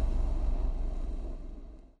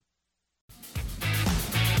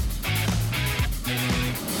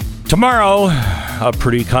 Tomorrow, a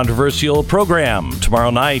pretty controversial program.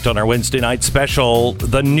 Tomorrow night on our Wednesday night special,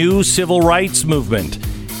 the new civil rights movement.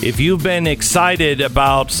 If you've been excited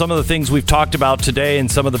about some of the things we've talked about today and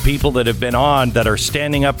some of the people that have been on that are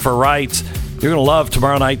standing up for rights, you're going to love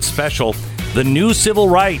tomorrow night's special. The new civil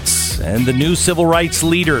rights and the new civil rights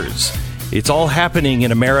leaders. It's all happening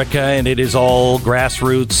in America, and it is all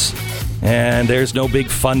grassroots. And there's no big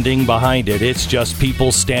funding behind it. It's just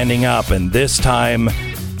people standing up. And this time,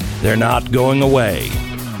 they're not going away.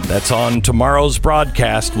 That's on tomorrow's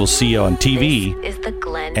broadcast. We'll see you on TV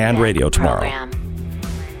and radio tomorrow.